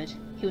recovered.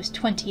 He was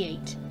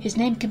 28. His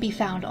name can be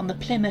found on the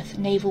Plymouth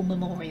Naval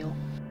Memorial.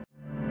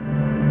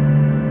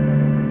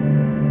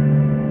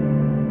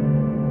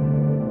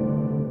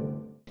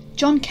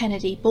 John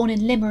Kennedy, born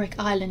in Limerick,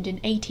 Ireland in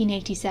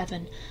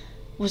 1887,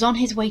 was on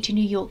his way to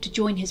New York to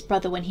join his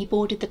brother when he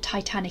boarded the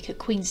Titanic at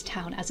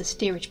Queenstown as a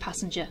steerage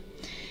passenger.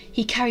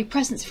 He carried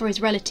presents for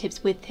his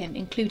relatives with him,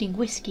 including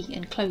whiskey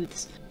and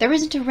clothes. There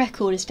isn't a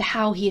record as to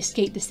how he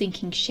escaped the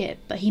sinking ship,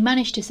 but he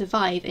managed to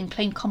survive and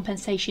claim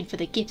compensation for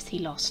the gifts he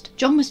lost.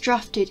 John was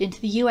drafted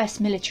into the US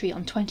military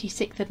on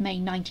 26th of May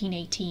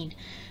 1918,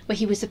 where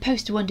he was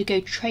supposed to undergo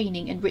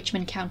training in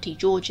Richmond County,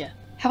 Georgia.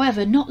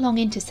 However, not long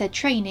into said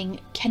training,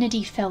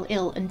 Kennedy fell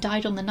ill and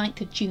died on the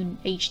 9th of June,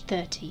 aged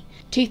 30,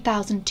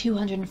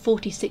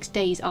 2,246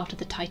 days after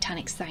the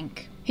Titanic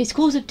sank. His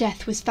cause of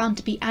death was found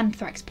to be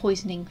anthrax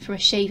poisoning from a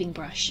shaving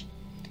brush.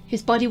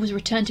 His body was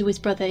returned to his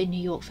brother in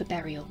New York for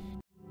burial.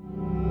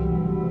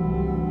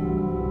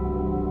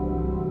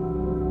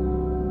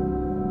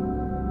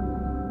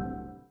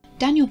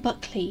 Daniel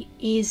Buckley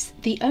is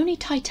the only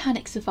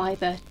Titanic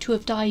survivor to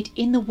have died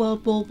in the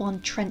World War I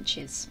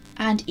trenches,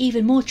 and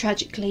even more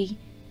tragically,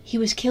 He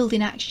was killed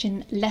in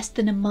action less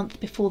than a month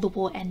before the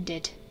war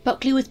ended.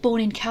 Buckley was born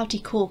in County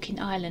Cork in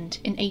Ireland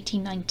in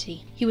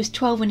 1890. He was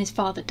 12 when his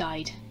father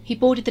died. He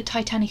boarded the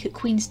Titanic at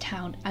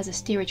Queenstown as a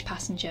steerage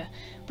passenger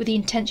with the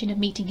intention of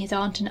meeting his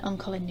aunt and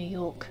uncle in New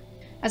York.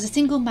 As a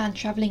single man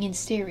travelling in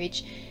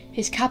steerage,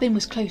 his cabin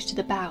was close to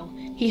the bow.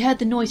 He heard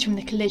the noise from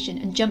the collision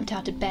and jumped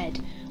out of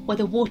bed, where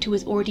the water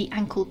was already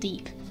ankle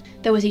deep.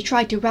 Though as he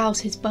tried to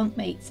rouse his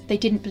bunkmates, they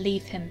didn't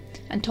believe him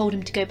and told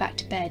him to go back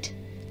to bed.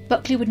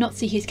 Buckley would not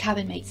see his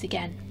cabin mates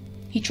again.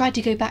 He tried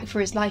to go back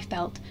for his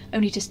lifebelt,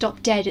 only to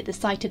stop dead at the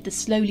sight of the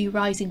slowly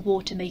rising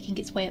water making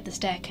its way up the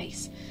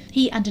staircase.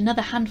 He and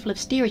another handful of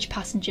steerage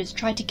passengers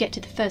tried to get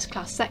to the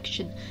first-class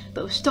section,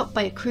 but were stopped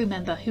by a crew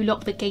member who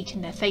locked the gate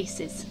in their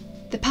faces.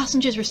 The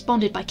passengers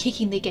responded by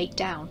kicking the gate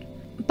down.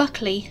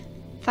 Buckley,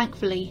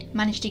 thankfully,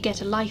 managed to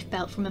get a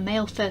lifebelt from a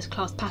male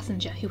first-class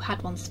passenger who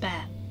had one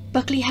spare.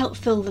 Buckley helped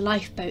fill the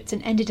lifeboats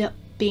and ended up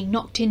being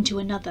knocked into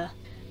another,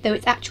 though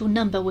its actual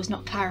number was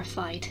not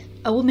clarified.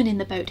 A woman in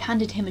the boat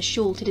handed him a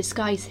shawl to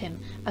disguise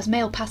him as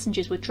male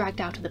passengers were dragged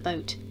out of the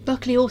boat.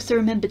 Buckley also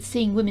remembered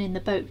seeing women in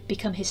the boat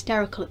become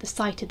hysterical at the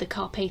sight of the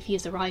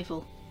Carpathia's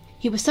arrival.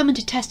 He was summoned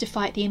to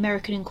testify at the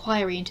American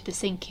inquiry into the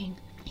sinking.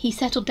 He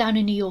settled down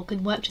in New York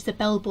and worked as a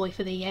bellboy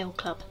for the Yale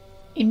Club.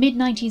 In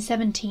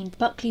mid-1917,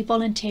 Buckley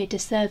volunteered to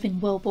serve in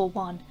World War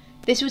I.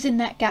 This was in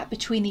that gap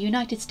between the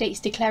United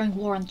States declaring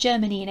war on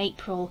Germany in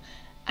April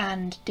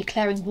and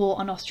declaring war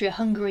on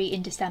Austria-Hungary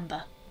in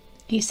December.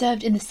 He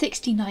served in the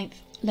 69th,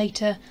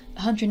 later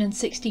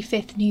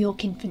 165th New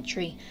York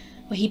Infantry,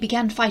 where he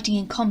began fighting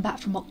in combat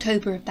from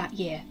October of that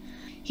year.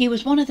 He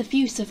was one of the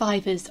few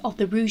survivors of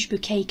the Rouge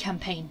Bouquet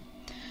campaign.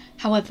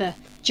 However,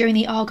 during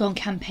the Argonne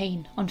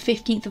campaign on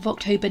 15th of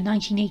October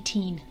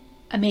 1918,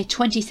 a mere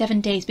 27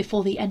 days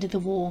before the end of the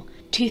war,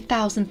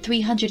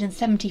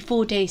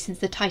 2,374 days since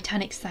the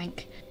Titanic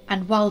sank,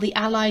 and while the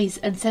Allies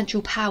and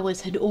Central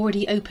Powers had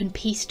already opened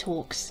peace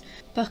talks,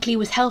 Buckley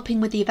was helping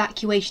with the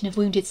evacuation of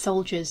wounded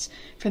soldiers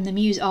from the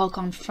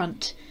Meuse-Argonne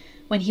front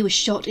when he was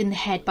shot in the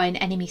head by an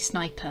enemy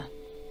sniper.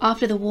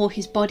 After the war,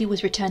 his body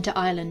was returned to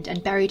Ireland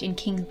and buried in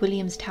King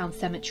Williamstown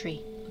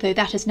Cemetery, though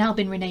that has now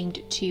been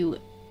renamed to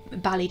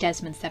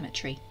Ballydesmond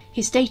Cemetery.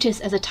 His status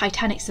as a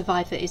Titanic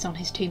survivor is on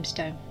his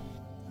tombstone.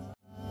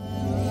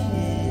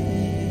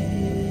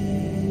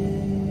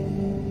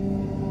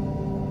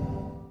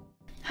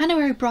 Hannah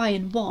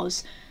O'Brien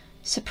was,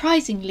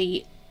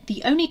 surprisingly,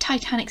 the only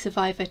Titanic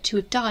survivor to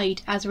have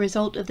died as a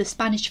result of the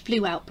Spanish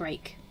flu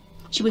outbreak.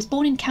 She was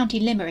born in County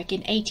Limerick in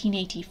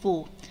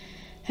 1884.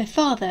 Her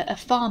father, a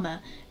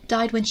farmer,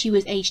 died when she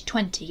was aged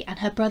 20 and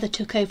her brother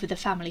took over the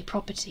family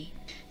property.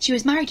 She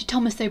was married to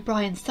Thomas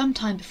O'Brien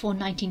sometime before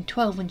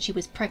 1912 when she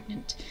was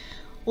pregnant,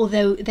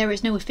 although there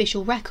is no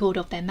official record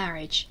of their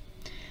marriage.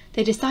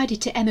 They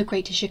decided to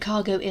emigrate to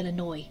Chicago,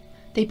 Illinois.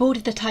 They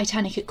boarded the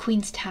Titanic at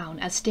Queenstown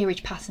as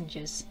steerage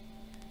passengers.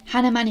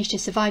 Hannah managed to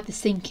survive the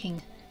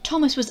sinking.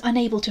 Thomas was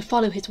unable to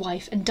follow his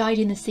wife and died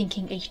in the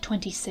sinking aged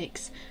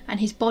 26, and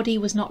his body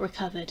was not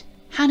recovered.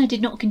 Hannah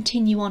did not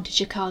continue on to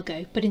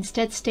Chicago, but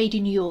instead stayed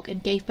in New York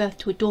and gave birth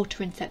to a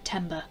daughter in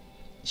September.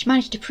 She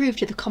managed to prove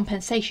to the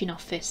compensation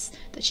office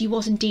that she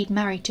was indeed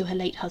married to her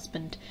late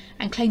husband,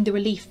 and claimed the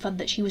relief fund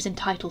that she was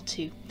entitled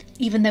to,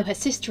 even though her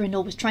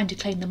sister-in-law was trying to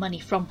claim the money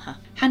from her.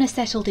 Hannah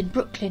settled in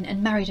Brooklyn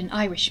and married an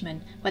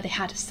Irishman, where they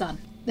had a son.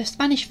 The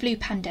Spanish flu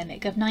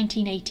pandemic of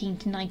 1918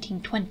 to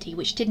 1920,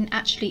 which didn't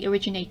actually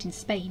originate in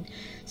Spain,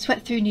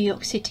 swept through New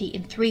York City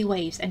in 3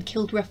 waves and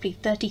killed roughly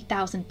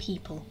 30,000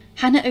 people.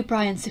 Hannah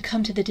O'Brien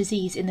succumbed to the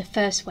disease in the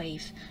first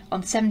wave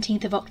on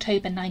 17th of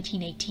October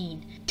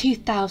 1918,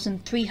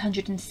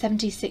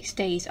 2,376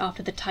 days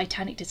after the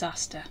Titanic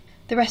disaster.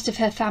 The rest of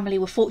her family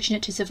were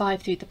fortunate to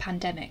survive through the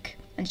pandemic,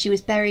 and she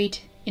was buried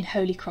in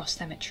Holy Cross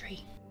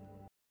Cemetery.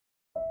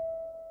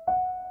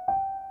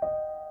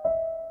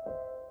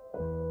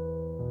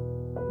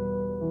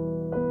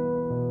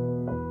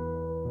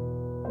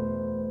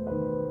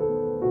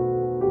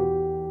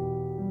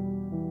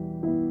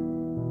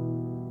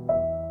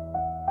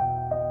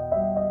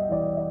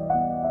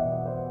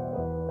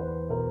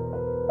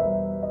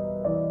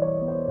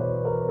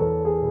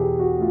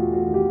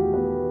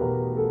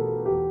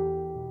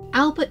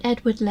 Albert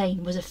Edward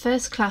Lane was a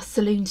first-class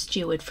saloon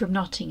steward from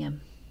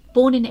Nottingham.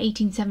 Born in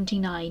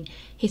 1879,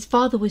 his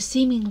father was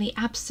seemingly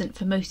absent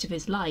for most of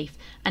his life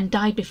and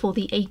died before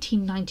the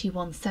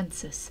 1891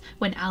 census,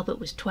 when Albert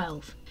was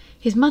 12.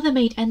 His mother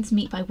made ends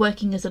meet by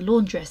working as a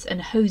laundress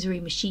and a hosiery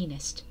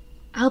machinist.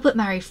 Albert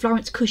married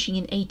Florence Cushing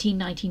in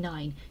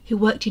 1899, who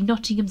worked in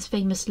Nottingham's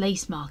famous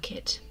lace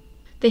market.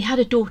 They had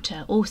a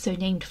daughter, also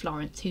named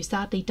Florence, who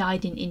sadly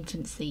died in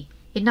infancy.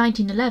 In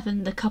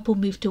 1911, the couple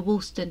moved to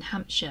Woolston,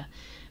 Hampshire,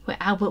 where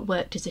Albert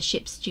worked as a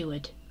ship's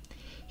steward.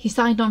 He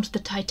signed on to the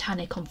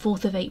Titanic on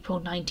 4th of April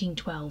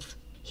 1912.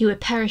 He would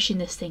perish in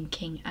the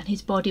sinking, and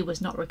his body was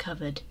not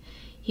recovered.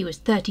 He was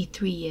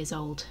 33 years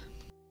old.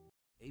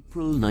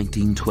 April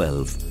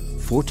 1912,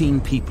 14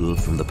 people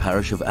from the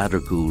parish of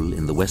Adergool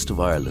in the west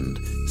of Ireland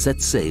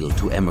set sail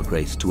to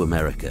emigrate to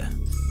America.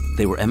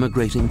 They were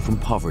emigrating from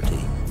poverty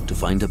to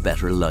find a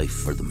better life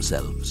for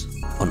themselves.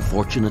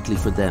 Unfortunately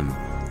for them,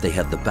 they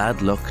had the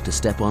bad luck to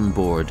step on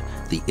board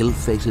the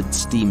ill-fated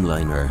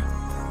steamliner,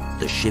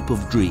 the Ship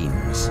of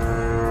Dreams,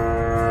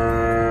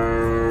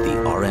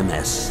 the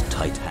RMS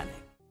Titanic.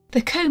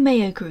 The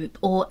Co-Mayo Group,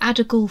 or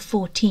Addergool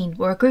 14,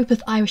 were a group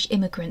of Irish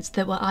immigrants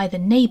that were either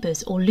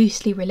neighbours or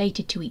loosely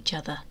related to each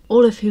other,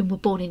 all of whom were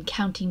born in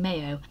County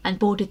Mayo and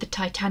boarded the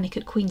Titanic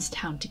at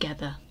Queenstown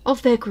together.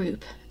 Of their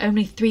group,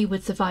 only 3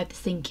 would survive the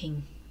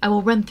sinking. I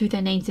will run through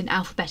their names in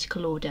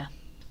alphabetical order.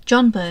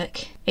 John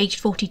Burke, aged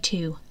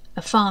 42,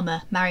 a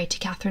farmer, married to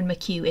Catherine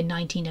McHugh in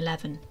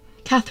 1911.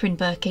 Catherine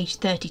Burke,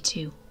 aged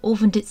 32,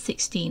 orphaned at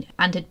 16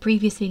 and had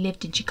previously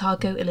lived in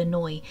Chicago,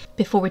 Illinois,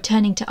 before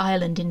returning to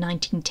Ireland in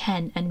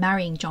 1910 and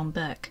marrying John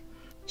Burke.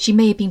 She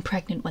may have been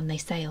pregnant when they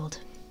sailed.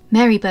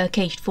 Mary Burke,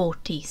 aged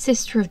 40,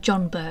 sister of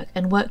John Burke,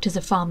 and worked as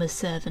a farmer's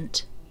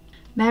servant.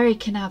 Mary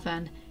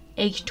Canavan,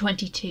 aged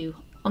 22.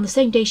 On the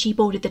same day she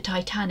boarded the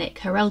Titanic,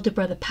 her elder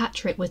brother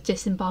Patrick was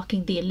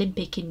disembarking the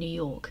Olympic in New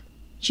York.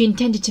 She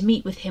intended to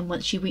meet with him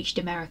once she reached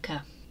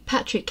America.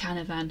 Patrick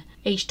Canavan,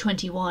 aged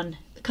 21,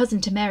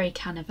 cousin to Mary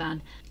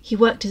Canavan, he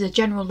worked as a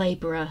general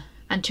labourer,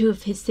 and 2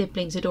 of his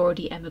siblings had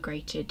already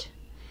emigrated.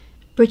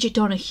 Bridget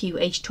Donahue,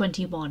 aged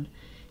 21.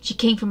 She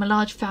came from a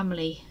large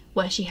family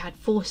where she had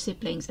 4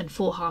 siblings and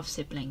 4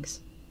 half-siblings.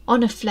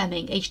 Honor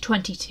Fleming, aged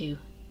 22.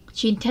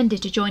 She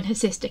intended to join her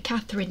sister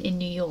Catherine in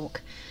New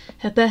York.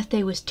 Her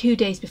birthday was 2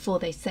 days before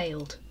they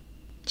sailed.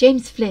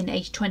 James Flynn,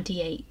 aged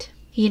 28.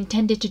 He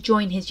intended to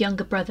join his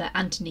younger brother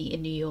Anthony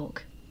in New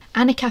York.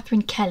 Anna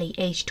Catherine Kelly,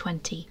 aged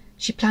 20.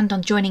 She planned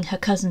on joining her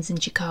cousins in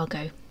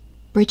Chicago.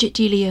 Bridget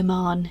Delia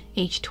Mann,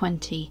 aged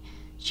 20.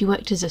 She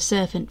worked as a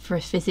servant for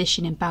a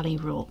physician in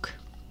Ballyrock.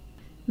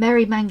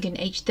 Mary Mangan,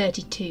 aged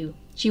 32.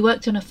 She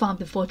worked on a farm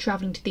before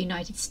travelling to the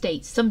United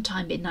States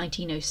sometime in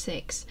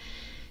 1906.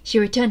 She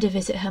returned to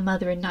visit her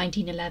mother in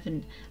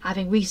 1911,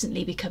 having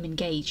recently become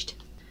engaged.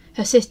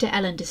 Her sister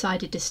Ellen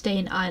decided to stay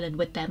in Ireland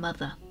with their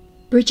mother.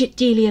 Bridget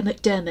Delia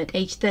McDermott,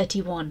 aged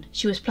 31.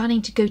 She was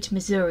planning to go to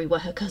Missouri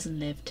where her cousin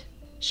lived.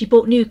 She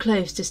bought new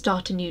clothes to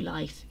start a new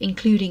life,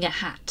 including a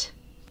hat.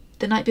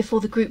 The night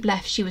before the group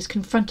left, she was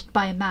confronted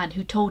by a man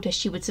who told her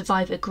she would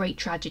survive a great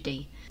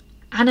tragedy.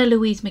 Anna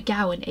Louise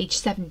McGowan, aged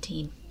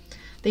 17,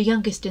 the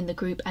youngest in the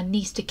group and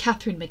niece to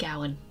Catherine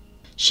McGowan.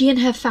 She and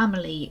her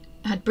family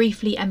had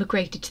briefly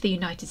emigrated to the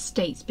United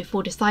States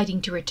before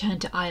deciding to return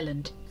to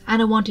Ireland.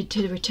 Anna wanted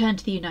to return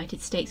to the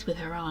United States with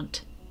her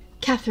aunt.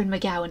 Catherine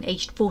McGowan,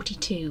 aged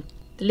 42,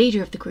 the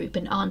leader of the group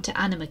and aunt to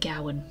Anna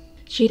McGowan.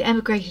 She had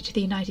emigrated to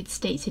the United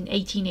States in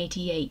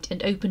 1888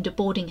 and opened a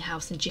boarding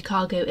house in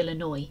Chicago,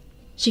 Illinois.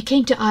 She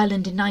came to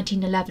Ireland in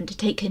 1911 to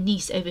take her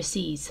niece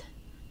overseas,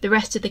 the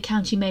rest of the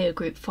County Mayo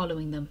group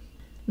following them.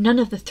 None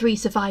of the 3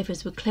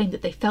 survivors would claim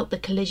that they felt the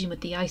collision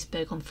with the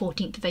iceberg on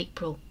 14th of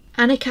April.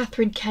 Anna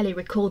Catherine Kelly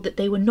recalled that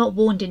they were not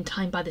warned in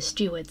time by the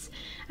stewards,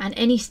 and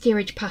any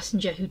steerage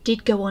passenger who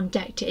did go on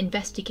deck to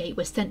investigate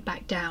was sent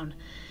back down,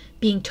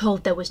 being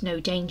told there was no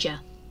danger.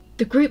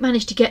 The group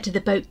managed to get to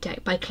the boat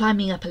deck by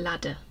climbing up a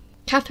ladder.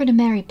 Catherine and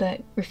Mary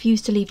Burke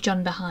refused to leave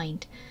John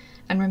behind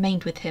and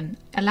remained with him,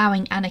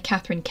 allowing Anna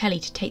Catherine Kelly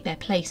to take their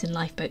place in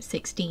Lifeboat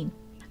 16.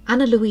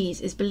 Anna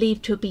Louise is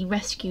believed to have been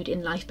rescued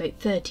in Lifeboat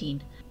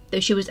 13, though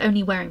she was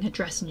only wearing her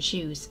dress and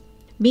shoes.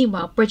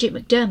 Meanwhile, Bridget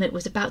McDermott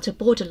was about to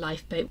board a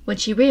lifeboat when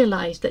she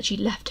realised that she'd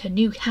left her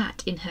new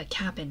hat in her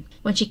cabin.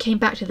 When she came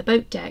back to the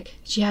boat deck,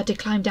 she had to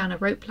climb down a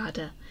rope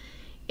ladder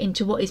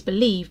into what is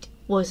believed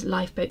was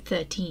Lifeboat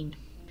 13.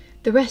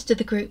 The rest of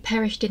the group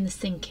perished in the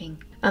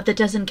sinking. Of the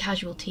dozen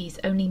casualties,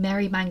 only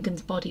Mary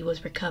Mangan's body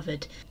was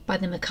recovered by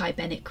the Mackay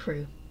Bennett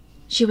crew.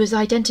 She was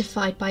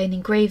identified by an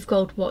engraved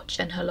gold watch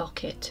and her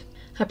locket.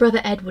 Her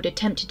brother Edward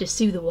attempted to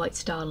sue the White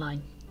Star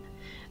Line.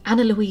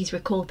 Anna Louise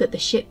recalled that the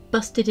ship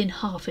busted in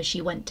half as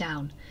she went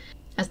down.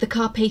 As the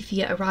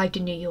Carpathia arrived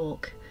in New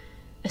York,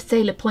 a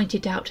sailor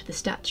pointed out to the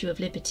Statue of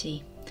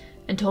Liberty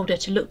and told her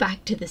to look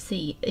back to the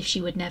sea if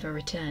she would never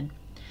return.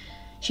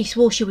 She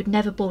swore she would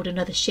never board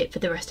another ship for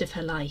the rest of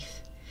her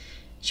life.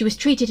 She was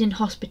treated in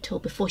hospital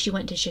before she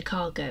went to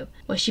Chicago,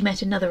 where she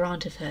met another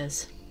aunt of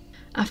hers.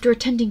 After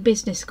attending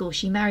business school,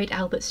 she married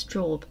Albert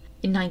Straub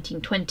in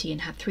 1920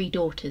 and had 3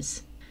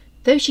 daughters.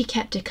 Though she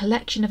kept a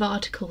collection of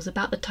articles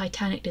about the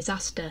Titanic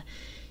disaster,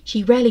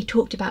 she rarely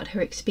talked about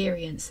her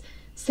experience,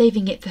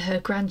 saving it for her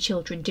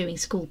grandchildren doing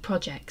school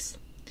projects.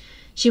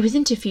 She was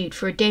interviewed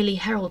for a Daily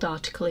Herald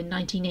article in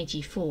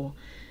 1984.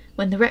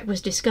 When the wreck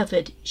was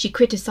discovered, she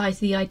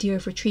criticised the idea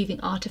of retrieving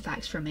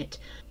artefacts from it,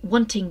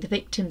 wanting the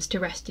victims to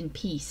rest in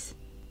peace.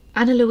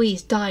 Anna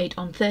Louise died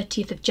on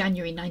 30th of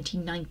January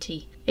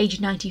 1990,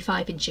 aged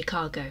 95 in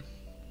Chicago.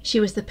 She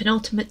was the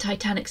penultimate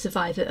Titanic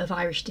survivor of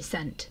Irish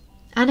descent.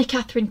 Anna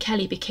Catherine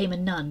Kelly became a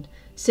nun,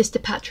 Sister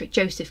Patrick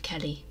Joseph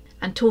Kelly,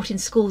 and taught in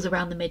schools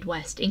around the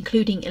Midwest,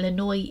 including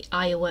Illinois,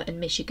 Iowa and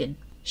Michigan.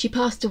 She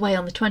passed away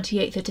on the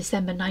 28th of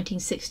December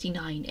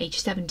 1969, aged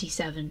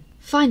 77.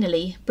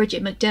 Finally,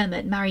 Bridget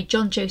McDermott married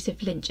John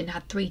Joseph Lynch and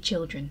had 3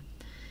 children.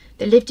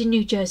 They lived in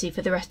New Jersey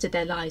for the rest of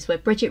their lives, where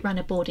Bridget ran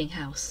a boarding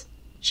house.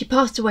 She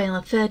passed away on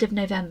the 3rd of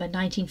November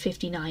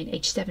 1959,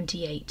 aged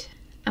 78,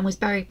 and was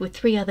buried with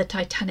 3 other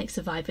Titanic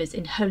survivors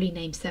in Holy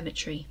Name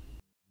Cemetery.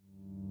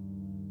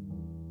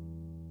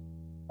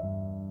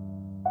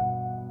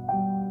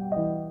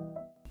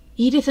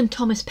 Edith and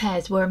Thomas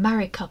Pears were a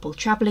married couple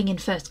travelling in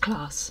first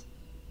class.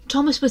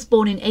 Thomas was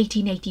born in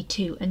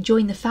 1882 and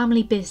joined the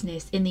family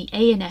business in the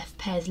A&F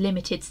Pears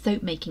Limited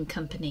soap-making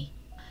company.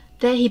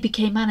 There he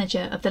became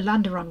manager of the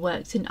Landeron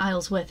Works in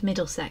Isleworth,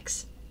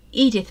 Middlesex.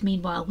 Edith,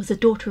 meanwhile, was the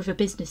daughter of a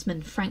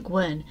businessman, Frank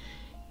Wern,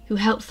 who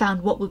helped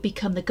found what would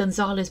become the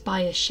Gonzales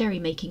Byers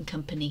sherry-making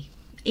company.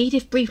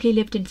 Edith briefly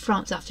lived in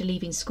France after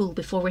leaving school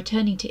before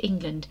returning to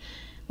England,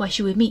 where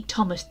she would meet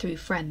Thomas through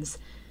friends.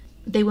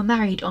 They were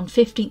married on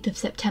 15th of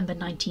September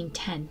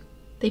 1910.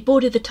 They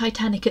boarded the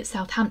Titanic at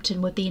Southampton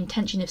with the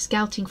intention of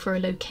scouting for a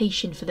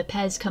location for the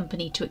Pears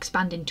Company to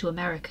expand into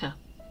America.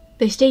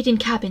 They stayed in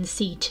cabin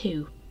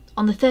C2.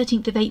 On the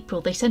 13th of April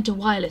they sent a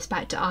wireless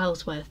back to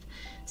Isleworth,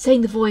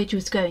 saying the voyage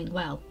was going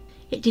well.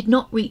 It did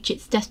not reach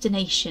its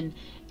destination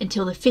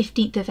until the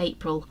 15th of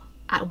April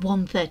at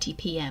 1:30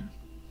 p.m.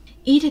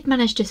 Edith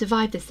managed to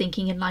survive the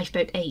sinking in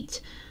Lifeboat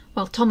 8,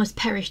 while Thomas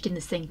perished in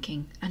the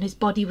sinking, and his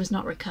body was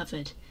not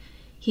recovered.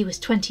 He was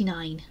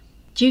 29.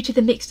 Due to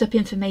the mixed-up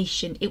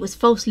information, it was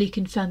falsely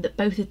confirmed that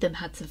both of them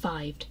had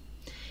survived.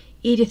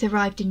 Edith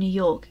arrived in New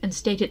York and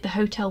stayed at the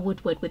Hotel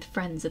Woodward with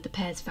friends of the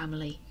Pears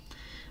family,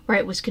 where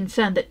it was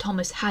confirmed that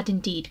Thomas had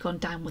indeed gone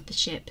down with the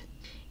ship.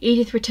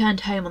 Edith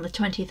returned home on the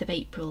 20th of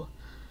April,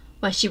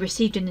 where she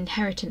received an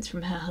inheritance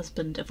from her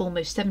husband of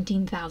almost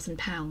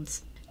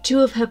 £17,000. 2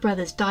 of her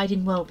brothers died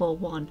in World War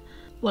I,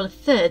 while a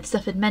third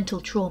suffered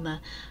mental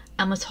trauma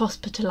and was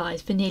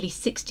hospitalised for nearly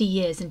 60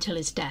 years until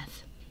his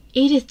death.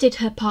 Edith did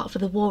her part for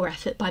the war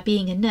effort by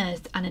being a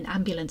nurse and an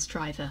ambulance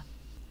driver.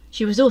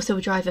 She was also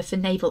a driver for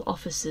naval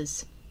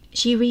officers.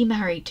 She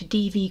remarried to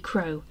D.V.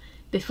 Crowe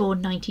before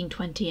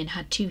 1920 and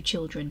had 2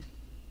 children.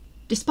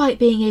 Despite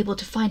being able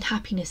to find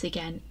happiness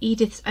again,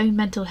 Edith's own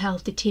mental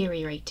health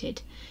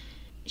deteriorated.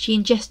 She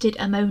ingested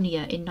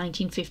ammonia in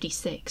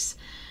 1956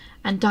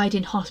 and died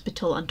in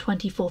hospital on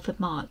 24th of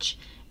March,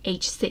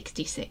 aged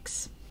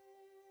 66.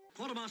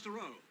 Quartermaster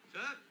Rowe. Sir?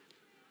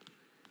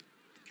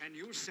 Can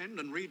you send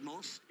and read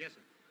Morse? Yes, sir.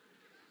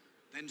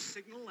 Then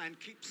signal and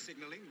keep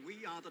signalling.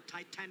 We are the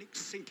Titanic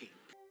sinking.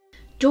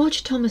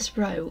 George Thomas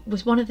Rowe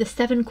was one of the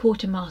 7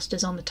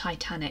 quartermasters on the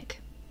Titanic.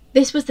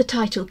 This was the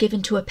title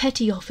given to a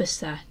petty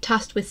officer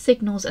tasked with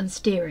signals and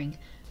steering,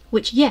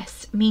 which,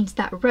 yes, means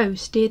that Rowe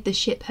steered the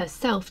ship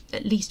herself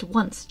at least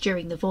once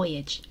during the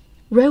voyage.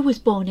 Rowe was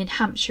born in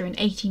Hampshire in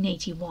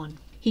 1881.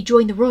 He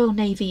joined the Royal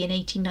Navy in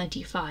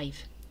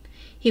 1895.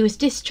 He was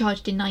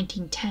discharged in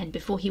 1910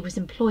 before he was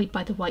employed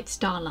by the White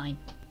Star Line.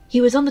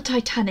 He was on the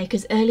Titanic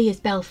as early as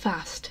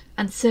Belfast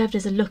and served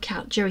as a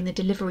lookout during the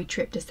delivery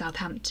trip to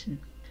Southampton.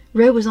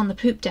 Rowe was on the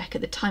poop deck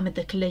at the time of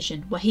the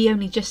collision, where he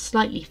only just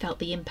slightly felt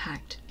the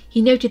impact.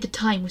 He noted the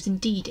time was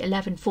indeed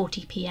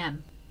 11:40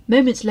 p.m.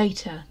 Moments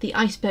later, the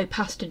iceboat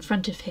passed in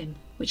front of him,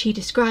 which he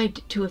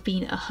described to have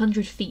been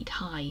 100 feet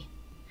high.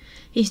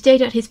 He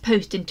stayed at his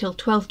post until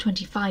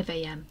 12:25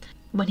 a.m,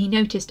 when he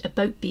noticed a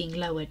boat being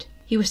lowered.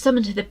 He was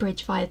summoned to the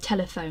bridge via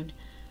telephone,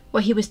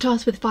 where he was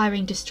tasked with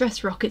firing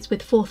distress rockets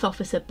with 4th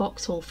Officer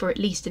Boxhall for at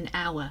least an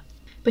hour.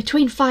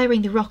 Between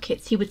firing the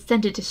rockets, he would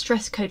send a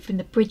distress code from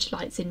the bridge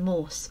lights in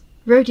Morse.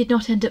 Rowe did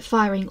not end up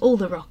firing all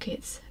the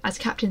rockets, as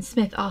Captain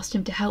Smith asked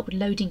him to help with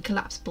loading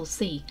Collapsible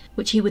C,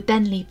 which he would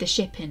then leave the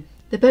ship in.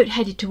 The boat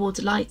headed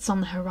towards lights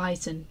on the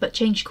horizon, but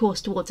changed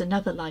course towards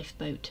another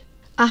lifeboat.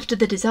 After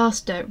the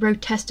disaster, Rowe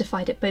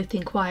testified at both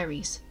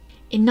inquiries.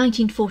 In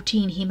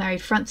 1914 he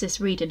married Frances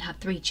Reed and had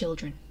 3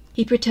 children.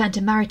 He returned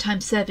to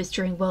maritime service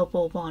during World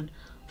War I,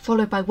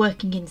 followed by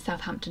working in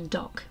Southampton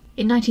Dock.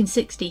 In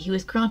 1960 he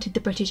was granted the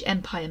British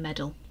Empire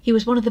Medal. He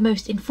was one of the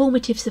most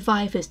informative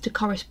survivors to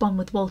correspond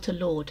with Walter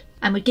Lord,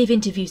 and would give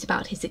interviews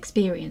about his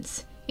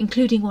experience,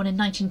 including one in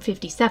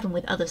 1957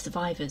 with other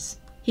survivors.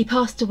 He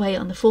passed away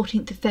on the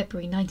 14th of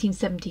February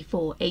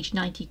 1974, aged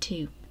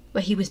 92,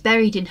 where he was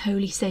buried in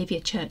Holy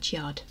Saviour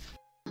Churchyard.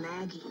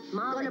 Maggie,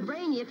 Ma's gonna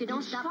brain you if you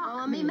don't stop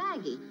calling me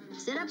Maggie.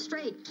 Sit up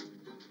straight.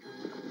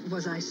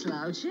 Was I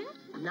slouching?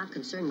 I'm not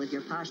concerned with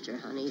your posture,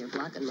 honey. You're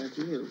blocking my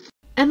view.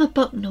 Emma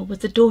Bucknell was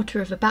the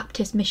daughter of a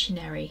Baptist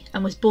missionary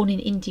and was born in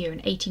India in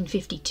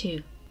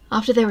 1852.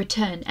 After their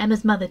return,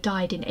 Emma's mother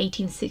died in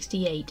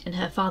 1868 and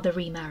her father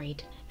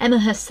remarried. Emma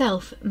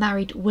herself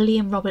married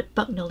William Robert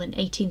Bucknell in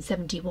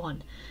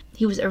 1871.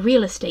 He was a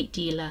real estate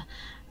dealer,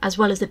 as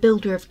well as a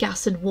builder of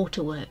gas and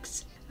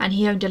waterworks, and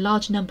he owned a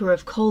large number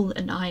of coal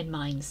and iron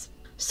mines.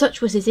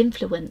 Such was his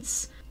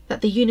influence that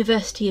the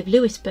University of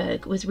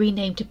Louisbourg was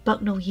renamed to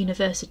Bucknell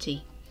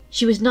University.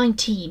 She was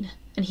 19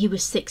 and he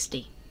was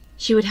 60.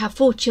 She would have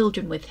 4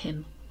 children with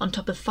him, on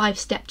top of 5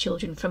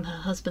 stepchildren from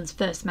her husband's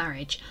first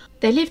marriage.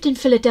 They lived in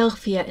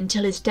Philadelphia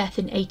until his death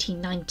in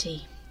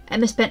 1890.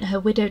 Emma spent her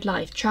widowed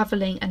life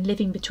travelling and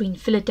living between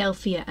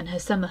Philadelphia and her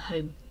summer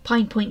home,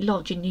 Pine Point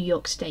Lodge in New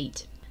York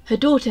State. Her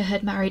daughter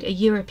had married a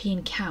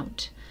European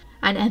count,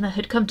 and Emma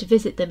had come to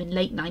visit them in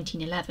late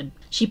 1911.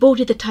 She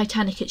boarded the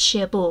Titanic at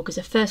Cherbourg as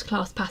a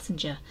first-class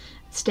passenger,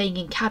 staying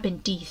in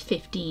cabin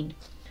D15.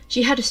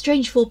 She had a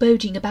strange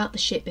foreboding about the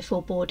ship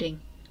before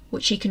boarding,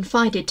 which she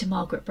confided to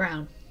Margaret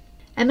Brown.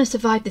 Emma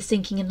survived the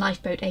sinking in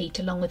Lifeboat 8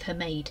 along with her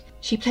maid.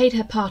 She played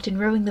her part in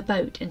rowing the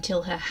boat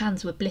until her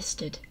hands were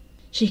blistered.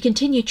 She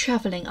continued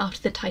travelling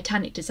after the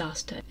Titanic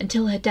disaster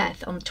until her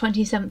death on the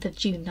 27th of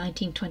June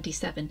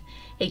 1927,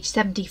 aged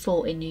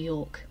 74 in New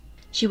York.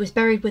 She was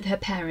buried with her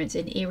parents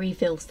in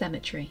Erieville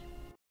Cemetery.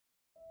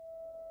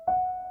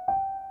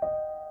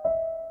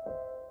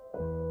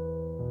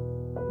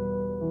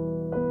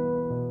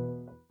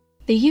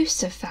 The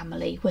Yusuf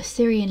family were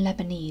Syrian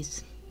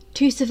Lebanese.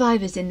 2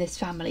 survivors in this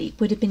family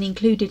would have been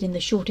included in the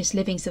shortest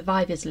living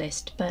survivors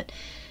list, but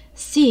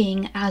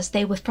seeing as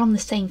they were from the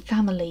same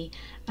family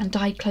and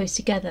died close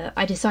together,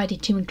 I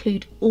decided to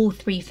include all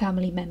 3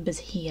 family members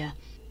here.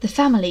 The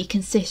family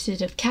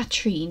consisted of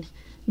Katrine,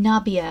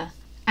 Nabia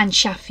and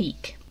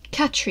Shafiq.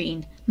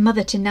 Katrine,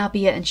 mother to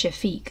Nabia and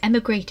Shafiq,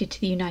 emigrated to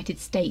the United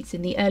States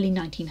in the early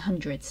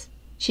 1900s.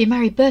 She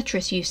married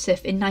Bertrus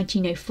Yusuf in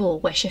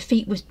 1904, where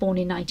Shafiq was born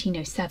in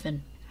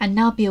 1907, and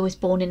Nabia was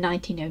born in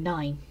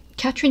 1909.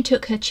 Katrine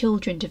took her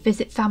children to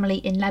visit family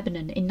in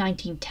Lebanon in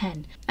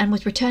 1910 and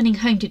was returning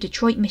home to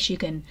Detroit,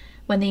 Michigan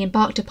when they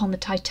embarked upon the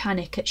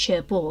Titanic at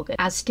Cherbourg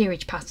as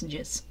steerage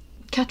passengers.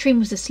 Katrine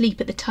was asleep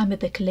at the time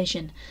of the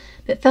collision,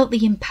 but felt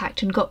the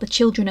impact and got the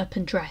children up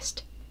and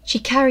dressed. She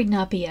carried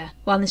Nabia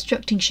while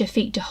instructing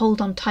Shafiq to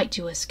hold on tight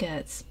to her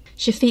skirts.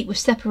 Shafiq was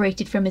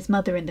separated from his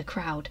mother in the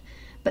crowd,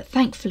 but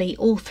thankfully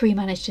all 3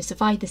 managed to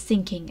survive the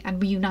sinking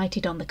and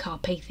reunited on the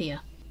Carpathia.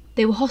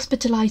 They were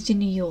hospitalised in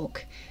New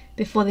York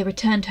before they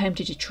returned home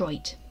to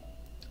Detroit.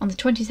 On the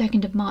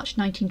 22nd of March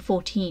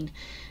 1914,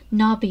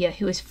 Nabia,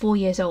 who was 4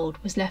 years old,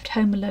 was left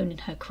home alone in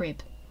her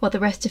crib, while the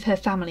rest of her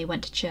family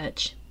went to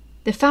church.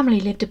 The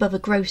family lived above a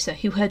grocer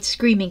who heard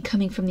screaming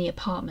coming from the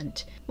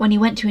apartment. When he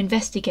went to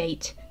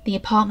investigate, the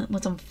apartment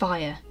was on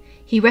fire.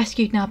 He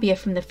rescued Nabia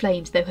from the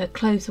flames, though her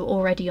clothes were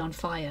already on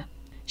fire.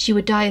 She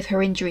would die of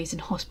her injuries in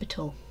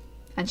hospital,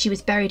 and she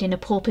was buried in a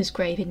pauper's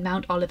grave in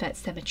Mount Olivet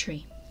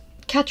Cemetery.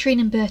 Katrine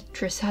and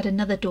Bertrus had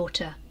another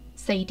daughter,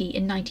 Sadie,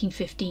 in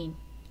 1915.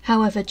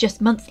 However,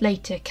 just months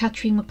later,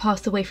 Katrine would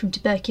pass away from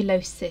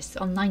tuberculosis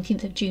on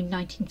 19th of June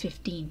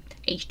 1915,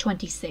 aged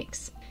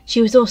 26.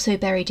 She was also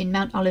buried in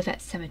Mount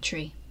Olivet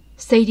Cemetery.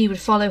 Sadie would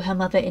follow her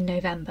mother in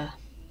November.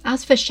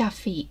 As for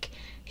Shafiq,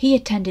 he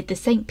attended the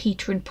St.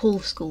 Peter and Paul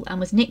School and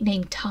was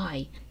nicknamed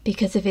Ty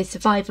because of his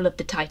survival of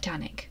the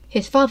Titanic.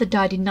 His father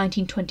died in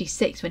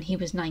 1926 when he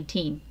was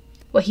 19,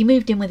 where he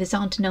moved in with his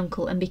aunt and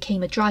uncle and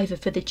became a driver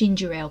for the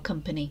Ginger Ale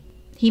Company.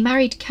 He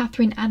married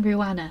Catherine and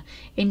Roanna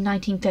in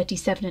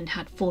 1937 and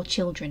had 4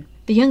 children,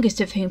 the youngest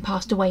of whom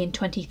passed away in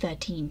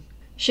 2013.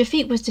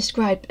 Shafiq was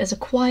described as a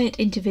quiet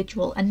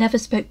individual and never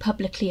spoke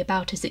publicly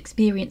about his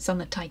experience on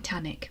the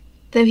Titanic,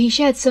 though he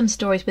shared some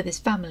stories with his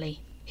family.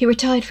 He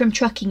retired from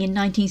trucking in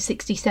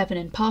 1967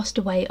 and passed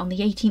away on the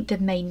 18th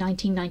of May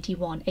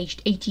 1991,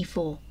 aged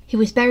 84. He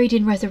was buried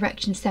in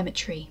Resurrection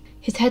Cemetery.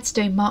 His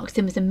headstone marks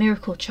him as a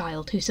miracle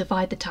child who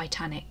survived the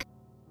Titanic.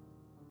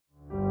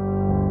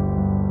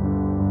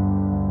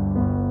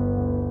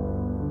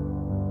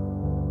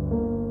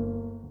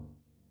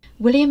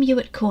 William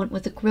Ewart Cornt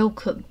was a grill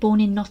cook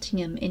born in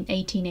Nottingham in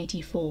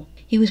 1884.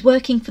 He was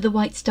working for the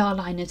White Star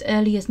Line as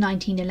early as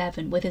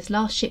 1911, with his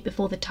last ship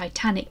before the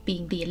Titanic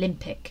being the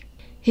Olympic.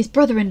 His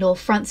brother-in-law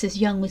Francis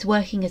Young was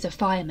working as a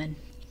fireman.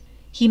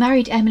 He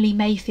married Emily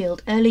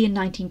Mayfield early in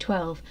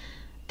 1912,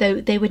 though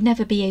they would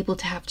never be able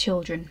to have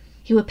children.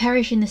 He would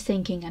perish in the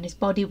sinking and his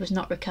body was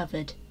not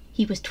recovered.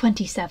 He was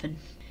 27.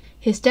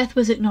 His death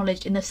was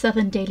acknowledged in the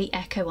Southern Daily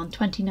Echo on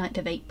 29th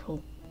of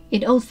April.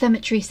 In Old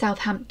Cemetery,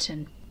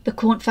 Southampton, the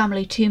Cornt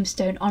family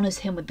tombstone honours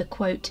him with the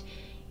quote,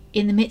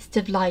 "In the midst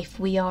of life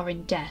we are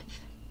in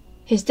death."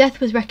 His death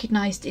was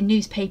recognised in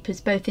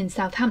newspapers both in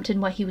Southampton,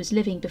 where he was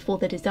living before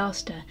the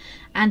disaster,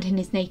 and in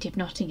his native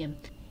Nottingham,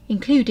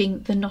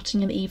 including the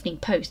Nottingham Evening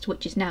Post,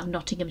 which is now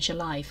Nottinghamshire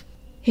Live.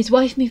 His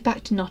wife moved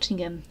back to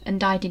Nottingham and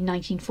died in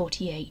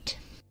 1948.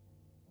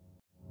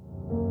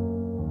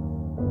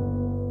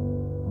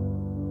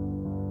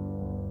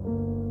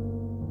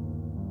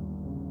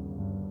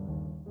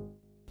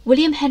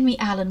 William Henry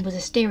Allen was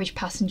a steerage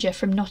passenger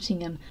from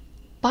Nottingham.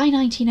 By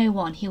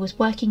 1901 he was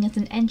working as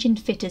an engine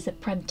fitter's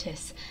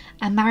apprentice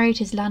and married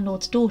his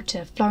landlord's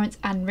daughter, Florence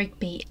Ann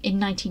Rigby, in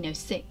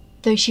 1906,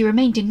 though she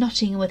remained in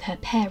Nottingham with her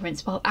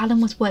parents while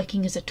Allen was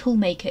working as a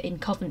toolmaker in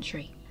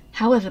Coventry.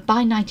 However,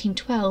 by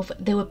 1912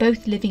 they were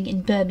both living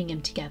in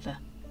Birmingham together.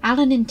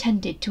 Allen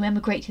intended to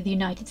emigrate to the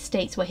United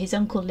States, where his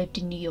uncle lived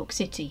in New York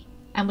City,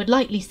 and would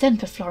likely send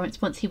for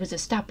Florence once he was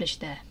established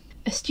there.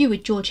 A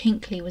steward, George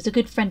Hinckley, was a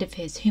good friend of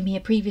his whom he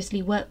had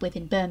previously worked with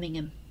in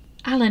Birmingham.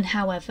 Allen,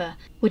 however,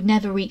 would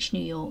never reach New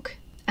York,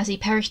 as he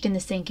perished in the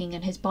sinking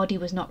and his body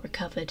was not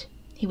recovered.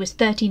 He was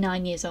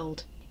 39 years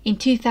old. In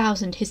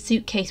 2000 his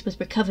suitcase was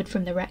recovered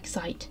from the wreck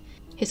site.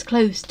 His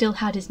clothes still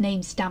had his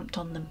name stamped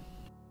on them.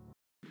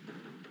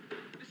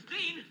 Miss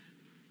Dean!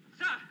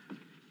 Sir!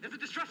 There's a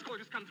distress call call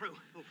just come through.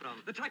 Who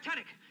from? The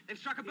Titanic. They've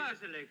struck a berg. Yes,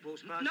 the leg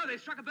postmaster. No,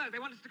 they've struck a berg. They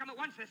want us to come at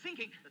once. They're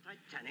sinking. The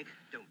Titanic?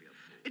 Don't be a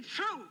fool. It's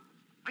true.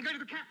 I'm going to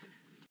the captain.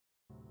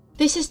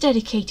 This is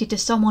dedicated to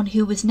someone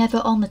who was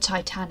never on the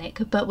Titanic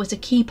but was a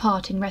key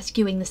part in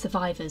rescuing the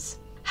survivors.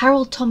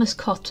 Harold Thomas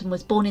Cotton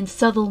was born in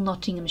Southall,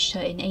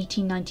 Nottinghamshire in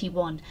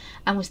 1891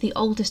 and was the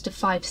oldest of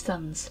 5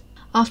 sons.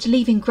 After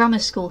leaving grammar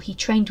school he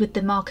trained with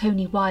the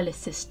Marconi wireless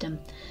system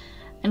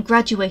and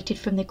graduated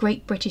from the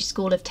Great British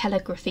School of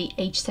Telegraphy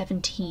aged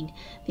 17,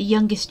 the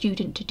youngest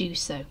student to do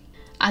so.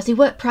 As he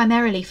worked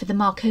primarily for the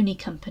Marconi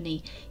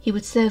Company, he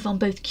would serve on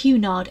both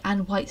Cunard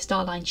and White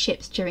Star Line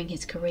ships during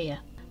his career.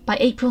 By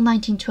April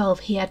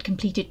 1912 he had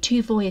completed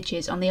 2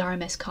 voyages on the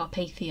RMS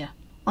Carpathia.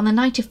 On the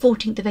night of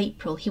 14th of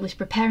April he was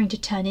preparing to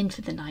turn in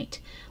for the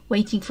night,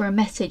 waiting for a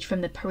message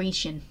from the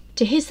Parisian.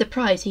 To his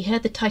surprise he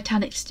heard the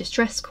Titanic's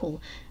distress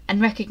call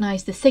and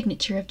recognised the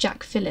signature of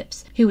Jack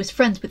Phillips, who was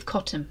friends with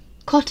Cotton.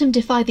 Cotton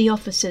defied the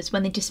officers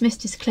when they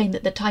dismissed his claim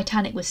that the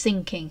Titanic was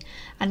sinking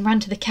and ran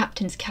to the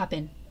captain's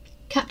cabin.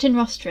 Captain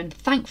Rostron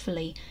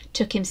thankfully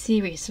took him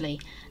seriously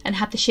and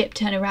had the ship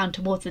turn around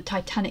towards the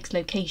Titanic's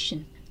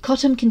location.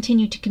 Cotton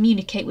continued to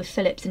communicate with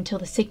Phillips until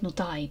the signal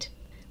died.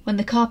 When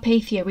the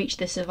Carpathia reached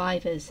the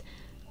survivors,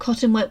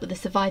 Cotton worked with the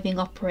surviving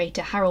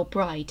operator Harold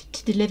Bride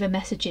to deliver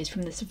messages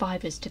from the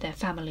survivors to their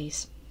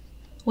families.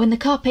 When the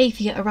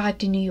Carpathia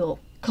arrived in New York,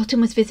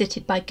 Cotton was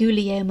visited by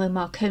Guglielmo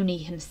Marconi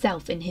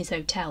himself in his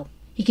hotel.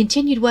 He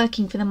continued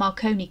working for the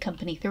Marconi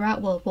Company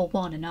throughout World War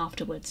I and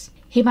afterwards.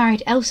 He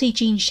married Elsie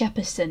Jean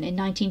Shepperson in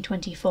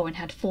 1924 and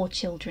had 4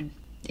 children.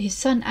 His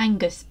son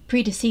Angus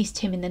predeceased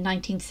him in the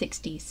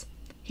 1960s.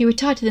 He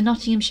retired to the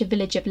Nottinghamshire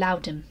village of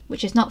Loudon,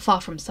 which is not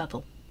far from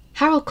Southall.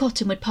 Harold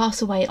Cotton would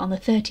pass away on the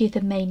 30th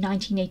of May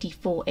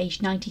 1984,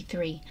 aged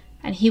 93,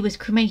 and he was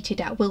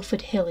cremated at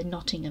Wilford Hill in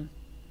Nottingham.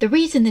 The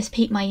reason this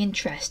piqued my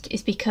interest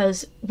is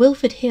because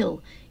Wilford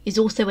Hill is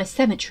also a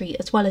cemetery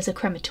as well as a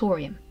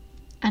crematorium,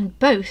 and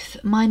both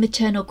my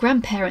maternal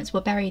grandparents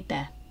were buried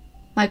there.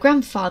 My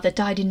grandfather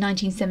died in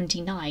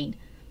 1979,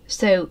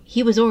 so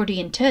he was already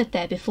interred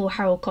there before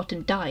Harold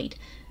Cotton died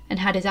and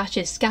had his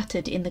ashes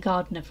scattered in the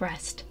Garden of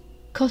Rest.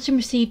 Cotton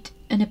received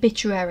an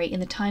obituary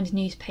in the Times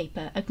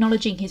newspaper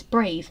acknowledging his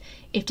brave,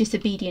 if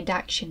disobedient,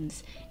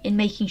 actions in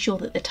making sure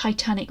that the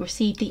Titanic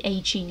received the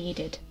aid she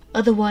needed.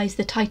 Otherwise,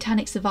 the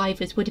Titanic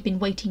survivors would have been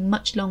waiting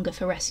much longer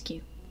for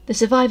rescue. The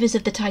survivors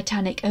of the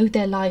Titanic owed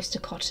their lives to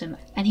Cotton,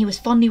 and he was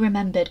fondly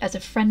remembered as a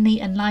friendly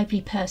and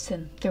lively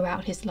person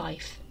throughout his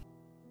life.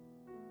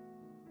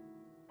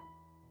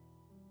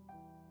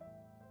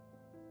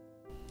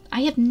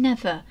 I have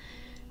never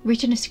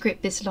written a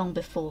script this long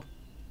before.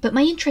 But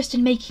my interest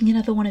in making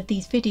another one of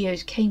these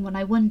videos came when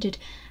I wondered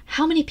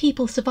how many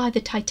people survived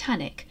the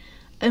Titanic,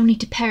 only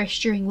to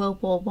perish during World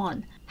War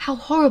I. How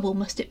horrible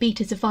must it be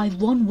to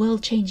survive one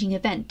world-changing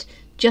event,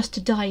 just to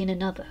die in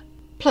another?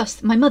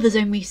 Plus, my mother's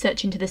own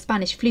research into the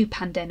Spanish flu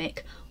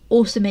pandemic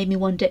also made me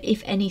wonder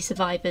if any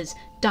survivors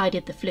died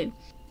of the flu.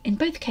 In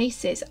both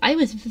cases, I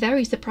was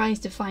very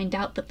surprised to find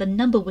out that the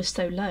number was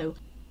so low,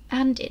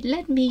 and it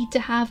led me to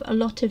have a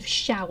lot of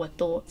shower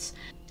thoughts.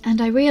 And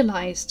I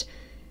realised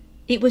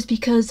it was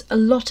because a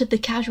lot of the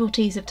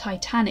casualties of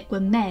Titanic were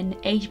men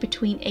aged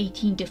between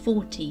 18 to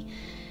 40,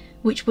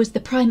 which was the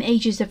prime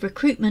ages of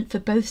recruitment for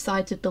both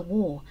sides of the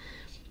war.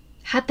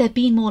 Had there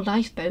been more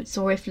lifeboats,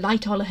 or if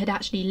Lightoller had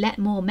actually let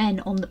more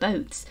men on the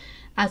boats,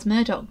 as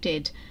Murdoch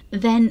did,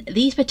 then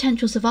these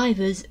potential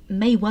survivors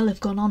may well have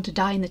gone on to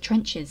die in the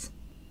trenches.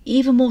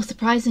 Even more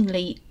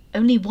surprisingly,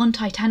 only 1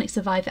 Titanic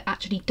survivor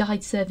actually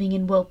died serving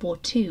in World War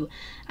II,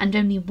 and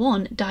only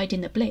 1 died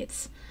in the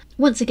Blitz.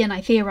 Once again I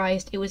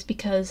theorised it was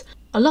because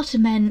a lot of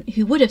men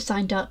who would have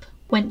signed up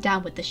went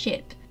down with the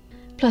ship.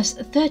 Plus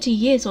 30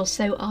 years or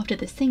so after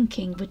the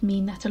sinking would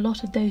mean that a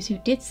lot of those who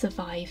did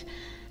survive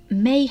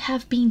may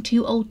have been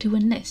too old to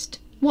enlist.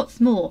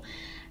 What's more,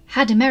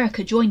 had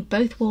America joined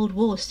both world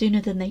wars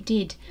sooner than they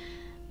did,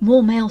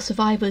 more male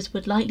survivors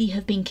would likely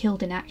have been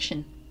killed in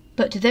action.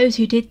 But to those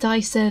who did die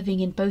serving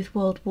in both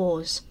world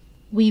wars,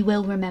 we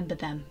will remember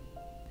them.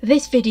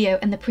 This video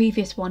and the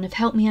previous one have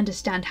helped me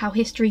understand how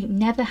history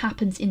never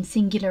happens in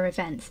singular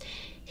events.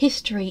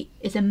 History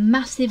is a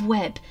massive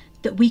web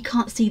that we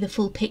can't see the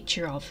full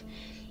picture of.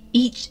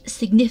 Each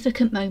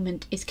significant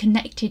moment is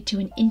connected to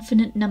an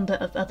infinite number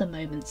of other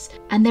moments,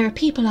 and there are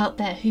people out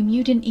there whom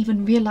you didn't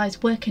even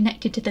realise were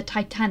connected to the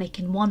Titanic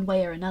in one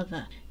way or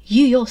another.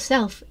 You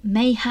yourself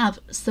may have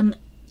some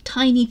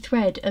tiny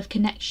thread of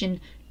connection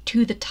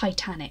to the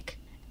Titanic.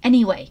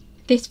 Anyway,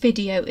 this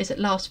video is at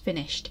last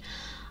finished.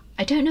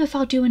 I don't know if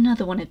I'll do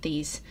another one of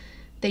these.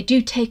 They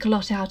do take a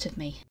lot out of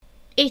me.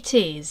 It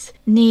is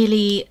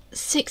nearly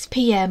 6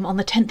 PM on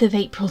the 10th of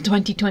April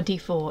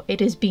 2024. It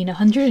has been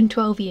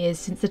 112 years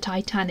since the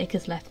Titanic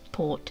has left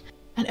port.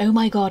 And oh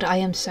my god, I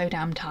am so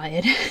damn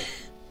tired.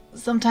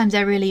 Sometimes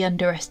I really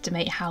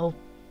underestimate how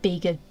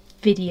big a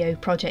video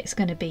project's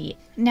going to be.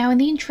 Now, in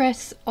the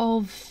interests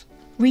of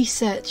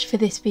research for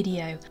this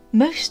video.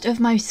 Most of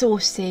my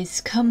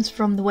sources comes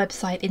from the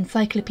website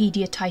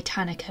Encyclopedia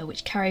Titanica,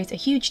 which carries a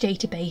huge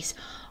database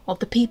of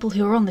the people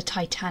who are on the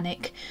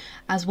Titanic,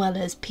 as well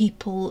as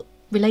people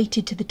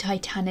related to the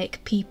Titanic,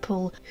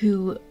 people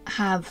who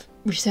have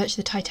researched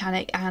the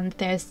Titanic, and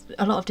there's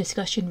a lot of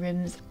discussion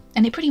rooms,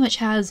 and it pretty much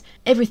has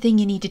everything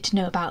you needed to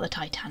know about the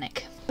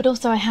Titanic. But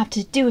also I have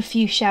to do a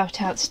few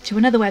shout outs to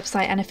another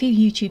website and a few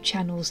YouTube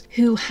channels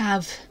who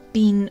have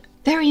been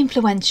very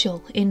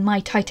influential in my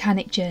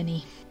Titanic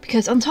journey.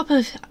 Because on top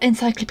of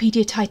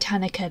Encyclopedia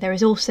Titanica, there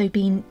has also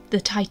been the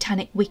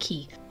Titanic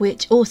Wiki,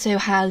 which also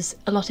has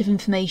a lot of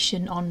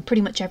information on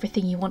pretty much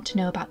everything you want to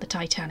know about the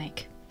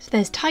Titanic. So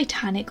there's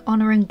Titanic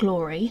Honour and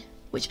Glory,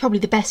 which is probably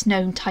the best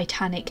known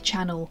Titanic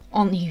channel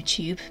on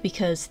YouTube,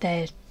 because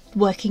they're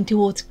working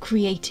towards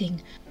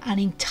creating an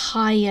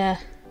entire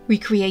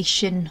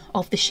recreation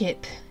of the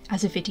ship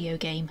as a video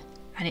game,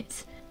 and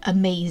it's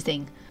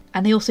amazing.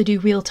 And they also do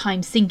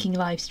real-time sinking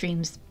live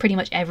streams pretty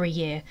much every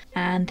year.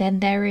 And then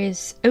there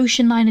is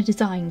Ocean Liner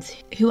Designs,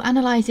 who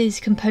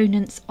analyses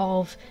components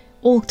of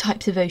all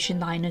types of ocean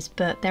liners,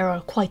 but there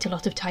are quite a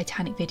lot of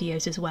Titanic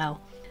videos as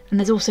well. And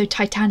there's also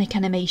Titanic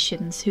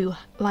Animations, who,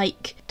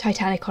 like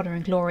Titanic Honour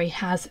and Glory,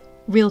 has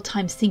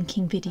real-time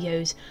sinking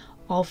videos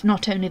of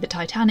not only the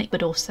Titanic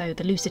but also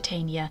the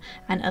Lusitania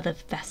and other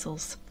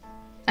vessels.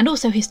 And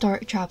also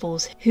Historic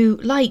Travels, who,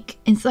 like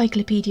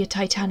Encyclopedia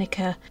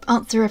Titanica,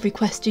 answer every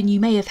question you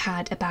may have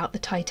had about the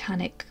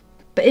Titanic,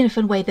 but in a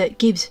fun way that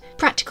gives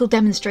practical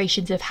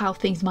demonstrations of how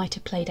things might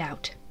have played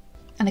out.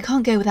 And I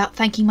can't go without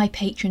thanking my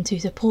patrons who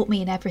support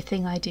me in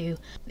everything I do.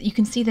 You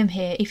can see them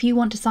here. If you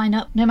want to sign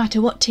up, no matter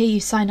what tier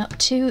you sign up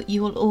to,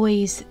 you will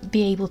always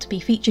be able to be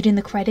featured in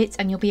the credits,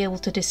 and you'll be able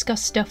to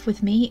discuss stuff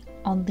with me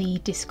on the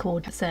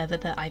Discord server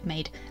that I've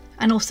made.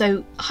 And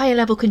also higher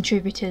level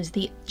contributors,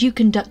 the Duke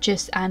and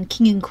Duchess and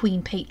King and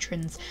Queen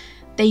patrons.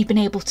 They've been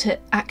able to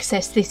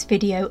access this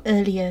video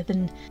earlier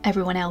than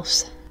everyone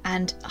else.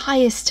 And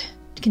highest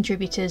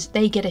contributors,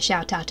 they get a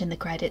shout out in the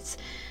credits.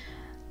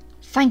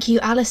 Thank you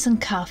Alison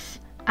Cuff,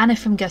 Anna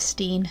from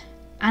Gustine,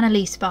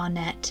 Annalise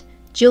Barnett,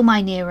 Jill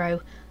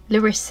Mynero,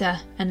 Larissa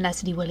and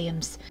Leslie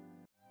Williams.